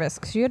me nervous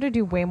because you had to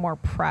do way more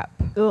prep.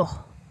 Ugh.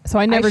 So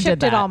I never did that. I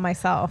shipped it all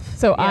myself.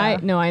 So I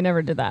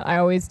never did that. I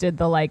always did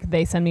the like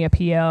they send me a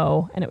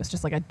PO and it was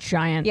just like a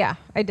giant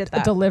I did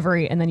that.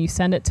 delivery, and then you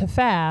send it to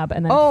Fab,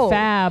 and then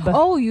Fab.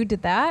 Oh, you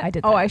did that? I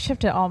did that. Oh, I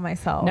shipped it all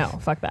myself. No,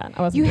 fuck that.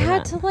 I wasn't. You doing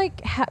had that. to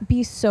like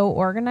be so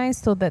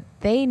organized so that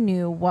they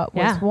knew what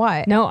was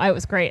what. No, it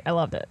was great. I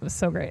loved it. It was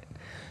so great.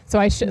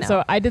 So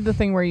so I did the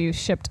thing where you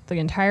shipped the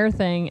entire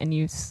thing, and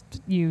you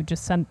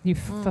just sent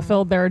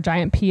fulfilled their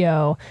giant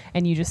PO,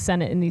 and you just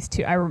sent it in these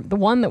two. The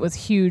one that was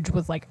huge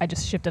was like I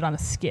just shipped it on a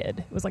skid.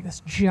 It was like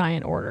this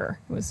giant order.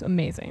 It was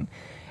amazing,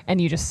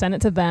 and you just sent it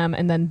to them,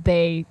 and then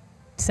they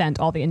sent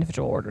all the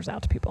individual orders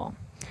out to people,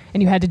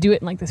 and you had to do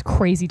it in like this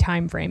crazy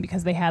time frame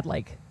because they had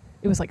like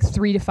it was like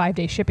 3 to 5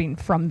 day shipping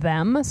from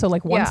them. So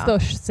like once the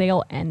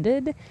sale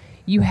ended,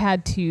 you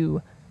had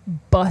to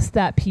bust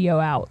that PO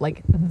out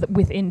like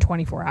within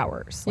 24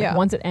 hours. Like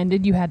once it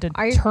ended, you had to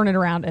turn it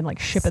around and like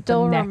ship it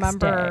the next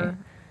day. Remember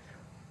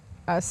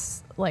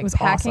us like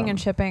packing and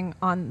shipping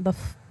on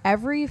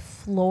every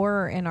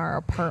floor in our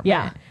apartment.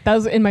 Yeah, that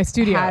was in my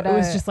studio. It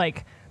was just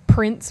like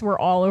prints were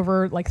all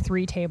over like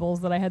 3 tables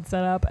that I had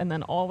set up, and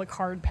then all the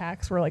card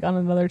packs were like on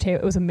another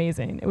table. It was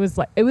amazing.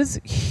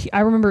 I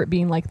remember it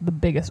being like the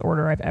biggest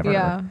order I've ever.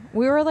 Yeah,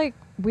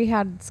 we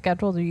had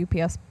scheduled a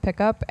UPS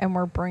pickup, and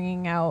we're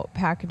bringing out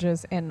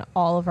packages in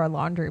all of our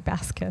laundry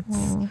baskets.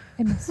 Oh,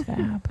 I miss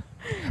Fab.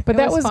 But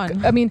that was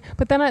fun. I mean,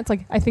 but then it's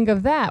like I think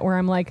of that where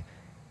I'm like,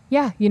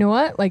 yeah, you know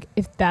what? Like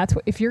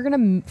if you're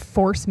going to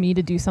force me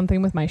to do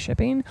something with my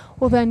shipping,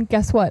 well then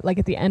guess what? Like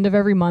at the end of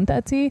every month,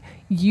 Etsy,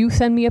 you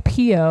send me a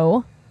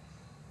PO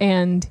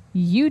and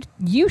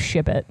you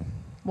ship it.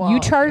 Well,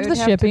 you charge the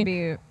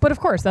shipping. But of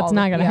course, that's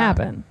not going to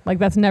happen. Like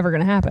that's never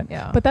going to happen.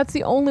 Yeah. But that's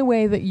the only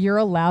way that you're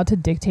allowed to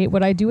dictate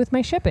what I do with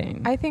my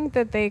shipping. I think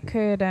that they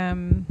could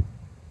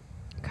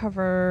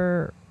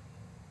cover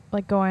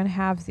like go on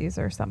halvesies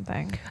or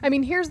something. I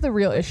mean, here's the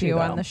real issue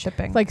on the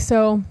shipping. Like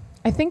so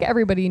I think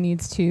everybody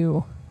needs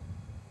to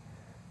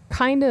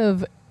kind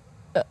of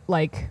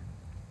like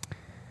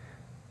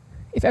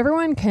if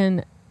everyone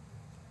can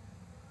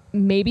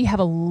maybe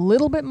have a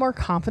little bit more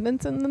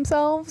confidence in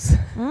themselves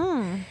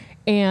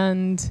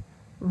and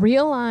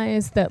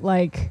realize that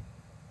like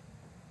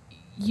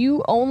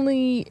you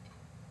only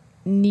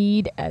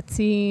need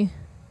Etsy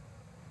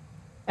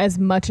as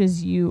much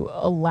as you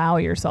allow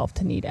yourself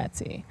to need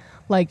Etsy.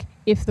 Like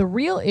if the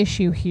real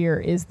issue here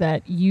is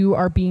that you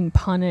are being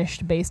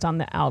punished based on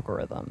the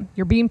algorithm,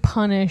 you're being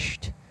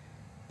punished.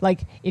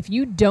 Like if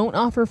you don't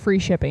offer free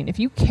shipping, if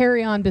you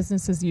carry on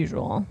business as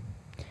usual,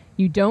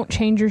 you don't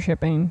change your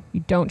shipping,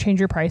 you don't change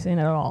your pricing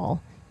at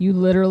all, you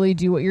literally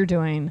do what you're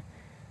doing,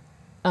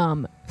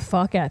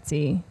 fuck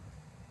Etsy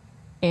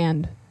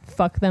and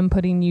fuck them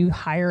putting you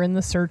higher in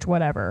the search,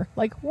 whatever.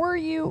 Like were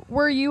you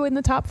in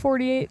the top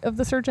 48 of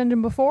the search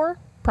engine before?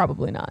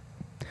 Probably not.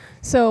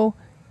 So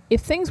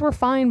if things were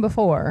fine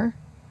before,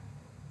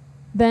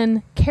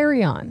 then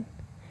carry on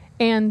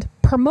and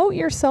promote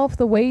yourself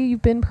the way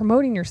you've been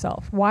promoting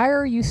yourself. Why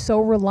are you so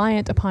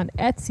reliant upon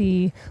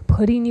Etsy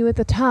putting you at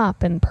the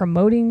top and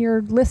promoting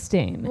your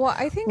listing? Well,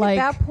 I think at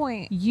that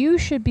point, you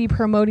should be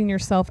promoting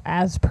yourself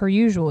as per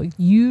usual.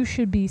 You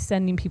should be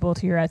sending people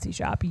to your Etsy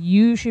shop.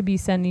 You should be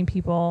sending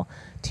people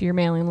to your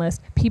mailing list.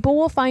 People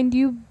will find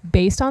you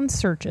based on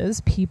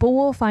searches. People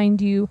will find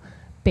you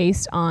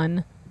based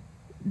on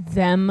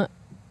them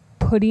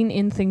putting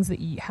in things that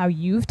how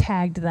you've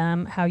tagged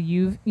them, how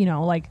you've,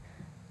 like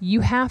you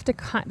have to,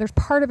 there's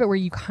part of it where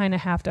you kind of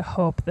have to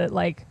hope that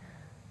like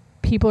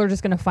people are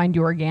just going to find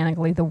you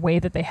organically the way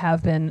that they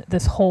have been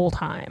this whole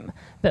time,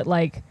 that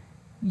like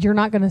you're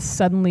not going to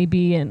suddenly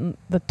be in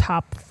the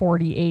top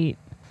 48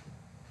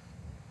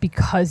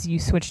 because you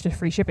switched to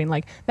free shipping.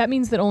 Like that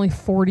means that only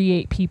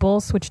 48 people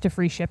switched to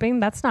free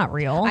shipping. That's not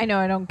real. I know.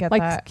 I don't get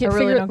like, that.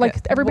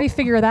 Everybody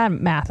figure that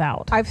math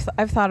out. I've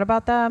thought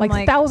about that.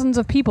 Like thousands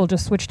of people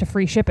just switched to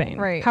free shipping.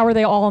 Right. How are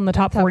they all in the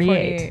top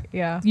 48?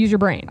 Yeah. Use your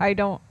brain.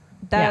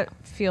 That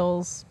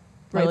feels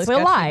really it's a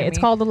lie. It's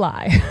called a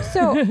lie.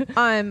 So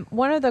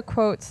one of the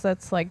quotes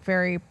that's like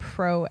very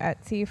pro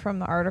Etsy from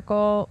the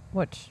article,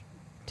 which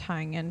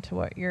tying into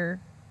what you're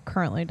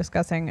currently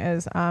discussing,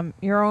 is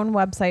your own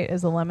website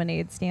is a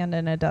lemonade stand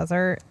in a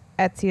desert.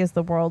 Etsy is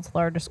the world's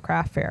largest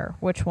craft fair.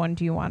 Which one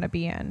do you want to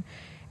be in?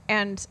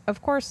 And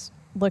of course,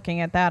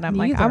 looking at that, I'm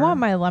like, I Neither. want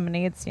my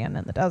lemonade stand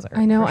in the desert.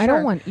 I know. for I sure.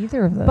 don't want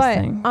either of those But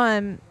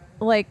things.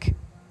 like,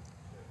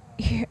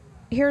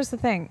 here's the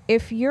thing: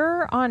 if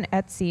you're on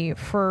Etsy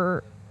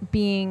for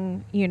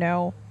being, you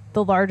know,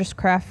 the largest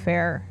craft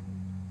fair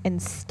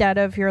instead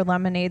of your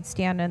lemonade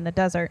stand in the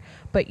desert,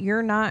 but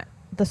you're not,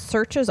 the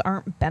searches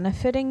aren't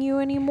benefiting you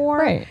anymore.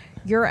 Right.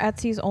 Your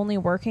Etsy's only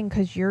working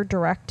because you're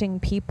directing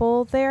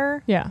people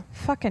there. Yeah.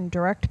 Fucking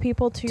direct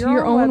people to, To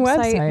your own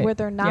website, website. where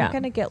they're not Yeah.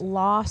 going to get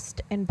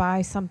lost and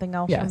buy something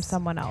else from Yes.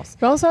 someone else.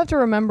 You also have to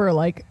remember,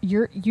 like,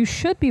 you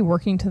should be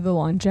working to the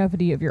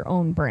longevity of your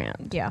own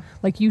brand. Yeah.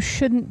 Like, you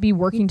shouldn't be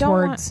working don't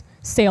towards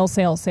sales.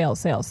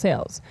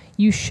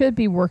 You should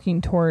be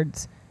working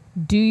towards,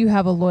 do you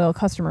have a loyal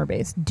customer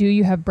base? Do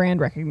you have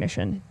brand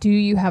recognition? Do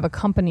you have a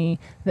company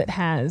that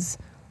has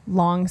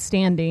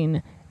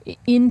long-standing?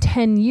 In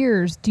 10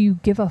 years, do you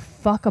give a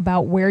fuck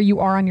about where you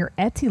are on your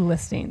Etsy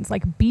listings?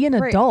 Like, be an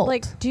adult.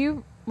 Like, do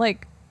you,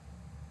 like,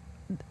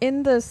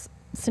 in this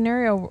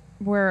scenario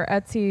where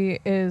Etsy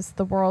is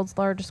the world's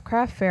largest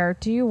craft fair,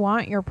 do you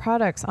want your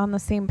products on the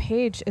same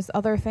page as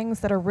other things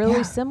that are really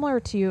Yeah.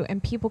 similar to you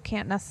and people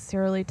can't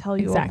necessarily tell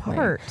you Exactly.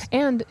 apart?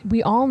 And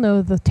we all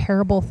know the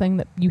terrible thing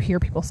that you hear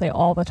people say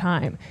all the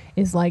time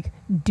is like,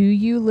 do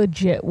you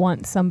legit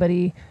want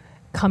somebody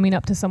coming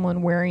up to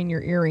someone wearing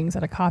your earrings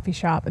at a coffee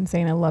shop and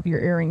saying, I love your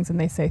earrings, and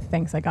they say,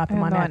 thanks, I got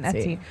them on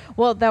Etsy.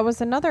 Well, that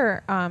was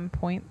another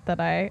point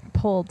that I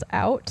pulled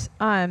out.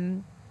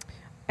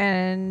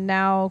 And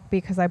now,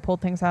 because I pulled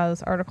things out of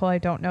this article, I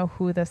don't know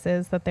who this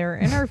is that they're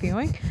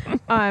interviewing.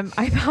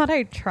 I thought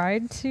I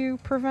tried to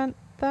prevent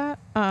that,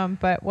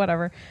 but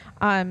whatever.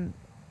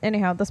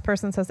 Anyhow, this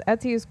person says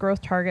Etsy's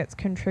growth targets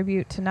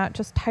contribute to not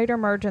just tighter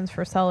margins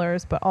for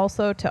sellers, but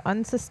also to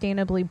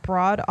unsustainably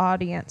broad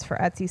audience for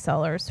Etsy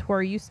sellers who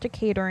are used to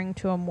catering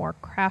to a more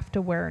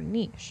craft-aware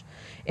niche.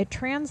 It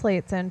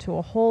translates into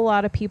a whole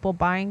lot of people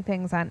buying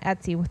things on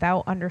Etsy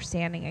without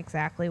understanding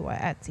exactly what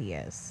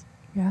Etsy is.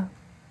 Yeah.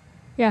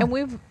 Yeah. And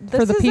this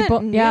For the isn't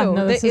people- new, yeah,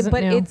 no, this isn't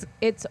but new.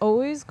 it's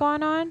always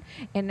gone on,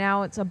 and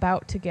now it's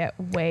about to get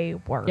way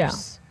worse. Yeah.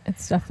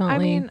 It's definitely I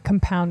mean,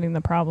 compounding the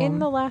problem. In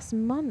the last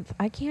month,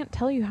 I can't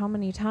tell you how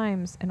many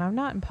times, and I'm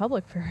not in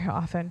public very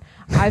often,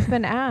 I've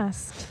been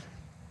asked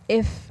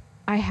if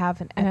I have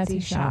an Etsy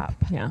shop.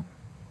 Yeah.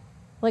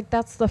 Like,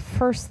 that's the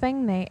first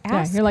thing they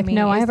ask you're like, me.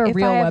 no, I is have a if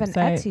real I have website.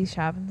 an Etsy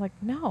shop. I'm like,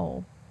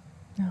 no.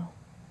 No.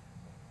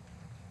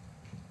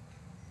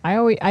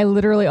 I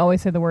literally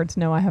always say the words,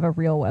 no, I have a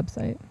real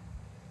website.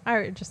 I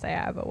would just say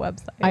I have a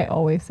website. I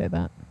always say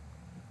that.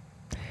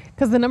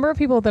 Because the number of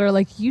people that are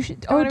like, you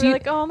should, I wanna do be you,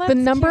 like, oh, the that's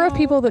number of cute.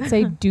 people that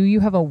say, do you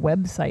have a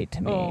website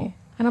to me? Oh.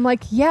 And I'm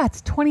like, yeah, it's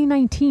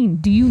 2019.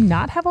 Do you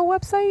not have a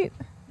website?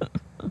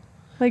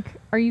 Like,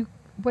 are you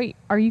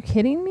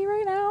kidding me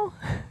right now?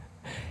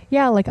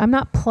 Yeah, like, I'm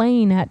not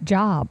playing at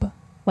job.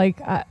 Like,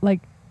 I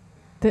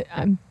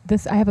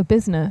have a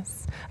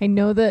business. I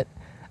know that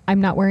I'm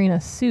not wearing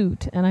a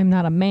suit and I'm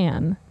not a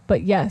man,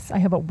 but yes, I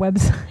have a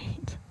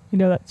website. You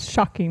know, that's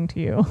shocking to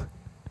you.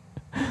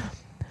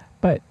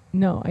 But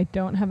no, I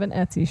don't have an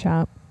Etsy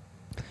shop.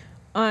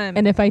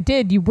 And if I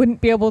did, you wouldn't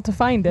be able to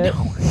find it.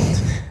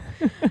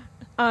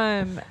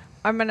 I'm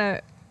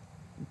gonna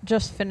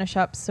just finish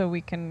up so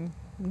we can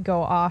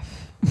go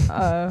off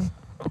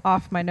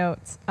off my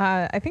notes.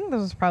 I think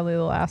this is probably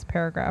the last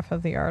paragraph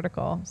of the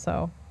article,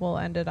 so we'll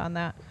end it on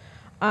that.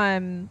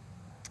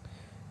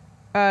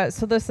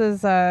 So this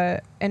is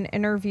an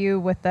interview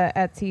with the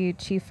Etsy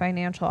chief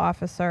financial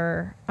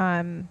officer,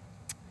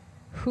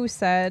 who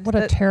said, What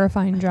a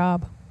terrifying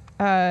job.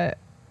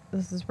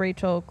 this is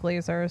Rachel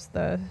Glazers,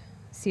 the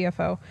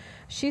CFO.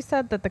 She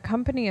said that the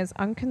company is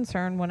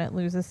unconcerned when it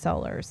loses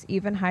sellers,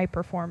 even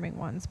high-performing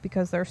ones,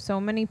 because there are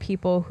so many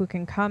people who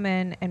can come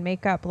in and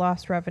make up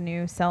lost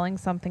revenue selling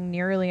something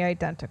nearly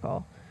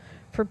identical.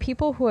 For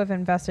people who have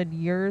invested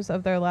years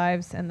of their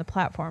lives in the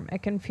platform,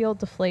 it can feel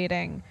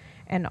deflating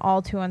and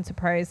all too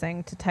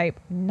unsurprising to type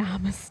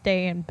 "namaste"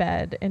 in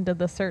bed into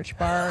the search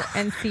bar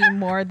and see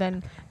more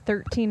than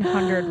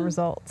 1,300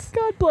 results.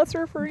 God bless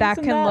her for That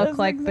using can as look an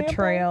like example.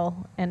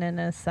 betrayal, and in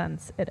a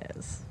sense, it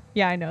is.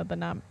 Yeah, I know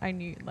I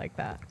knew you'd like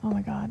that. Oh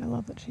my God, I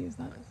love that she used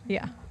that.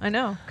 Yeah, I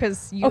know,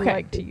 because you Okay.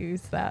 like to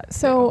use that.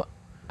 So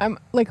I'm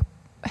like,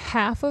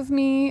 half of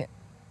me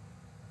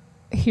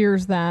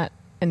hears that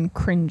and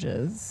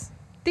cringes.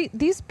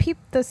 These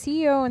people, the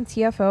CEO and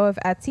CFO of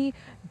Etsy,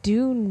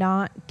 do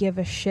not give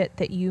a shit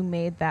that you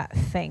made that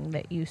thing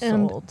that you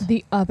sold. And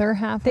the other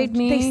half They of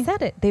me, they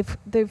said it.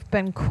 They've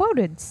been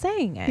quoted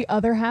saying it. the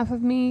other half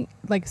of me,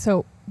 like,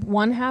 so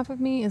one half of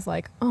me is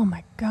like, oh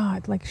my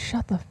God, like,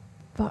 shut the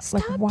fuck,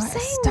 Stop like, why?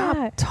 saying Stop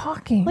that.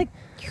 talking. Like,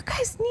 you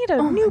guys need a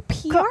Oh new my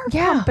PR God,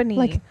 yeah. company.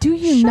 Like, do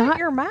you Shut not?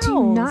 your Do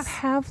you not mouths.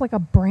 have like a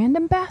brand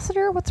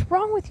ambassador? What's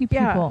wrong with you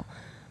Yeah. people?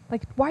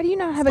 Like, why do you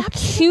not have Stop a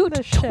saying cute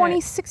this shit.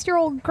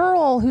 26-year-old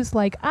girl who's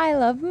like, I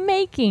love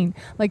making?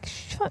 Like,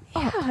 shut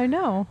Yeah, up. I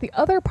know. The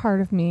other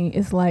part of me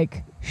is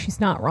like, she's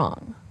not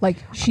wrong. Like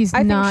she's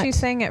I not. think she's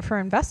saying it for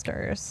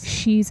investors.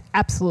 She's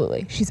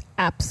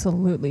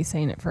absolutely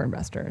saying it for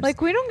investors.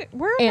 Like we're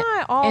And-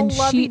 not all and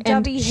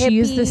lovey-dovey hippie. she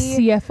is the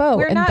CFO,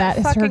 We're and not that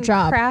is her fucking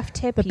job.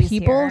 craft hippies The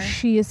people here.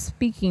 she is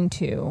speaking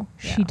to,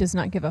 she Yeah. does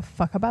not give a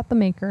fuck about the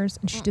makers,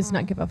 and she does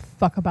not give a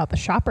fuck about the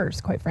shoppers,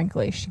 quite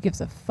frankly. She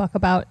gives a fuck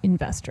about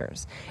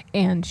investors,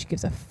 and she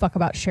gives a fuck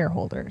about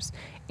shareholders,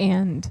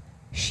 and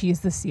she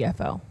is the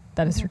CFO.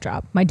 That is her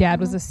job. My dad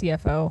was a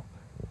CFO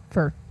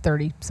for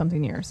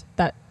 30-something years.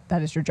 That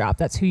is your job.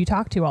 That's who you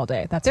talk to all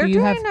day. That's They're who you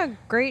have. doing a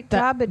great that-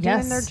 job at doing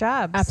yes, their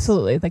jobs.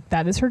 Absolutely. Like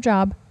that is her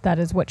job. That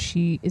is what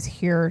she is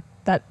here.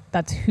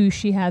 That's who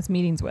she has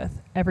meetings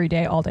with every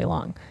day, all day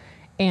long.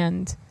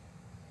 And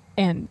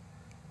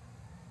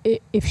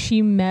if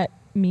she met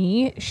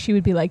me, she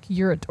would be like,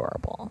 "You're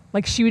adorable."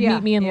 Like she would Yeah,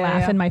 meet me and yeah,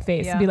 laugh yeah, in my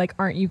face yeah. and be like,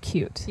 "Aren't you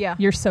cute? Yeah,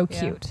 You're so yeah,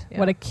 cute. yeah.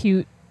 What a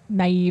cute,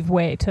 naive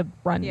way to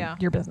run Yeah.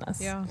 your business."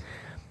 Yeah.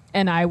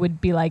 And I would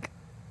be like,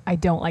 "I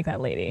don't like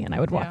that lady," and I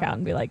would walk Yeah. out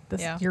and be like,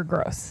 "This, Yeah. you're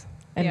gross,"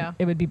 and Yeah.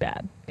 it would be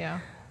bad. Yeah.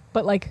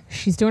 But like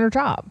she's doing her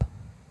job.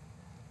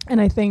 And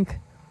I think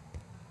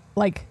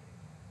like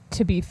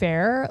to be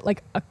fair,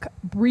 like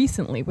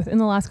recently within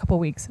the last couple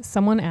of weeks,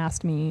 someone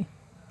asked me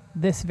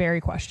this very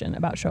question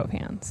about Show of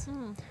Hands.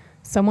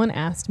 Someone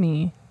asked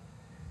me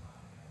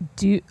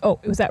it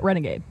was at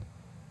Renegade.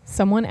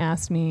 Someone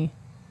asked me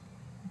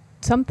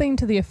something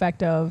to the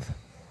effect of,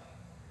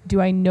 do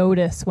I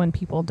notice when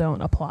people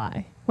don't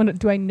apply?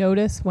 Do I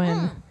notice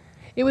when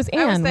it was I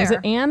Anne? Was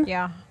it there. Anne?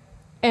 Yeah.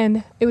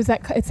 And it was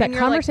that And that you're like,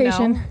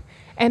 conversation, "No."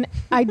 and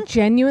I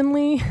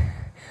genuinely,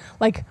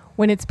 like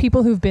when it's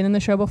people who've been in the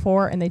show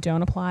before and they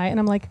don't apply, and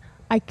I'm like,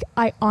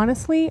 I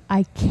honestly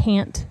I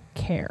can't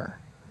care.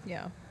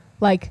 Yeah.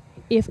 Like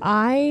if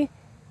I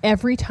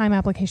every time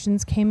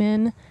applications came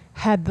in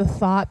had the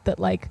thought that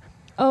like,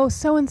 oh,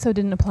 so and so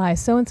didn't apply,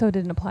 so and so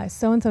didn't apply,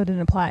 so and so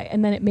didn't apply,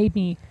 and then it made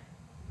me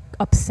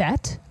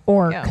upset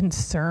or Yeah.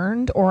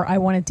 concerned, or I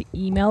wanted to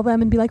email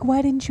them and be like,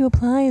 why didn't you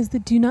apply?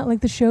 Do you not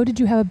like the show? Did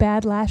you have a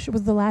bad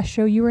was the last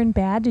show you were in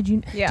bad? Do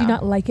you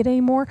not like it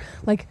anymore?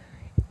 Like,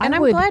 And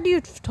I'm would- glad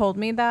you told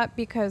me that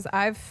because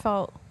I've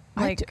felt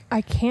like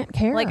I can't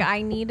care. like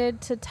I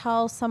needed to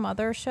tell some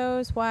other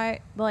shows why,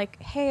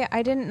 like, hey,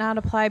 I didn't not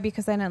apply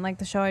because I didn't like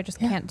the show. I just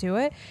Yeah. can't do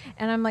it.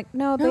 And I'm like,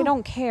 no, they No.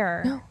 don't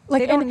care. No.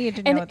 Like, they don't and- need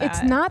to and know that.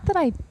 it's not that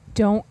I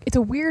don't. It's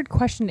a weird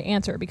question to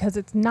answer because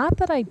it's not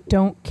that I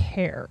don't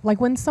care. Like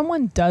when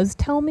someone does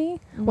tell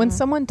me, when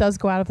someone does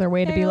go out of their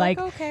way to Yeah, be you're like,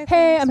 okay, hey,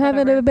 thanks, I'm having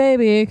whatever. a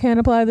baby, can't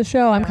apply to the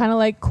show. I'm Yeah. kind of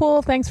like,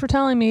 cool, thanks for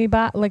telling me,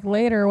 but like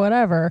later,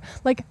 whatever.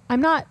 Like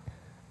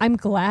I'm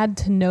glad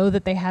to know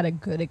that they had a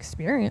good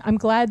experience. I'm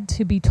glad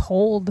to be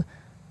told,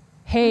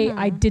 hey,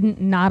 I didn't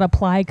not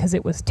apply because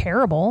it was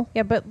terrible.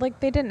 Yeah, but like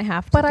they didn't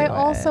have to. But do I it.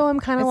 also am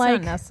kind of It's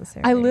like, not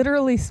necessary. I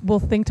literally will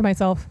think to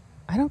myself,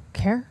 I don't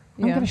care.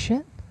 I don't Yeah. give a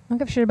shit. I don't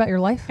give a shit about your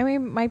life. I mean,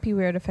 it might be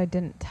weird if I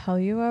didn't tell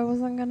you I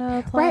wasn't gonna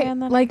apply, Right.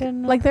 and then Like I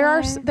didn't there are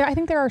apply. I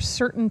think there are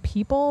certain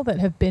people that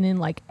have been in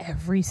like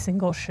every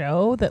single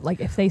show that like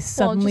if they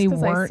suddenly well,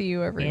 just 'cause I weren't see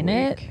you every in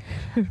week.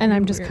 it, and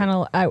I'm just Weird. kind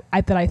of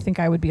I think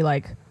I would be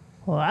like,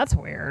 well, that's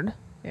weird.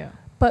 Yeah.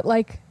 But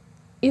like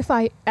if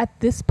I at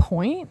this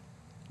point,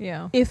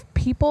 Yeah. if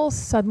people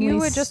suddenly You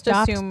would just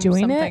stopped assume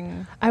doing it,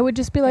 something. I would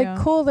just be like, Yeah.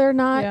 cool, they're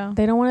not, Yeah.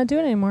 they don't want to do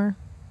it anymore.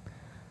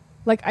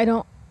 Like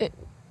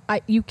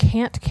you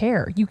can't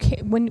care. You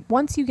can't,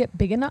 once you get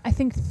big enough, I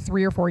think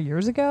 3 or 4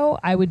 years ago,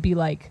 I would be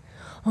like,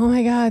 oh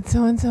my God,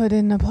 so-and-so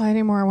didn't apply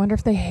anymore. I wonder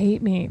if they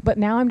hate me. But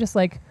now I'm just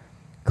like,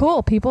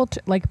 cool. People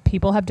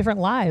have different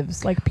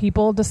lives. Like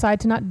people decide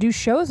to not do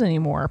shows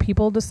anymore.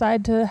 People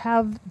decide to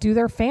do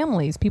their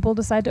families. People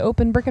decide to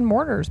open brick and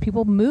mortars.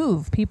 People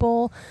move.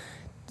 People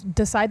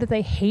decide that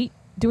they hate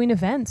doing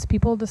events.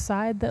 People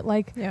decide that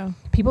like Yeah.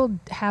 people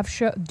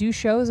do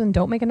shows and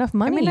don't make enough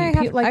money. I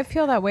mean, I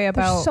feel that way there's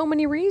about so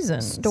many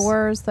reasons.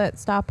 stores that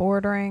stop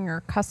ordering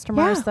or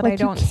customers Yeah, that like I you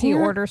don't see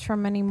can't- orders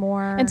from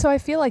anymore. And so I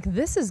feel like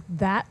this is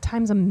that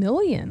times a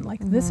million. Like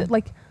this is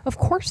like, of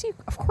course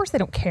they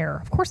don't care.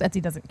 Of course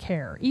Etsy doesn't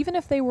care. Even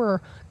if they were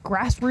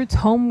grassroots,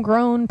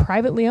 homegrown,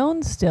 privately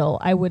owned still,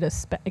 I would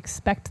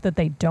expect that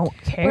they don't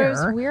care.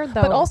 But it's weird,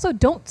 though. But also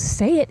don't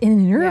say it in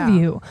an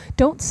interview.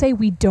 Don't say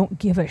we don't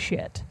give a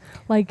shit.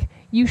 Like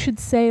you should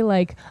say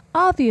like,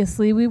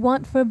 obviously we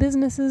want for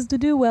businesses to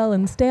do well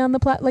and stay on the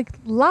like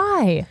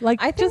lie. Like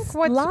I think just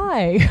what's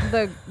lie.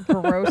 the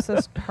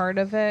grossest part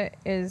of it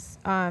is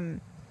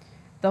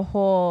the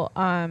whole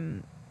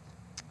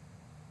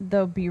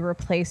they'll be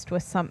replaced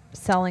with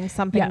selling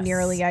something Yes.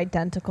 nearly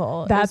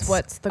identical. That's is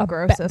what's the a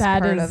grossest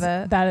that part is- of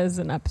it. That is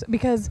an upset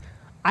because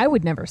I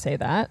would never say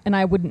that, and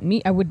I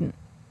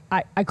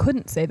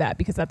couldn't say that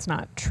because that's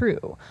not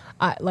true.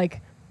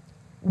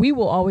 We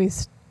will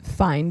always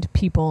find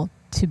people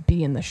to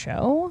be in the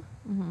show,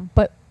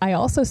 but I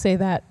also say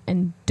that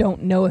and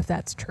don't know if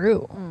that's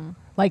true.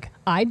 Like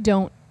I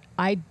don't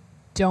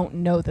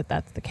know that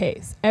that's the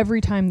case. Every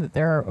time that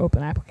there are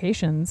open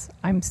applications,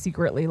 I'm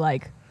secretly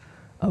like,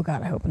 oh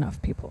God, I hope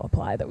enough people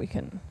apply that we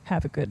can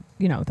have a good,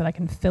 that I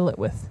can fill it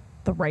with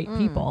the right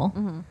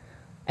people.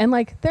 And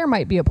like there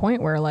might be a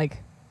point where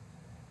like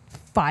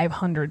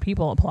 500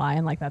 people apply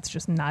and like that's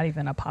just not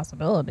even a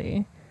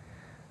possibility.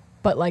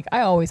 But like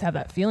I always have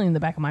that feeling in the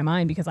back of my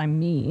mind because I'm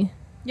me.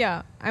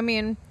 Yeah. I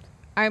mean,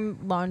 I'm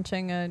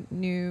launching a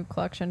new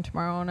collection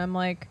tomorrow and I'm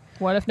like,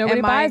 what if nobody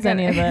am I buys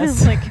any of gonna-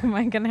 this? Like, am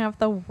I going to have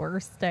the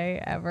worst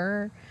day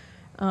ever?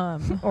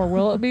 Or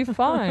will it be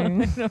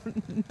fine? I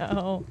don't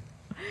know.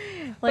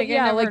 Like,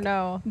 yeah, I never like,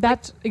 know.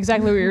 That's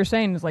exactly what you're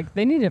saying. Is like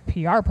they need a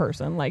PR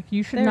person. Like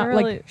you should They not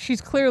really- like she's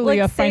clearly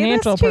a say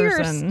financial this to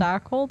person. your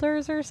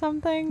stockholders or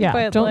something. Yeah,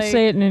 but don't like,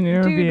 say it in an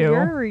interview. Dude,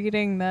 you're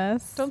reading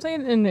this. Don't say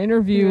it in an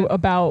interview Dude.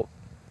 about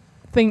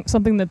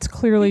something that's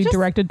clearly You just-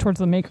 directed towards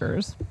the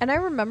makers. And I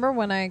remember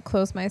when I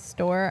closed my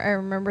store, I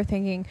remember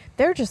thinking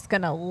they're just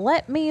gonna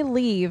let me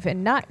leave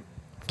and not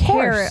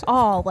care course, at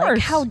all. of Like, course.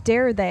 how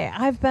dare they?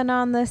 I've been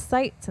on this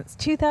site since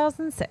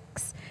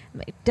 2006.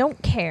 And they don't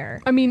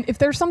care. I mean, if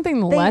there's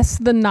something less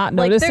than not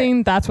like, they're-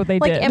 noticing, that's what they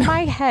Like did. in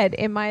my head,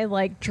 in my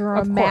like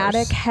dramatic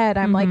course. head,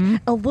 I'm Mhm.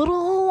 like, a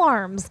little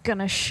alarm's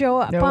gonna show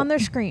up Nope. on their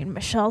screen.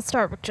 Michelle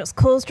Starbuck just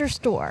closed her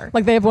store.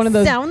 Like they have one of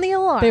those. Sound the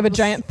alarm. They have a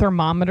giant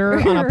thermometer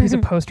on a piece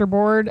of poster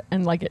board,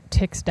 and like it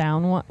ticks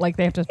down. Like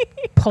they have to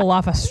pull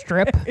off a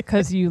strip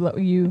because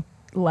you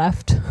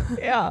left.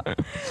 Yeah.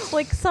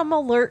 Like some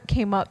alert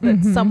came up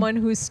that Mhm. someone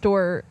whose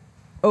store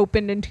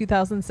opened in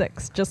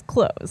 2006 just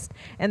closed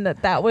and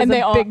that was And a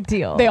they all- big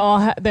deal. They're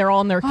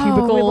all in their Oh, we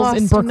cubicles lost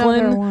in another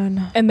Brooklyn,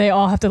 one. and they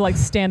all have to like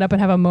stand up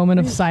and have a moment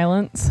of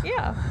silence.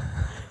 Yeah.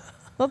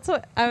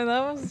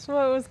 That was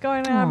what was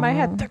going on in my Aw.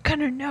 head. They're going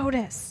to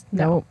notice.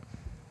 Nope.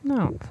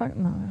 No. Fuck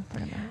no.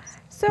 Fucking no.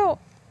 So,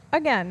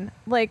 again,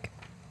 like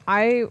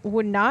I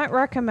would not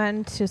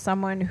recommend to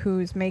someone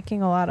who's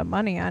making a lot of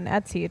money on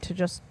Etsy to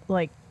just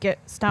like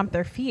stomp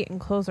their feet and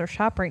close their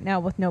shop right now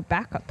with no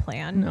backup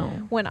plan. No.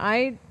 When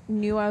I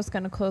knew I was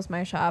going to close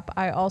my shop,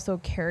 I also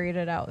carried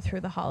it out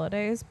through the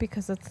holidays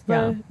because it's the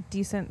Yeah.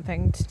 decent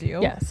thing to do.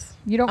 Yes.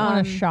 You don't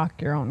want to Um,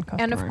 shock your own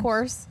customers. And of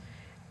course,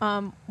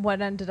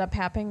 what ended up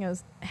happening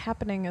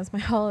is my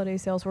holiday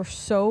sales were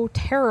so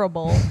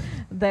terrible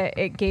that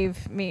it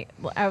gave me,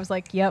 I was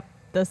like, yep,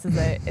 this is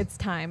it. It's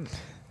time.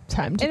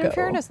 time to And go. in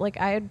fairness, like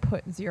I had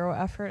put zero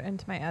effort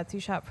into my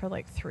Etsy shop for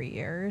like 3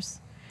 years.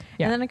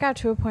 Yeah. And then it got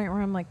to a point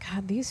where I'm like,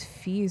 God, these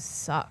fees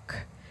suck.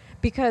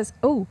 Because,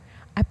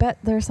 I bet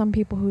there's some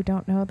people who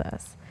don't know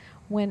this.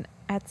 When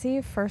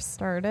Etsy first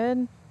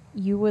started,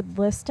 you would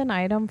list an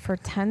item for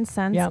 10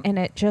 cents Yep. and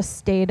it just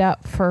stayed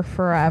up for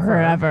forever.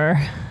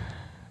 Forever.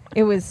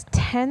 It was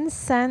 10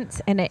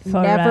 cents and it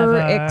Forever. never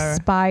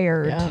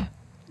expired. Yeah.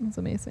 That's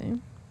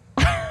amazing.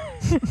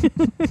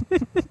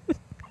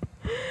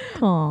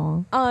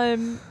 Aw.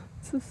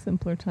 It's a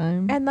simpler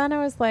time. And then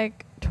I was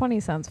like, 20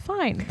 cents,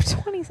 fine.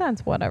 20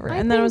 cents, whatever. I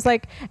And then it was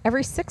think- like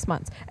every 6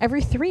 months,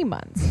 every 3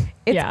 months.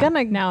 It's yeah.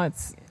 gonna, now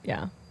it's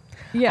yeah.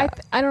 yeah.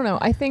 I don't know.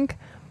 I think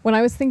when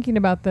I was thinking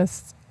about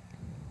this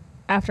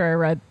after I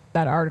read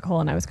that article,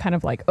 and I was kind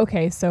of like,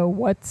 okay, so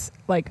what's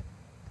like,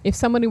 if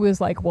somebody was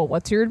like, well,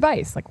 what's your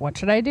advice? Like, what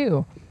should I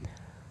do?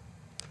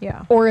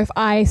 Yeah. Or if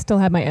I still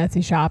had my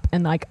Etsy shop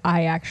and like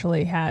I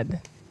actually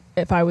had,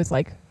 if I was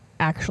like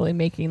actually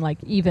making like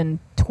even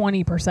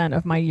 20%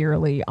 of my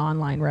yearly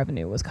online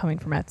revenue was coming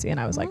from Etsy, and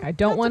I was like, I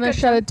don't That's a want to good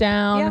shut job. it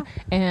down. Yeah.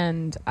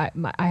 And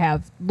I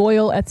have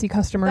loyal Etsy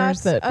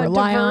customers That's that a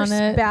rely diverse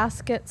on it.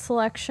 basket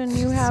selection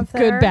you have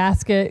there. Good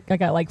basket. I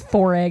got like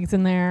 4 eggs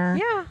in there.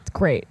 Yeah. It's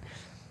great.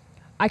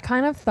 I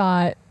kind of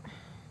thought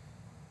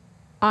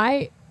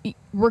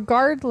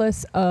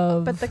regardless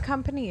of But the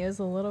company is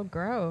a little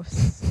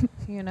gross,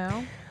 you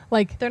know?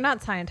 like They're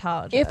not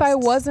Scientologists. if I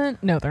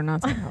wasn't, no, they're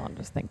not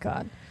Scientologists, thank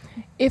God.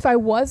 If I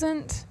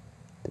wasn't,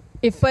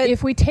 But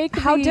if we take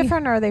How the-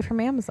 different are they from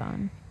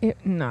Amazon?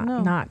 not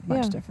No. not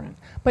much Yeah. different.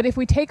 But if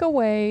we take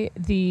away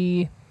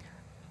the,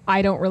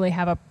 I don't really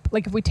have a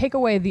like. If we take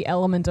away the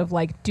element of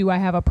like, do I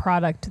have a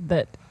product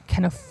that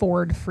can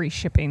afford free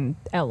shipping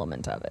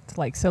element of it?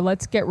 Like, so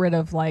let's get rid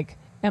of like,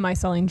 am I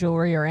selling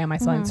jewelry or am I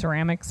selling Mhm.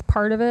 ceramics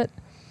part of it?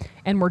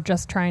 And we're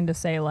just trying to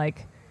say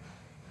like,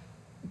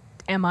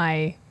 am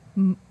I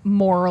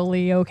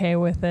morally okay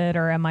with it,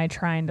 or am I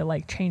trying to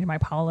like change my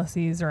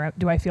policies, or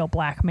do I feel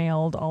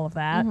blackmailed? All of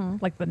that, Mhm.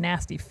 like the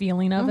nasty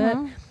feeling of it.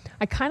 Mhm.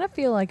 I kind of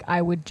feel like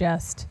I would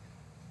just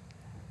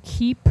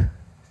keep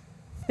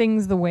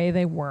things the way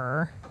they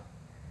were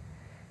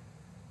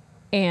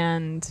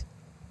and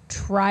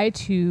try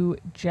to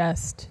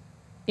just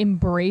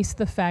embrace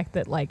the fact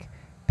that like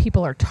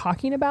people are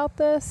talking about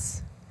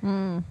this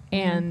Mm.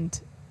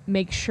 and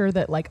make sure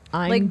that like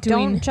I'm Like,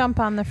 doing don't jump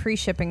on the free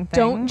shipping thing.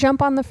 don't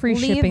jump on the free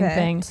Leave shipping it.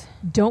 thing.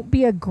 Don't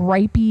be a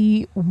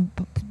gripey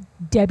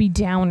Debbie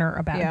Downer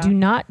about Yeah. it. Do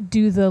not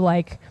do the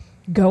like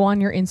go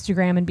on your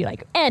Instagram and be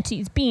like,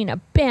 Etsy's being a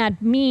bad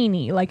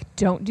meanie. Like,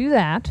 don't do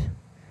that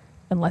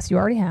unless you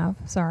already have.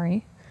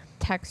 Sorry.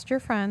 Text your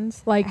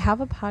friends. Like, have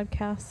a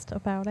podcast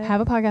about it.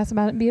 Have a podcast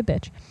about it and be a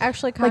bitch.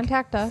 Actually Like,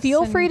 contact us.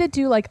 Feel and- free to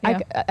do like, Yeah.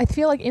 I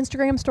feel like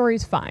Instagram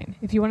stories fine.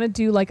 If you want to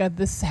do like a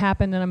this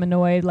happened and I'm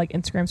annoyed, like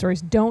Instagram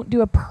stories, don't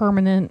do a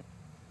permanent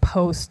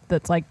post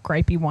that's like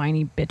gripey,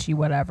 whiny, bitchy,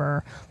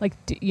 whatever. Like,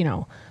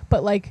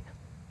 but like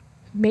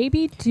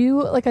maybe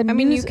do like a I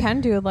mean, you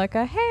can do like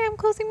a, hey, I'm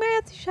closing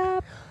my Etsy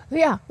shop.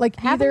 Yeah, like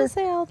having a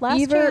sale,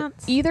 last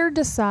chance. Either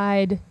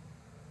decide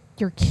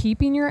you're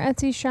keeping your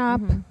Etsy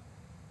shop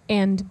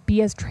and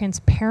be as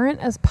transparent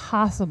as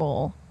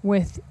possible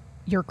with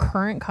your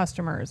current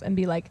customers and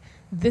be like,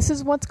 this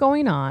is what's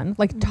going on.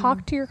 Like,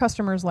 talk to your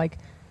customers like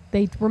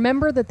they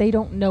remember that they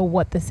don't know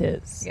what this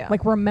is. Yeah.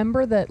 Like,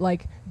 remember that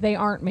like they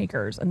aren't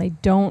makers and they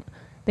don't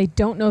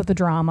know the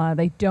drama.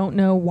 They don't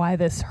know why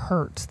this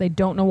hurts. They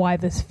don't know why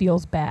this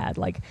feels bad.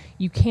 Like,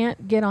 you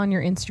can't get on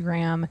your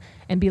Instagram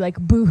and be like,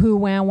 boo-hoo,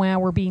 wow, wow,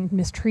 we're being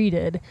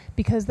mistreated,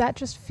 because that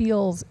just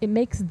it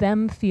makes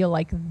them feel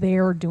like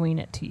they're doing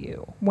it to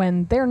you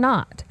when they're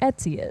not.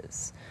 Etsy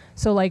is.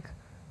 So, like,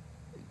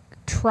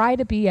 try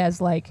to be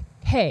as like,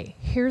 hey,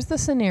 here's the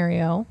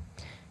scenario.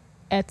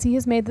 Etsy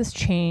has made this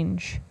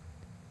change.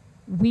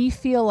 We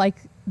feel like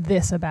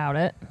this about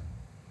it.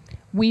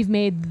 We've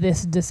made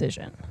this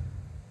decision.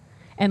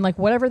 And like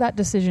whatever that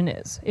decision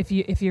is, if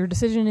your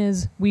decision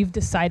is we've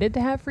decided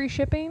to have free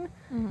shipping,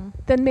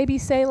 then maybe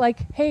say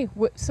like, hey,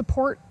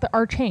 support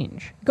our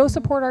change. Go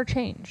support our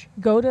change.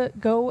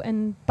 Go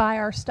and buy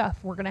our stuff.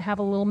 We're gonna have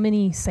a little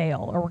mini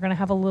sale, or we're gonna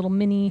have a little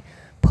mini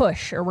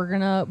push, or we're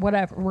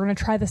gonna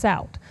try this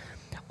out.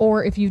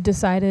 Or if you've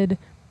decided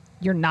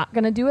you're not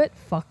gonna do it,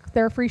 fuck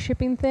their free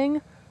shipping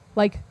thing.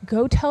 Like,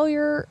 go tell all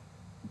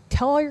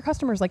your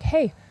customers like,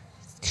 hey,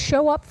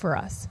 show up for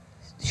us.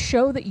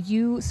 Show that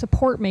you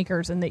support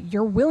makers and that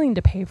you're willing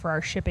to pay for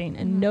our shipping,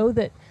 and know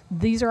that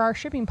these are our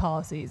shipping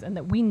policies and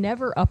that we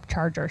never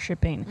upcharge our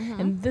shipping,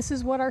 and this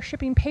is what our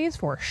shipping pays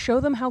for.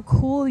 Show them how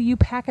cool you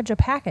package a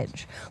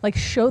package. Like,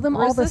 show them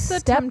all the steps.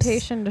 Resist the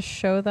temptation to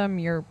show them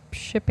your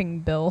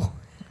shipping bill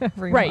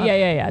every right month.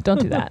 Yeah,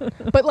 don't do that.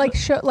 But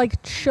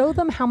show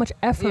them how much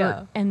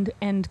effort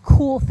and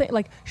cool thing,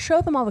 like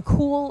show them all the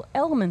cool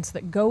elements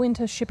that go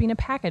into shipping a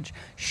package.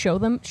 Show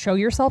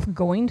yourself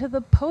going to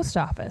the post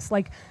office.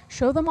 Like,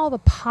 show them all the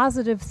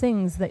positive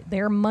things that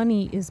their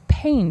money is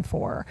paying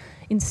for,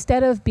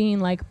 instead of being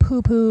like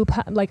poo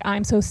like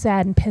I'm so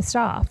sad and pissed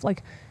off.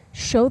 Like,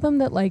 show them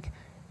that like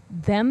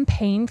them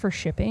paying for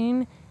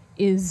shipping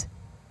is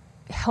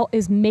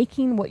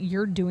making what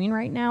you're doing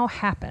right now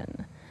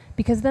happen.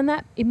 Because then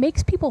it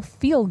makes people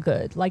feel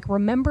good. Like,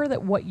 remember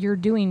that what you're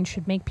doing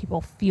should make people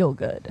feel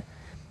good.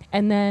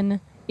 And then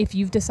if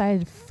you've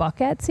decided fuck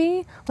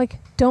Etsy, like,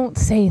 don't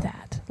say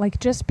that. Like,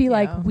 just be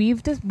like,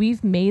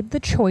 we've made the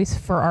choice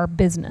for our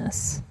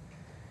business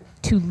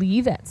to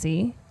leave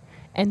Etsy.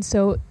 And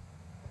so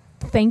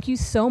thank you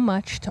so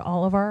much to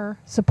all of our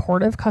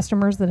supportive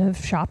customers that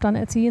have shopped on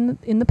Etsy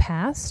in the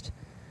past.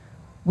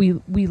 We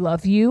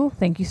love you.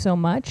 Thank you so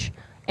much.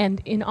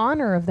 And in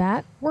honor of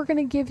that, we're going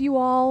to give you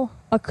all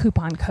a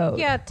coupon code.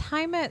 Yeah,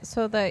 time it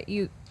so that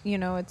you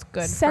know it's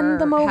good.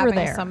 Send them over having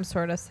there. Some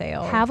sort of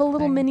sale. Have a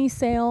little mini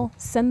sale.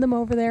 Send them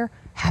over there.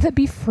 Have it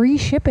be free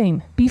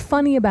shipping. Be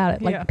funny about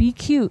it. Like, be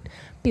cute.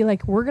 Be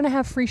like, we're going to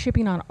have free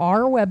shipping on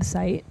our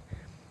website.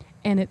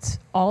 And it's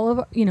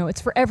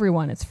it's for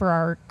everyone. It's for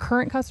our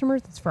current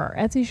customers. It's for our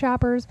Etsy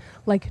shoppers.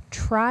 Like,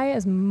 try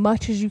as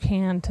much as you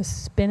can to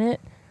spin it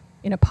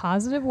in a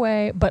positive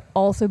way, but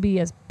also be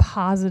as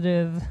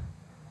positive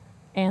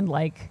and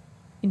like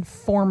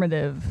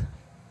informative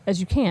as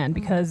you can,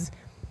 because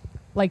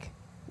like,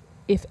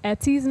 if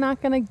Etsy's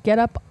not going to get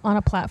up on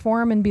a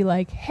platform and be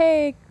like,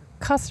 hey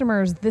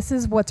customers, this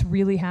is what's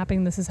really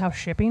happening, this is how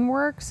shipping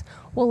works,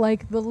 well,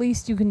 like, the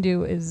least you can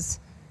do is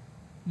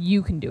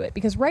you can do it.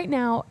 Because right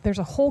now there's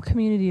a whole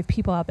community of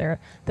people out there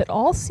that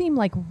all seem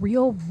like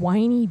real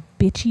whiny,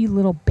 bitchy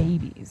little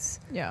babies.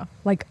 Yeah.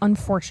 Like,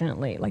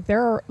 unfortunately, like,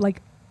 there are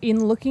like,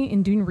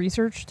 in doing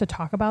research to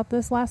talk about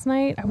this last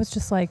night, I was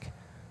just like,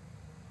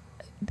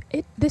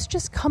 this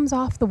just comes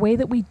off the way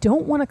that we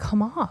don't want to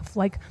come off.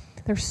 Like,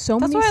 there's so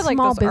many small businesses. That's why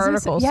I like this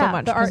article so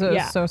much, because it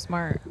was so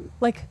smart.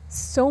 Like,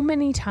 so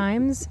many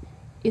times,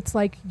 it's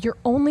like you're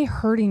only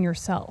hurting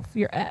yourself.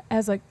 You're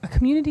as a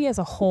community as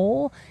a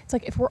whole. It's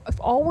like if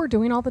all we're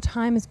doing all the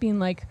time is being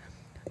like,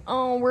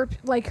 oh, we're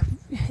like,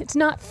 it's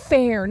not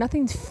fair.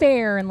 Nothing's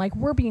fair, and like,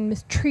 we're being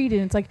mistreated.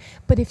 And it's like,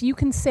 but if you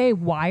can say,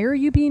 why are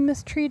you being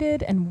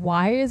mistreated, and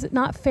why is it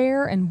not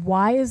fair, and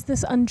why is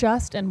this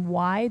unjust, and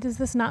why does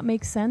this not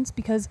make sense?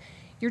 Because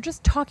you're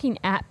just talking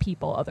at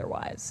people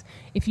otherwise.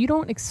 If you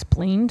don't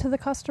explain to the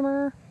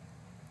customer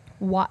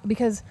why,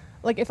 because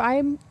like, if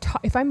I'm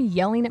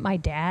yelling at my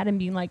dad and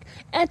being like,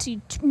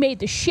 Etsy made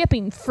the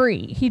shipping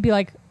free, he'd be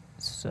like,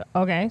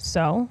 okay,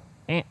 so.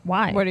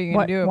 Why? What are you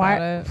going to do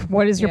about it?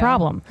 What is your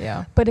problem?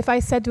 Yeah. But if I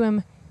said to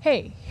him,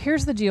 hey,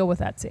 here's the deal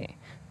with Etsy.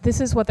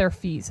 This is what their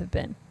fees have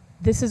been.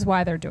 This is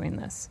why they're doing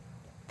this.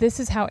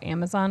 This is how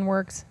Amazon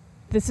works.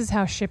 This is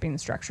how shipping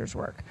structures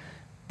work.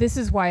 This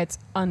is why it's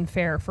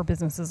unfair for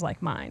businesses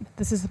like mine.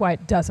 This is why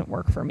it doesn't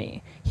work for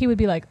me. He would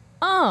be like,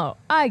 oh,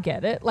 I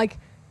get it. Like,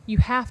 you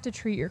have to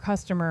treat your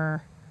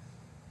customer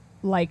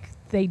like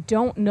they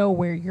don't know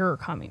where you're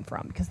coming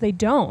from, because they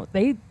don't.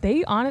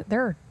 There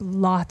are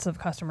lots of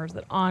customers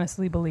that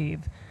honestly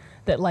believe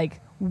that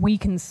like we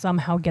can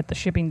somehow get the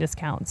shipping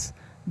discounts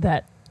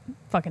that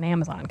fucking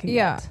Amazon can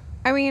get.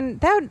 I mean,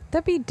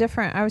 that'd be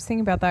different. I was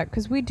thinking about that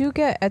because we do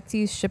get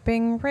Etsy's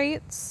shipping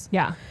rates.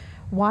 Yeah.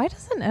 Why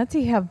doesn't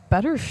Etsy have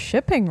better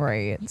shipping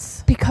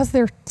rates? Because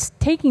they're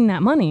taking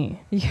that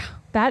money. Yeah.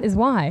 That is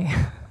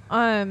why.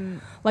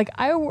 Like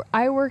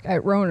I work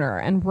at Roner,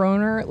 and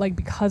Roner, like,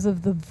 because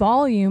of the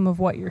volume of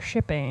what you're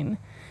shipping,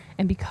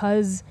 and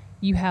because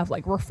you have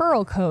like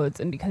referral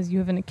codes, and because you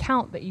have an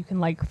account that you can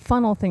like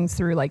funnel things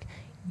through, like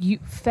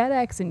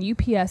FedEx and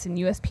UPS and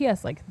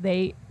USPS, like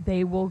they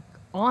will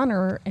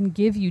honor and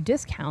give you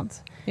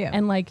discounts. Yeah.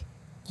 And like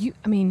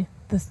the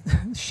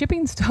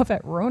shipping stuff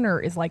at Roner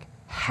is like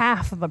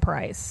half the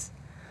price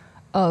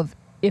of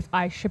if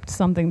I shipped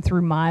something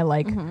through my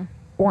like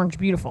Orange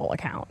Beautiful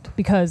account,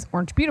 because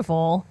Orange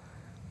Beautiful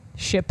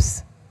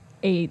ships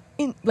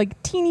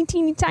like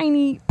teeny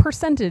tiny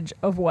percentage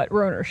of what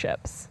Roner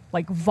ships,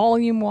 like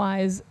volume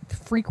wise,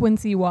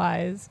 frequency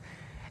wise.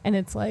 And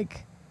it's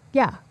like,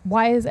 yeah,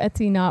 why is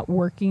Etsy not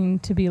working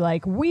to be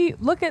like, we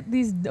look at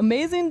these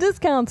amazing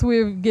discounts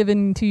we've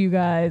given to you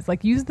guys,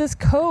 like use this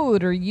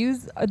code or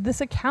use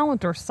this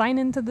account or sign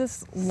into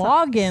this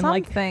login,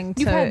 like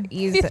you've had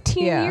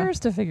 15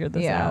 years to figure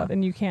this out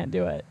and you can't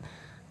do it.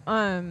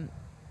 I'm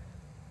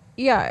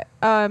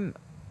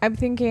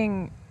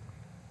thinking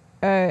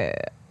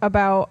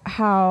about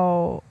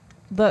how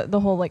the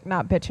whole like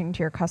not bitching to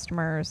your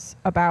customers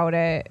about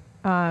it,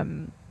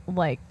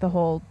 like the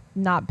whole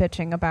not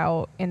bitching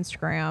about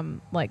Instagram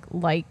like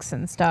likes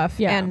and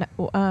stuff. And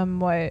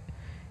what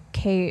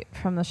Kate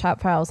from the Shop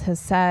Files has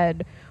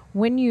said,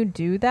 when you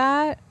do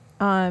that,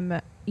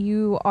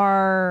 you're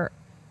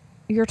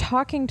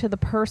talking to the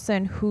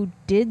person who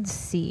did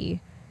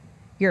see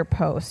your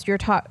post. Like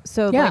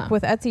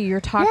with Etsy, you're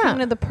talking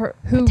to the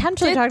who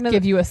potentially talking to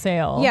give you a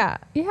sale.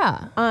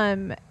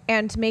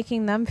 And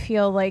making them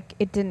feel like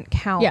it didn't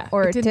count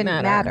or it didn't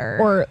matter.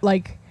 Or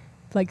like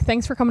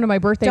thanks for coming to my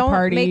birthday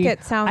party. Don't make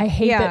it sound. I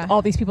hate that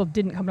all these people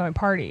didn't come to my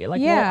party.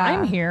 Like, well,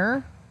 I'm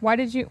here. Why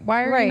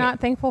are you not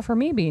thankful for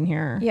me being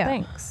here? Yeah.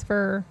 Thanks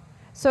for.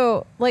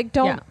 So like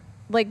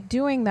like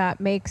doing that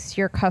makes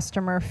your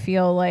customer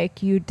feel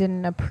like you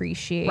didn't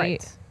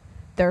appreciate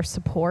their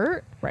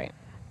support. Right.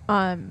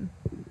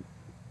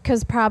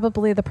 Because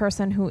probably the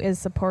person who is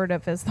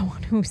supportive is the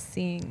one who's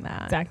seeing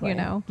that. Exactly. You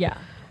know? Yeah.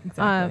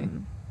 Exactly.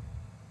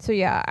 So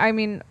yeah, I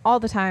mean, all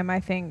the time I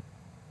think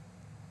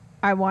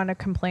I want to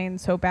complain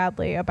so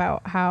badly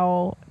about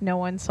how no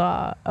one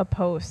saw a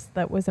post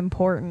that was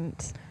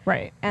important.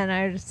 Right. And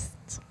I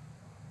just...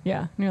 Yeah.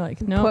 And you're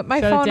like, no, put my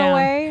phone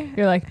away.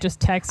 You're like, just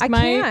text I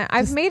can't.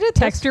 I've made it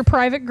text your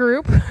private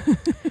group.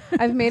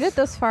 I've made it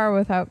this far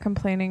without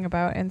complaining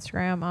about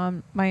Instagram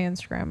on my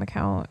Instagram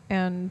account,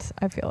 and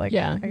I feel like you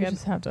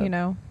just have to, you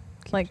know,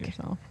 like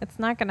yourself. It's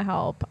not going to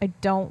help. I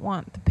don't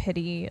want the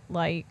pity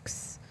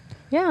likes.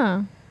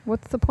 Yeah.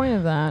 What's the point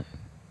of that?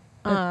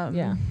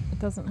 It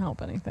doesn't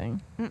help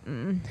anything.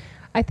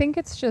 I think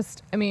it's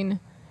just, I mean,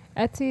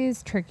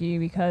 Etsy's tricky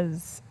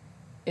because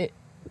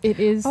it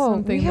is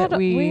something that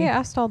we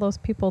asked all those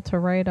people to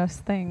write us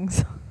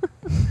things.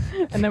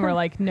 And then we're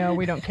like, no,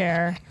 we don't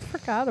care. I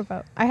forgot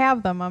about. I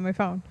have them on my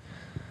phone.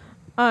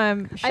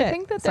 I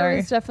think that there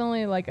is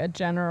definitely like a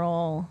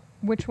general.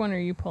 Which one are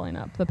you pulling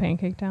up? The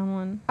Pancake Town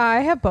one? I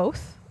have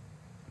both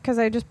because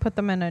I just put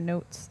them in a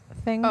notes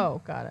thing.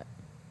 Oh, got it.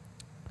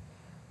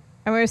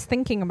 I was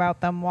thinking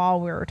about them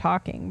while we were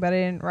talking, but I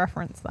didn't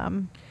reference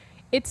them.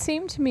 It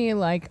seemed to me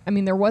like, I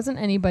mean, there wasn't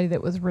anybody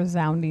that was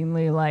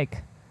resoundingly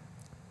like,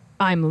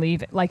 I'm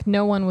leaving. Like,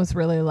 no one was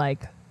really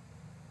like,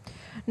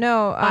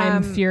 no,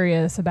 I'm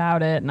furious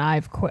about it and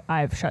I've quit.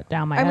 I've shut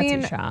down my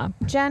Etsy shop.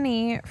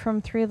 Jenny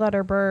from 3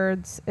 Letter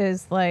Birds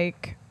is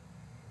like,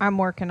 I'm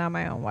working on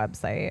my own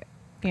website,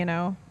 you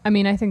know? I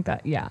mean, I think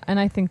that, and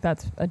I think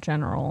that's a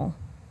general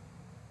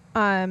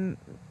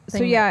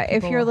so yeah,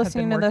 if you're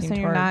listening to this and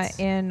you're not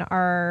in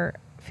our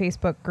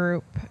Facebook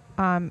group,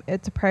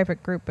 it's a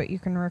private group, but you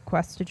can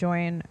request to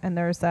join, and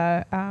there's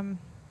a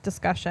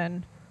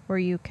discussion where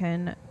you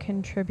can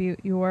contribute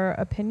your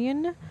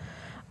opinion.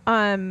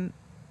 Jenny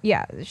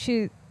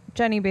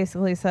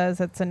basically says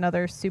it's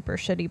another super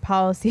shitty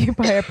policy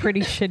by a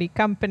pretty shitty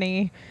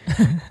company.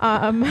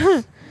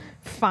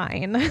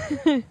 Fine.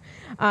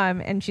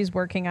 And she's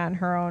working on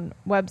her own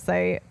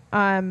website.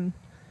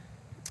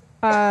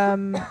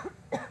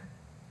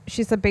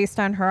 She said based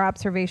on her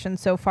observation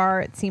so far,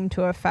 it seemed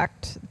to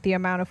affect the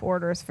amount of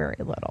orders very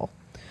little.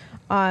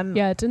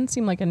 It didn't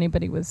seem like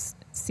anybody was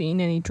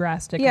seeing any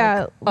drastic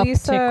Lisa,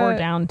 uptick or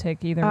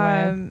downtick either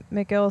way.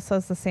 McGill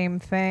says the same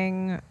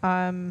thing,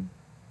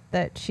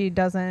 that she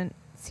doesn't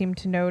seem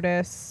to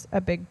notice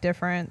a big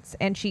difference.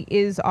 And she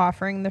is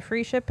offering the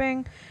free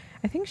shipping.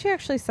 I think she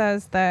actually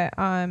says that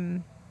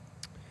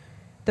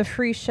the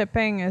free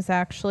shipping is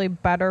actually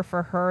better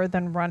for her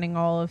than running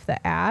all of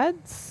the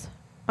ads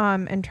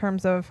in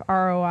terms of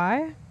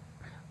ROI.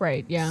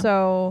 Right, yeah.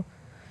 So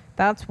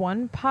that's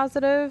one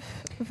positive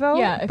vote.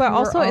 Yeah, but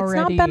also it's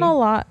not been a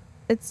lot.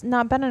 It's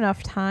not been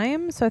enough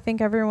time. So I think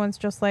everyone's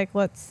just like,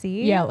 let's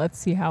see. Yeah, let's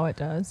see how it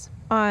does.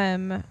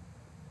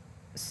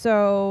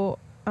 So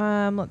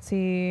let's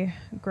see.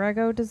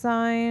 Grego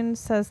Design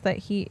says that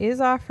he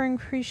is offering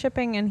free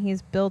shipping and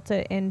he's built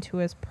it into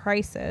his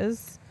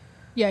prices.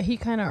 Yeah, he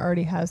kind of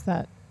already has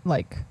that,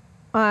 like,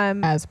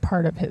 as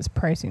part of his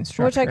pricing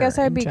structure. Which I guess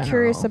I'd in be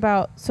curious general.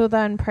 about. So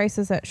then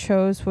prices at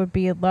shows would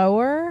be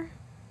lower?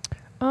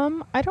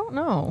 I don't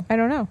know. I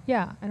don't know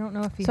Yeah, I don't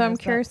know if he So has I'm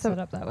curious that set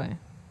up that way.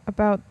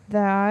 about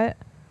that.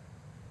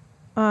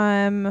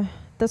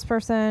 This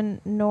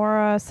person,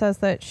 Nora, says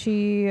that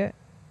she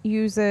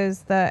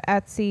uses the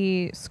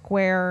Etsy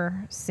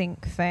Square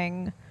sync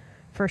thing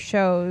for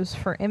shows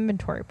for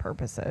inventory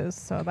purposes.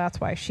 So that's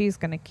why she's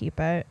going to keep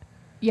it.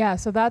 Yeah,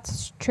 so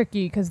that's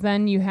tricky because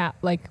then you have,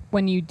 like,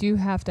 when you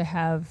have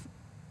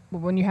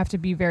to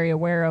be very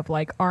aware of,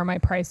 like, are my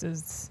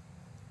prices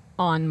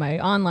on my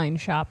online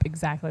shop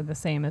exactly the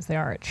same as they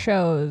are at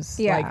shows?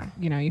 Yeah. Like,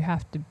 you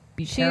have to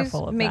be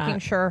careful of making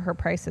that. sure her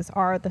prices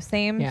are the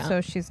same. Yeah.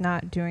 So she's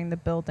not doing the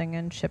building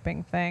and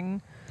shipping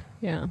thing.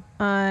 Yeah.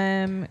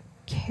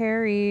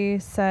 Carrie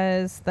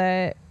says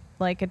that,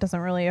 like, it doesn't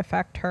really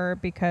affect her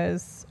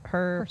because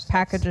her stuff's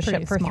package is pretty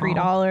shipped for small.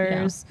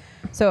 $3.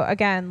 So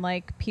again,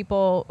 like,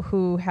 people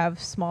who have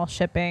small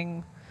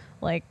shipping,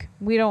 like,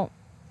 we don't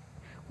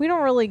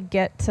really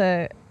get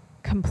to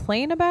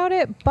complain about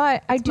it,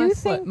 but I do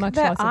think much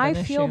that less of I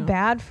an feel issue.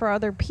 bad for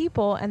other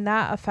people, and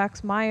that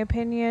affects my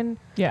opinion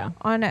Yeah.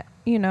 on,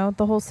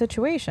 the whole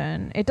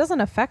situation. It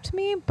doesn't affect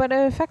me, but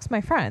it affects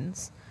my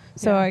friends.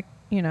 So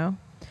Yeah.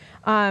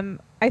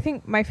 I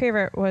think my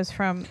favorite was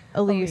from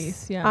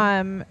Elise.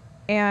 yeah.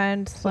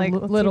 And So like,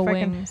 let's see Little if I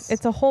can- Wings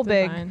it's a whole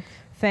design. big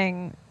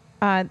thing.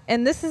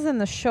 And this is in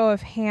the Show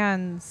of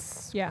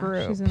Hands Yeah,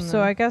 group. she's in So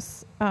the- I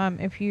guess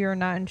if you're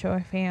not in Show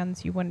of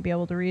Hands, you wouldn't be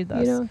able to read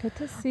this. You don't get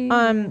to see.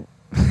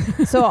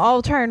 So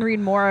I'll try and read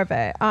more of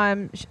it.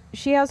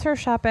 She has her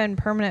shop in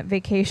permanent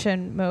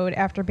vacation mode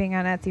after being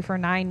on Etsy for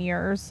 9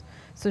 years.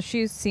 So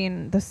she's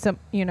seen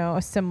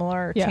a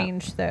similar Yeah.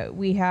 change that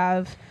we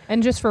have.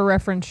 And just for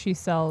reference, she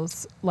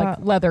sells like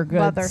leather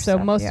goods. leather So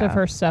stuff, most yeah. of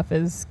her stuff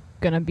is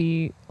going to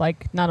be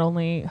like not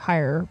only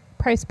higher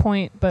price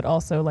point, but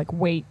also like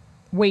weight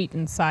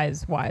and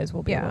size wise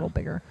will be a Yeah. little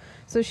bigger.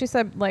 So she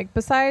said, like,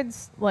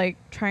 besides like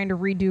trying to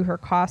redo her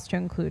cost to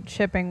include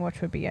shipping,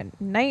 which would be a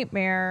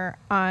nightmare,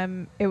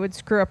 it would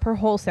screw up her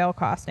wholesale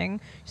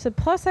costing. She said,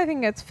 plus I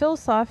think it's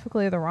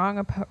philosophically the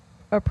wrong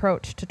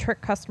approach to trick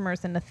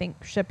customers into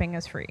think shipping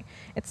is free.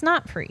 It's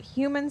not free.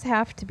 Humans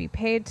have to be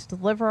paid to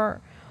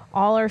deliver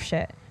all our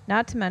shit,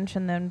 not to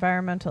mention the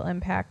environmental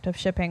impact of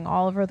shipping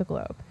all over the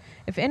globe.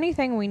 If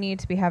anything, we need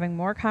to be having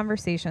more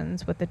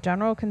conversations with the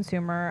general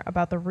consumer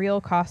about the real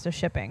cost of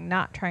shipping,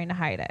 not trying to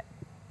hide it.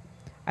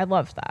 I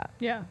loved that.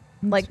 Yeah.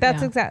 Like,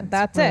 that's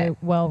that's it.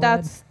 Well,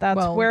 That's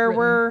where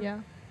we're. Yeah.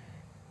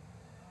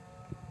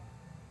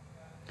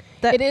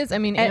 that- It is. I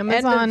mean, end of-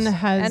 Amazon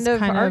has end of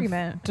kind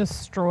argument. of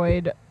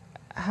destroyed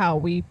how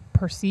we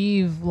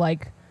perceive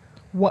like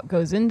what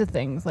goes into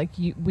things. Like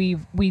we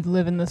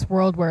live in this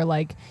world where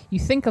like you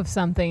think of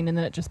something and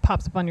then it just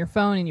pops up on your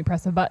phone and you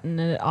press a button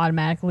and it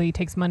automatically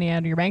takes money out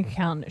of your bank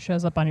account and it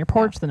shows up on your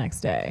porch the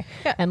next day.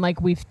 Yeah. And like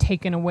we've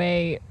taken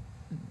away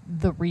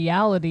the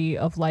reality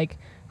of like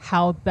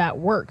how that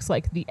works,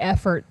 like the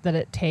effort that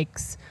it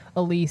takes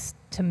Elise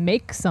to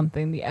make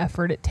something, the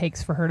effort it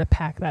takes for her to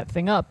pack that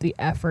thing up, the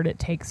effort it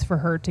takes for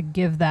her to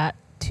give that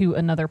to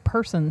another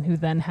person who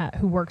then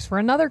who works for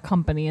another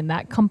company, and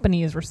that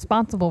company is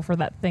responsible for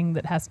that thing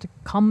that has to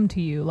come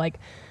to you. Like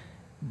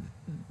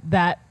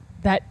that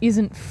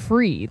isn't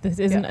free. This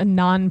isn't a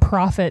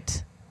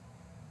non-profit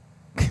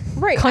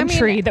Right.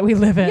 country that we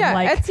live in. Yeah,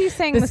 like Etsy's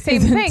saying the this same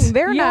isn't- thing.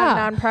 They're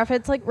yeah. not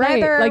nonprofits. Like, Right,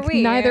 neither like are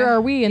we. neither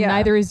are we, and Yeah.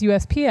 neither is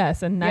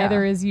USPS, and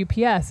neither Yeah. is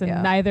UPS, and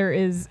Yeah. neither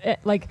is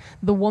like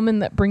the woman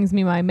that brings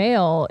me my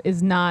mail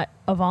is not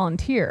a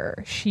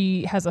volunteer.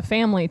 She has a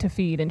family to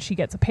feed, and she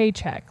gets a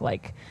paycheck.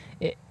 Like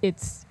it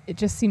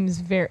just seems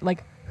very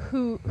like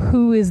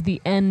who is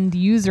the end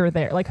user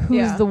there? Like who's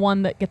Yeah. the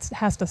one that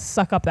has to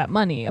suck up that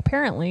money?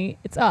 Apparently,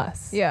 it's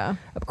us. Yeah.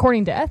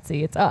 According to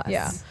Etsy, it's us.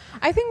 Yeah.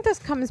 I think this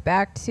comes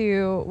back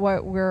to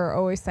what we're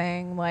always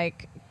saying,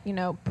 like,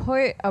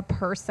 put a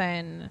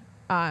person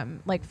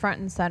like front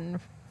and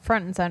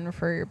center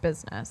for your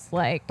business.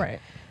 Like,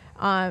 Right.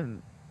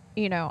 I'm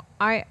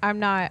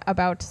not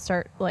about to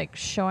start like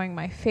showing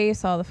my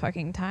face all the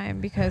fucking time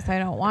because I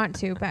don't want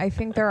to, but I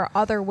think there are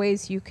other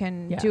ways you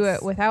can do Yes.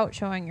 it without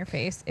showing your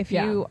face. If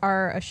Yeah. you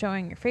are a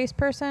showing your face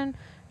person,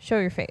 show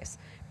your face.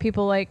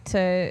 People like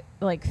to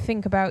like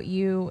think about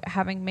you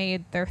having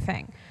made their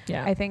thing.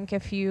 Yeah. I think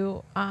if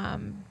you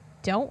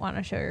don't want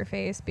to show your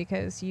face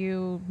because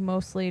you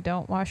mostly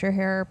don't wash your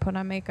hair, put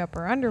on makeup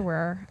or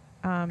underwear,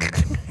 when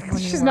you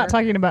She's not work-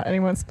 talking about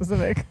anyone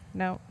specific.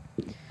 No.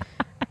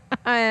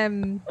 Are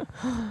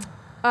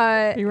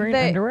you wearing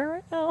underwear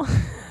right now?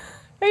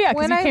 Oh yeah,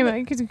 When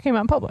because you came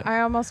out in public.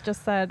 I almost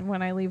just said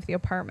when I leave the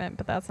apartment,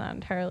 but that's not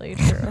entirely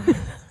true.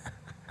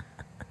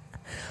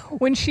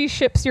 When she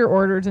ships your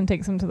orders and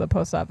takes them to the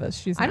post office,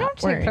 she's I not don't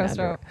take wearing post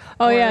underwear. orders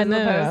Oh yeah, to the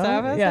no, post no.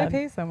 office. Yeah. I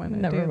pay someone to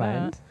Never do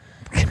mind.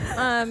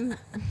 that.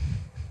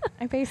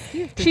 I pay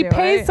Steve to She do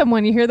pays it.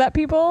 someone. You hear that,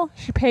 people?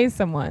 She pays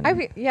someone.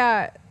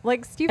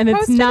 Like Steve And it's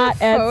posted not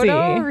a photo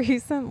Etsy.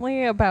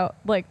 recently about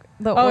like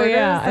the oh orders.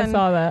 yeah, I and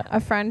saw that. a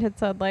friend had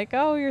said like,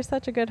 "Oh, you're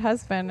such a good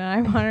husband," and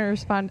I want to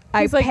respond.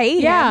 He's I like, pay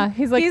him. yeah.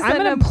 He's like, I'm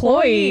an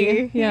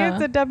employee. He Yeah.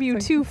 gets a W-2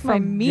 It's like, from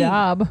my me.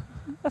 Job.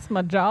 That's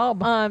my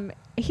job.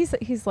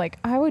 He's like,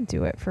 I would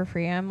do it for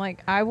free. I'm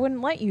like, I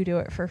wouldn't let you do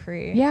it for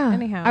free. Yeah.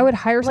 Anyhow, I would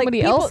hire Like,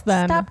 somebody people, else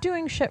then. Stop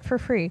doing shit for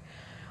free.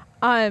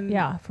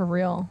 Yeah, for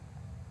real.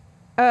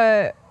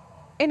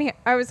 Anyhow,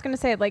 I was gonna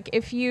say like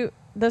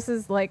this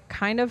is like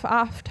kind of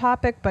off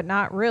topic, but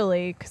not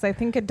really, because I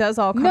think it does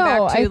all come back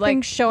to I like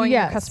think- showing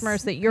yes. your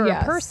customers that you're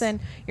Yes. a person.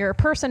 You're a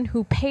person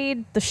who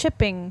paid the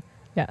shipping,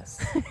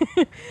 Yes.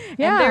 and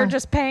Yeah. they're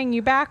just paying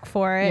you back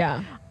for it.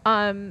 Yeah.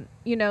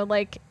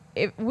 Like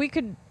if we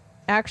could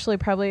actually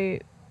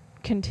probably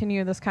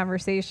continue this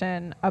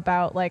conversation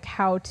about like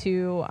how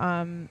to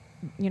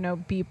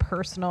be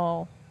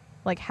personal,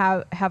 like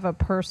have a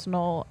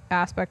personal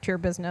aspect to your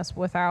business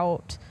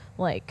without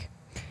like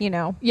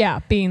Yeah,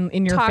 being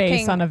in your talking,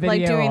 face on a video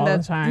like doing all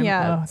the time.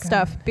 yeah Oh, God.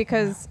 stuff,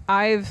 because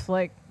I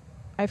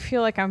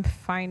feel like I'm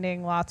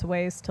finding lots of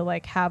ways to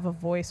like have a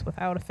voice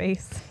without a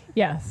face.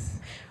 Yes.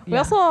 We Yeah.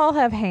 also all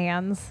have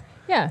hands,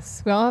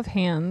 Yes, we all have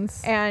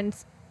hands, and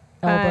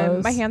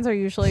elbows. my hands are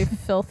usually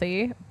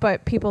filthy,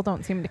 but people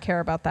don't seem to care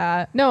about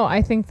that. No,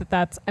 I think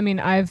that's. I mean,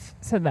 I've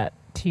said that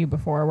to you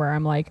before, where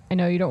I'm like, I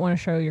know you don't want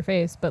to show your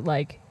face, but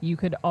like, you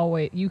could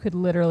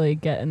literally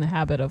get in the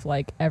habit of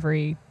like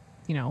every,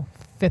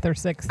 5th or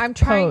 6th I'm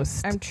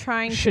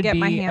trying to should get be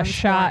my hands a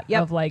shot more-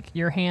 Yep. of like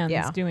your hands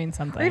Yeah. doing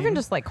something, or even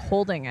just like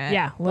holding it.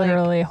 yeah, Like,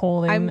 literally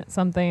holding I'm-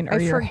 something, or I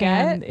your forget,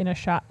 hand in a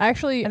shot.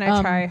 Actually, and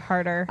I try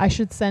harder. I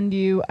should send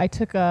you. I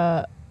took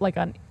an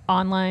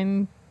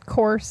online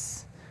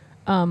course,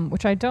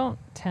 which I don't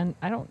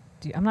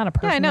do. I'm not a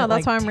person. I know, that,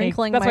 that's like, why I'm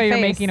wrinkling That's my why you're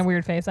face. making a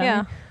weird face at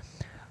Yeah.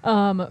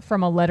 me.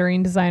 From a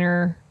lettering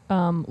designer,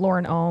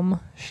 Lauren Ohm.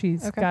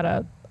 She's Okay. got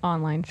a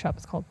online shop.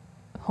 It's called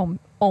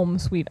Ohm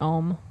Sweet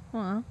Ohm.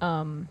 Huh.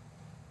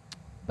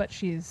 But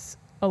she's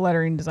a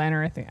lettering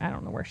designer. I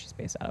don't know where she's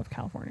based out of,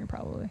 California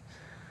probably.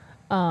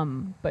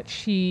 But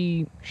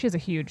she has a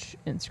huge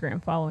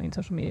Instagram following,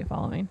 social media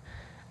following.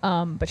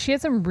 But she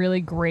had some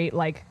really great,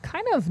 like,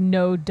 kind of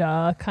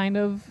no-duh kind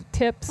of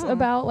tips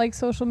about, like,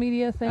 social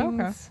media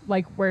things. Okay.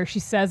 Like, where she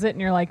says it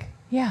and you're like,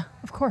 yeah,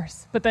 of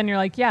course. But then you're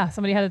like, yeah,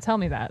 somebody had to tell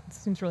me that. It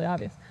seems really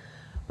obvious.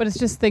 But it's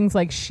just things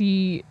like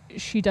she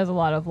does a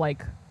lot of,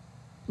 like,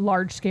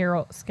 large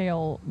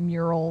scale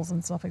murals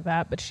and stuff like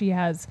that. But she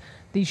has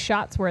these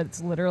shots where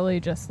it's literally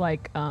just,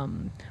 like,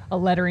 a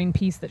lettering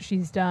piece that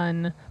she's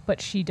done.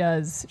 But she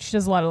does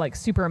a lot of, like,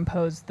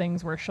 superimposed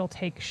things where she'll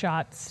take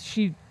shots.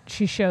 She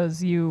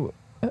shows you,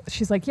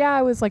 she's like, yeah,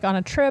 I was like on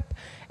a trip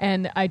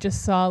and I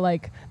just saw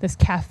like this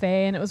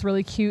cafe and it was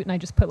really cute, and I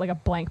just put like a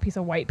blank piece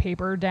of white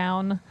paper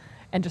down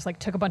and just like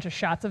took a bunch of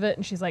shots of it.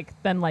 And she's like,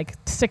 then like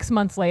 6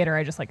 months later,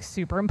 I just like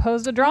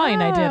superimposed a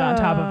drawing I did on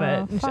top of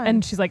it. fun.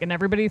 And she's like, and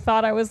everybody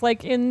thought I was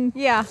like in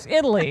Yeah.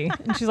 Italy.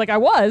 And she's like, I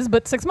was,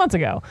 but 6 months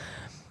ago.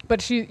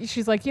 But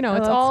she's like, it's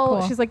that's all,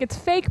 cool. she's like, it's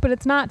fake, but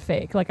it's not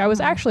fake. Like, I was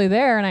actually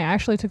there and I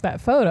actually took that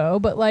photo,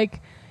 but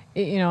like,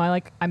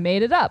 I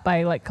made it up.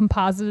 I like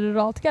composited it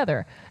all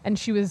together. And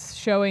she was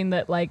showing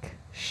that like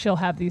she'll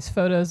have these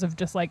photos of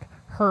just like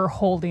her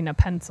holding a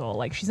pencil.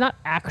 Like, she's not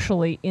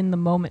actually in the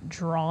moment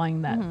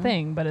drawing that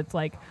thing, but it's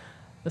like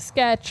the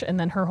sketch and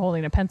then her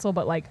holding a pencil,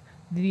 but like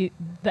the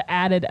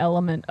added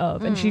element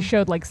of, and she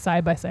showed like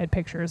side by side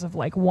pictures of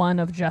like one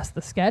of just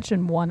the sketch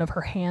and one of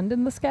her hand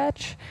in the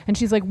sketch. And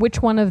she's like,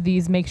 which one of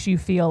these makes you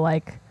feel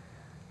like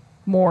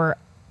more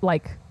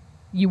like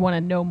you want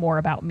to know more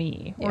about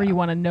me, or Yeah. you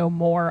want to know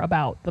more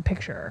about the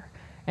picture?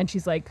 And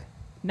she's like,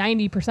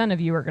 90%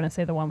 of you are going to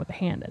say the one with the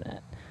hand in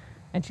it.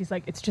 And she's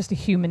like, it's just a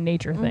human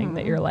nature thing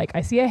that you're like,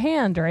 I see a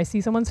hand, or I see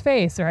someone's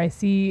face, or I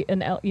see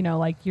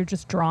like you're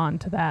just drawn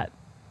to that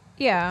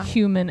Yeah.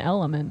 human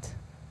element,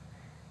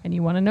 and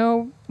you want to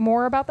know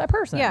more about that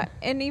person. Yeah,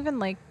 and even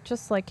like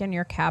just like in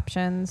your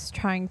captions,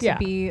 trying to Yeah.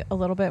 be a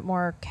little bit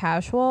more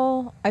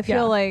casual. I feel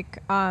Yeah.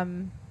 like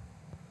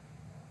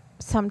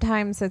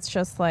sometimes it's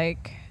just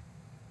like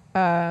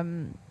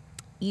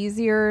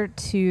easier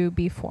to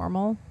be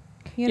formal,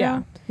 you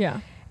know, Yeah.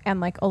 and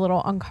like a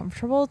little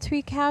uncomfortable to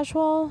be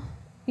casual,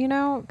 you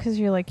know, because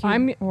you're like,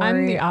 I'm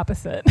the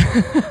opposite.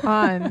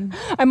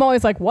 I'm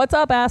always like, what's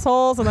up,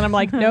 assholes? And then I'm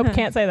like, nope,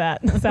 can't say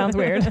that. Sounds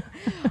weird.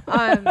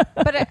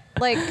 but it,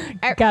 like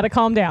Gotta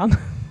calm down.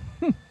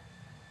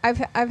 I've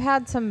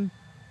had some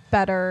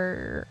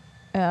better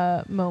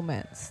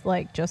moments,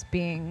 like just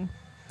being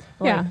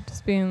Yeah,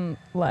 just being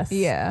less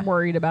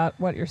worried about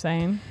what you're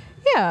saying.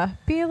 Yeah,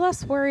 be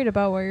less worried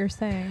about what you're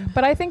saying.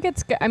 But I think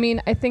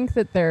I think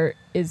that there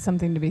is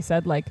something to be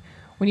said, like,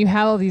 when you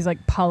have all these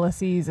like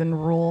policies and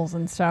rules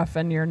and stuff,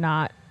 and you're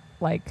not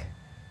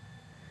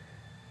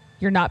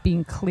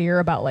being clear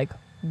about like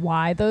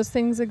why those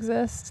things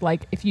exist.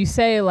 Like, if you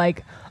say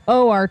like,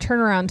 oh, our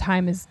turnaround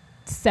time is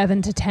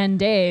 7 to 10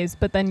 days,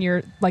 but then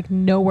you're like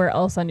nowhere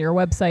else on your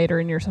website or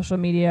in your social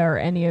media or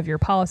any of your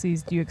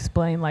policies do you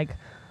explain like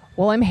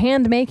well, I'm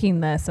hand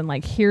making this, and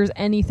like, here's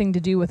anything to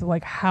do with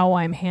like how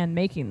I'm hand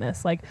making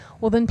this. Like,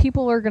 well, then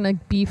people are going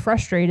to be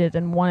frustrated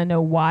and want to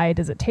know, why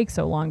does it take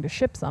so long to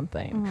ship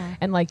something?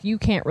 And like, you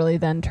can't really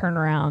then turn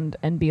around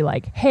and be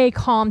like, hey,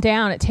 calm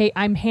down.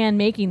 I'm hand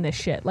making this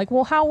shit. Like,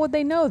 well, how would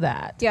they know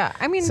that? Yeah.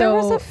 I mean, So- there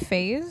was a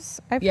phase,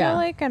 I feel Yeah.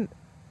 like, and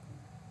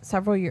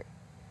several years,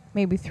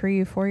 maybe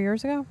 3-4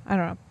 years ago, I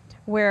don't know,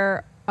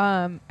 where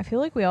I feel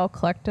like we all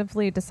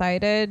collectively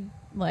decided,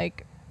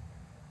 like,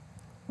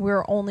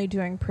 we're only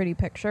doing pretty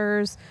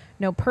pictures,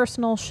 no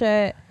personal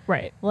shit.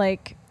 Right.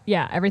 Like,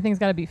 Yeah. Everything's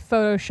got to be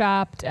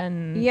photoshopped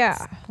and yeah,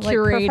 like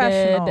curated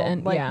professional,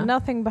 and like yeah.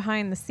 nothing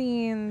behind the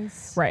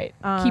scenes. Right.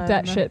 Keep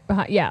that shit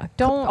behind. Yeah.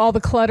 Don't- all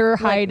the clutter, Like,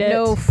 hide it,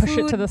 no push it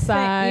food to the thing,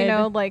 side. you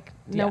know, like,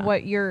 know Yeah.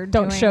 what you're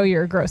Don't doing. show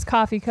your gross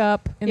coffee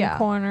cup in Yeah. the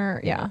corner.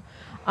 Yeah.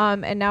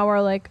 And now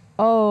we're like,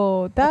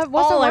 oh, that That's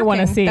wasn't all working. I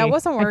want to see. That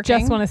wasn't working. I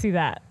just want to see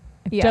that.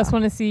 I Yeah. just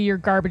want to see your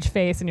garbage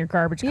face and your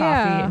garbage coffee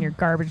Yeah. and your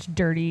garbage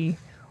dirty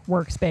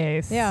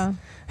workspace. Yeah.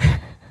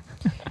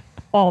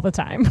 All the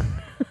time.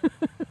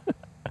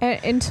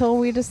 Until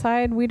we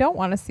decide we don't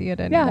want to see it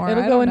Yeah, anymore.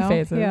 it'll I go don't in know.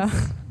 phases. Yeah.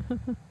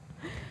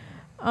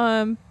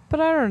 But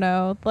I don't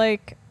know.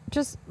 Like,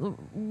 just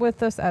with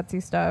this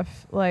Etsy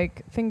stuff,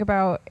 like, think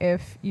about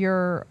if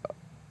you're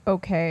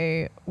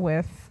okay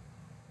with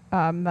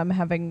them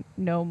having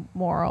no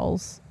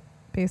morals,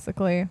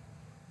 basically,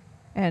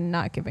 and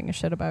not giving a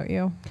shit about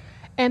you.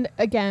 And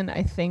again,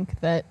 I think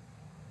that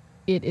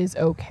it is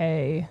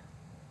okay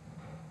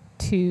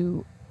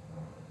to,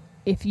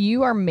 if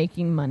you are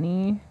making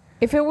money,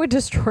 If it would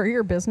destroy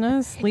your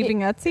business, leaving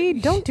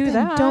Etsy, don't do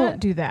then that. Don't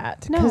do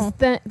that. No. Because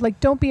then, like,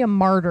 don't be a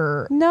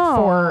martyr No.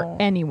 for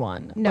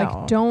anyone. No.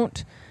 Like,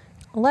 don't.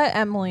 Let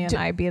Emily and Do-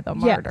 I be the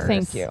martyrs. Yeah,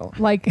 thank you.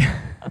 Like,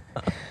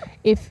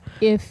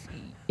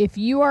 if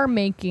you are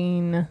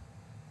making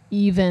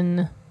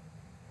even,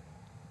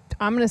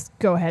 I'm gonna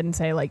go ahead and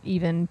say like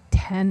even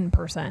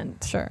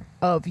 10% Sure.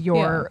 of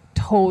your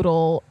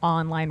total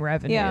online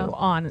revenue Yeah.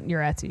 on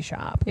your Etsy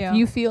shop. Yeah. If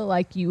you feel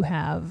like you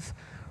have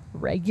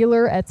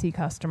regular Etsy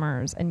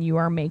customers and you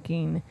are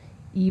making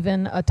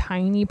even a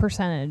tiny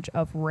percentage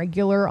of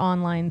regular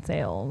online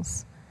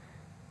sales,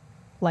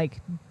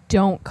 like,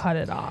 don't cut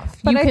it off.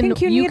 But I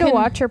think you need to can-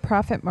 watch your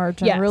profit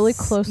margin Yes, really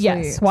closely.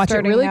 yes, watch it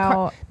starting really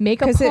out,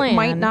 make a 'cause plan. it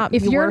might not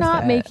if be you're worth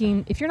not it.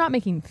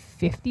 making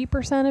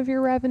 50% of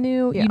your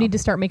revenue, Yeah. you need to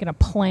start making a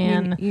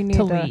plan You need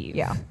to leave.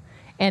 Yeah.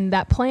 And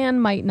that plan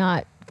might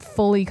not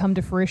fully come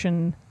to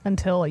fruition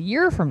until a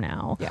year from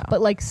now. Yeah.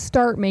 But like,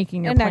 start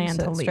making your An plan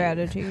exit to leave.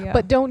 strategy. Yeah.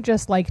 But don't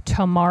just like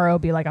tomorrow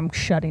be like, I'm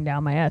shutting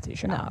down my Etsy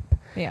shop.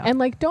 yeah. And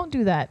like, don't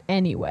do that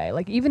anyway.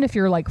 Like, even if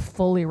you're like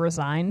fully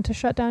resigned to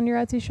shut down your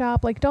Etsy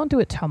shop, like, don't do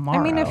it tomorrow.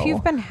 I mean, if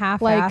you've been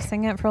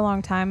half-assing it for a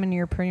long time and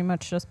you're pretty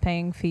much just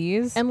paying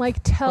fees, and like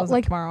tell close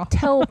it tomorrow.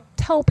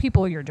 tell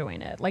people you're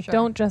doing it. Like, Sure.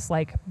 don't just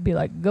like be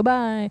like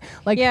goodbye.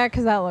 Like, yeah,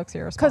 because that looks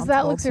irresponsible. because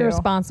that looks too.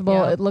 irresponsible.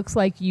 Yeah. It looks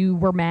like you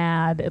were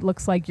mad. It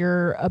looks like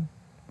you're a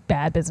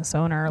bad business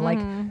owner. Like,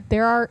 Mhm.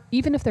 there are,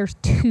 even if there's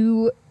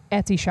 2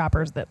 Etsy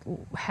shoppers that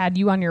had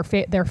you on your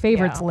their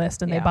favorites Yeah.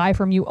 list and they Yeah. buy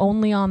from you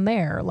only on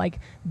there, like,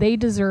 they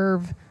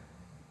deserve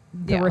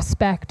the Yeah.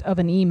 respect of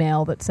an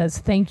email that says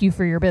thank you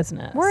for your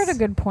business. We're at a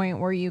good point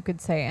where you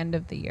could say end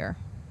of the year.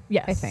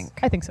 Yes, I think.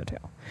 I think so too.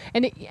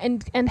 And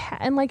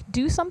and like,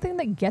 do something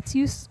that gets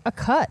you a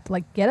cut.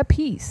 Like, get a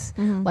piece.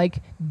 Mhm.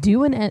 Like,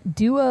 do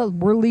a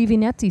we're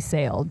leaving Etsy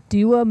sale.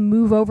 Do a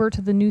move over to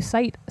the new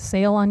site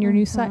sale on your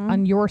new site Mhm.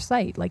 on your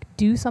site. Like,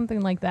 do something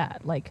like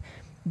that. Like,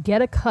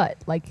 get a cut.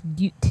 Like,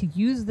 to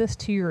use this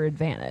to your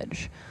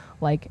advantage.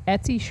 Like,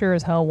 Etsy sure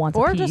as hell wants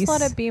Or a piece. just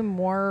let it be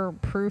more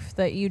proof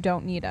that you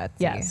don't need Etsy.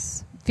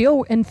 Yes.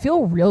 Feel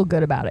real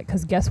good about it,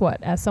 because guess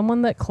what? As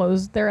someone that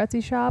closed their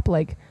Etsy shop,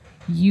 like,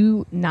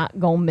 you not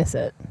gonna miss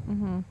it.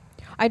 Mm-hmm.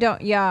 I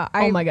don't. Yeah.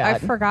 Oh my God. I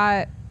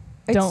forgot.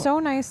 It's Don't- so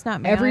nice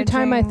not managing Every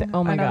time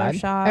oh my another God,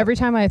 shop. every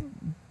time I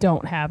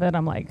don't have it,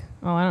 I'm like,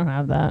 oh, I don't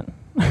have that.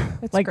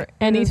 It's Like, great.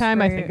 It is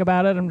anytime I great. think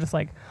about it, I'm just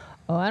like,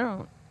 oh, I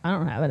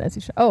don't have an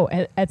Etsy shop. Oh,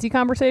 Etsy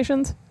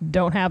conversations,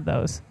 don't have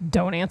those.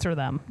 Don't answer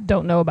them.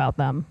 Don't know about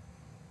them.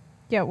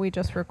 Yeah, we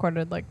just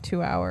recorded like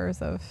 2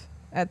 hours of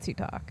Etsy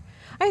talk.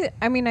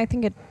 I mean, I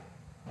think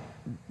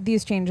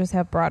these changes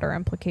have broader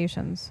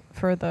implications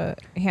for the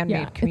handmade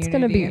Yeah, community. it's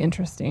going to be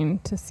interesting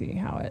to see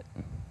how it.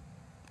 I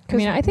 'Cause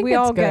mean, I think we it's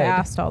all good. get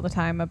asked all the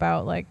time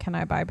about like, can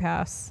I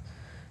bypass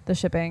the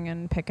shipping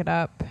and pick it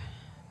up?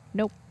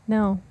 Nope.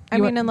 No, I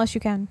You mean, wa- unless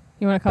you can,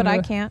 you want to come. but to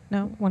I can't.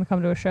 No. Want to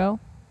come to a show?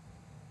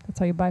 That's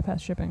how you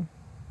bypass shipping.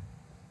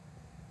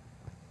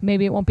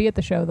 Maybe it won't be at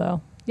the show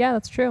though. Yeah,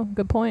 that's true.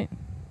 Good point.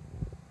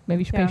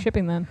 Maybe you should Yeah. pay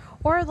shipping then.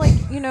 Or like,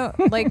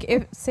 like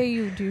if say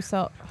you do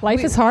sell. Life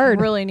we is hard.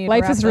 Really need. To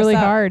Life wrap is really this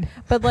up. hard.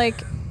 But like,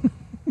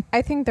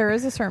 I think there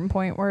is a certain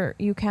point where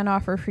you can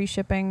offer free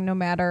shipping no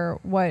matter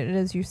what it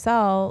is you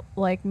sell.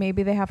 Like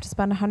maybe they have to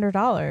spend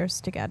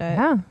 $100 to get it.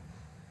 Yeah.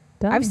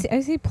 Done. I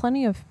see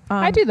plenty of.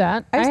 I do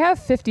that. I have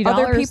 $50.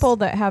 Other people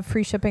that have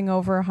free shipping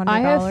over $100. I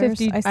have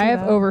 50. I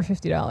have that. over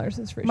 $50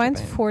 as free Mine's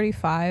shipping.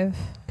 45.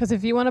 Because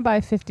if you want to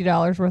buy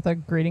 $50 worth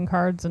of greeting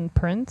cards and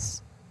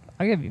prints,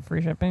 I'll give you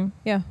free shipping.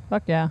 Yeah.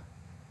 Fuck yeah.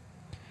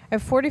 I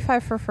have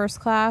 45 for first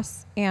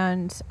class,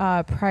 and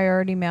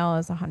priority mail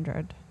is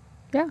 100.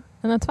 Yeah,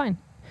 and that's fine.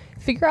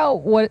 Figure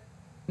out what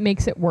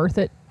makes it worth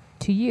it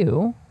to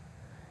you.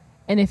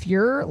 And if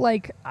you're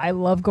like, I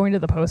love going to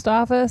the post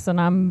office and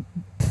I'm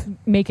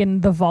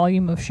making the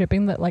volume of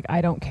shipping that like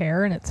I don't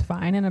care and it's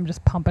fine and I'm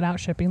just pumping out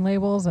shipping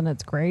labels and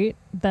it's great,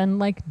 then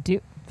like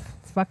do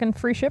fucking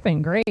free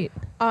shipping. Great.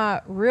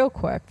 Real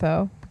quick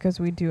though, because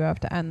we do have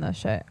to end this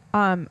shit.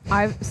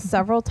 I've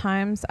several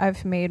times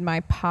I've made my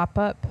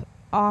pop-up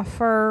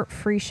offer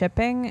free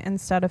shipping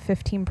instead of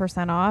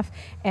 15% off,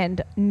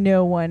 and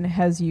no one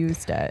has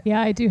used it.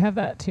 Yeah, I do have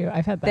that too.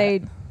 I've had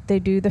that. They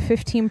do the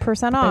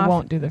 15% off. They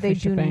won't do the free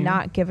shipping. They do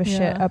not give a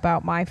shit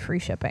about my free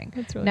shipping.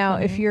 That's really now,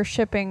 funny. if your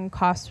shipping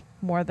costs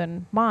more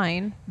than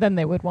mine, then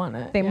they would want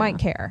it. They might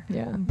care.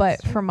 Yeah.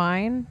 But for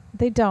mine,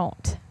 they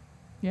don't.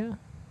 Yeah.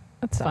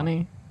 That's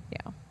funny.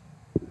 Yeah.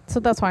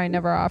 So that's why I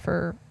never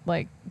offer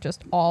like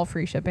just all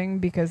free shipping,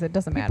 because it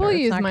doesn't matter. People It's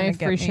use not my gonna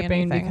get free me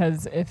shipping anything.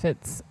 because if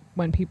it's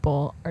when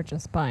people are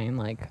just buying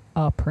like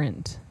a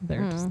print,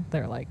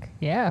 they're like,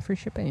 yeah, free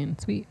shipping,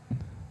 sweet.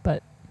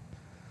 But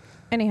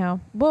anyhow,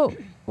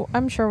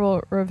 I'm sure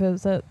we'll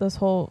revisit this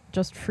whole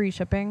just free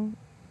shipping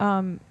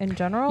in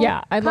general.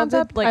 yeah, I'd love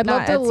concept, to. like I'd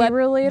love not to Etsy let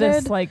related.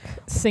 this like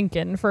sink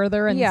in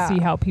further and Yeah. see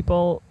how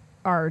people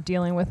are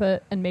dealing with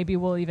it, and maybe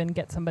we'll even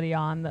get somebody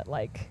on that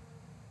like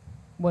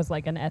was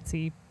like an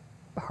Etsy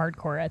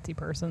hardcore Etsy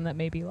person that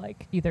maybe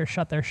like either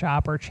shut their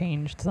shop or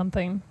changed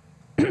something.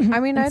 I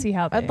mean, and see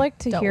how I'd they like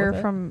to dealt hear with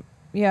it. from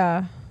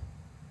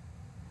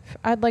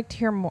I'd like to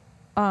hear more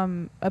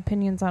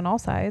opinions on all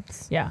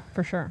sides. Yeah,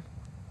 for sure.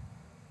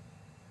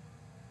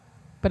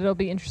 But it'll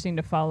be interesting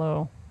to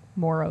follow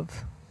more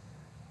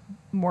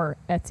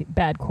Etsy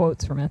bad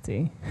quotes from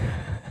Etsy.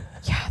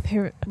 Yeah,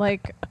 they're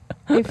like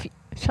if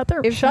Shut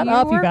if shut you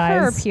up, work you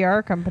guys. for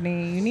a PR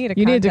company, you need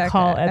You need to contact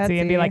call Etsy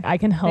and be like, I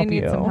can help They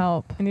you. need some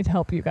help. I need to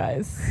help you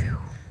guys.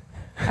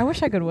 I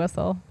wish I could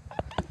whistle.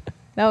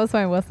 That was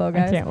my whistle,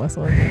 guys. I can't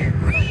whistle.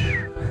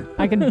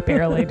 I can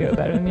barely do it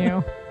better than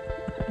you.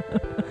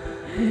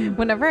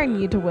 Whenever I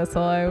need to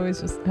whistle, I always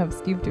just have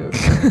Steve do it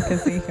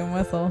because he can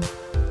whistle.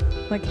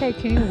 Like, hey,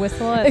 can you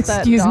whistle at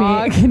Excuse that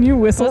dog? me, can you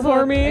whistle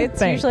for me? It's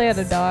Thanks. usually at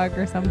a dog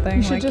or something.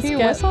 You should like, just can you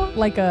get whistle?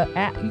 like a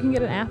app. You can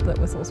get an app that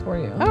whistles for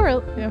you. Oh,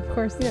 really? Yeah, of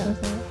course. Yeah.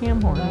 There's a-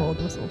 Ham horn will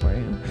whistle for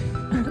you.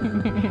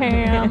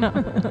 Ham.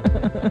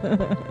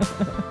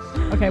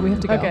 Okay, we have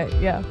to go. Okay,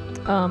 yeah.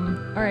 All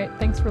right.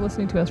 Thanks for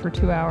listening to us for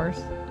 2 hours.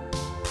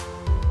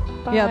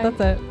 Bye. Yeah, that's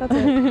it. That's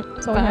it.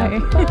 That's all we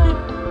have. Bye.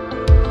 Bye.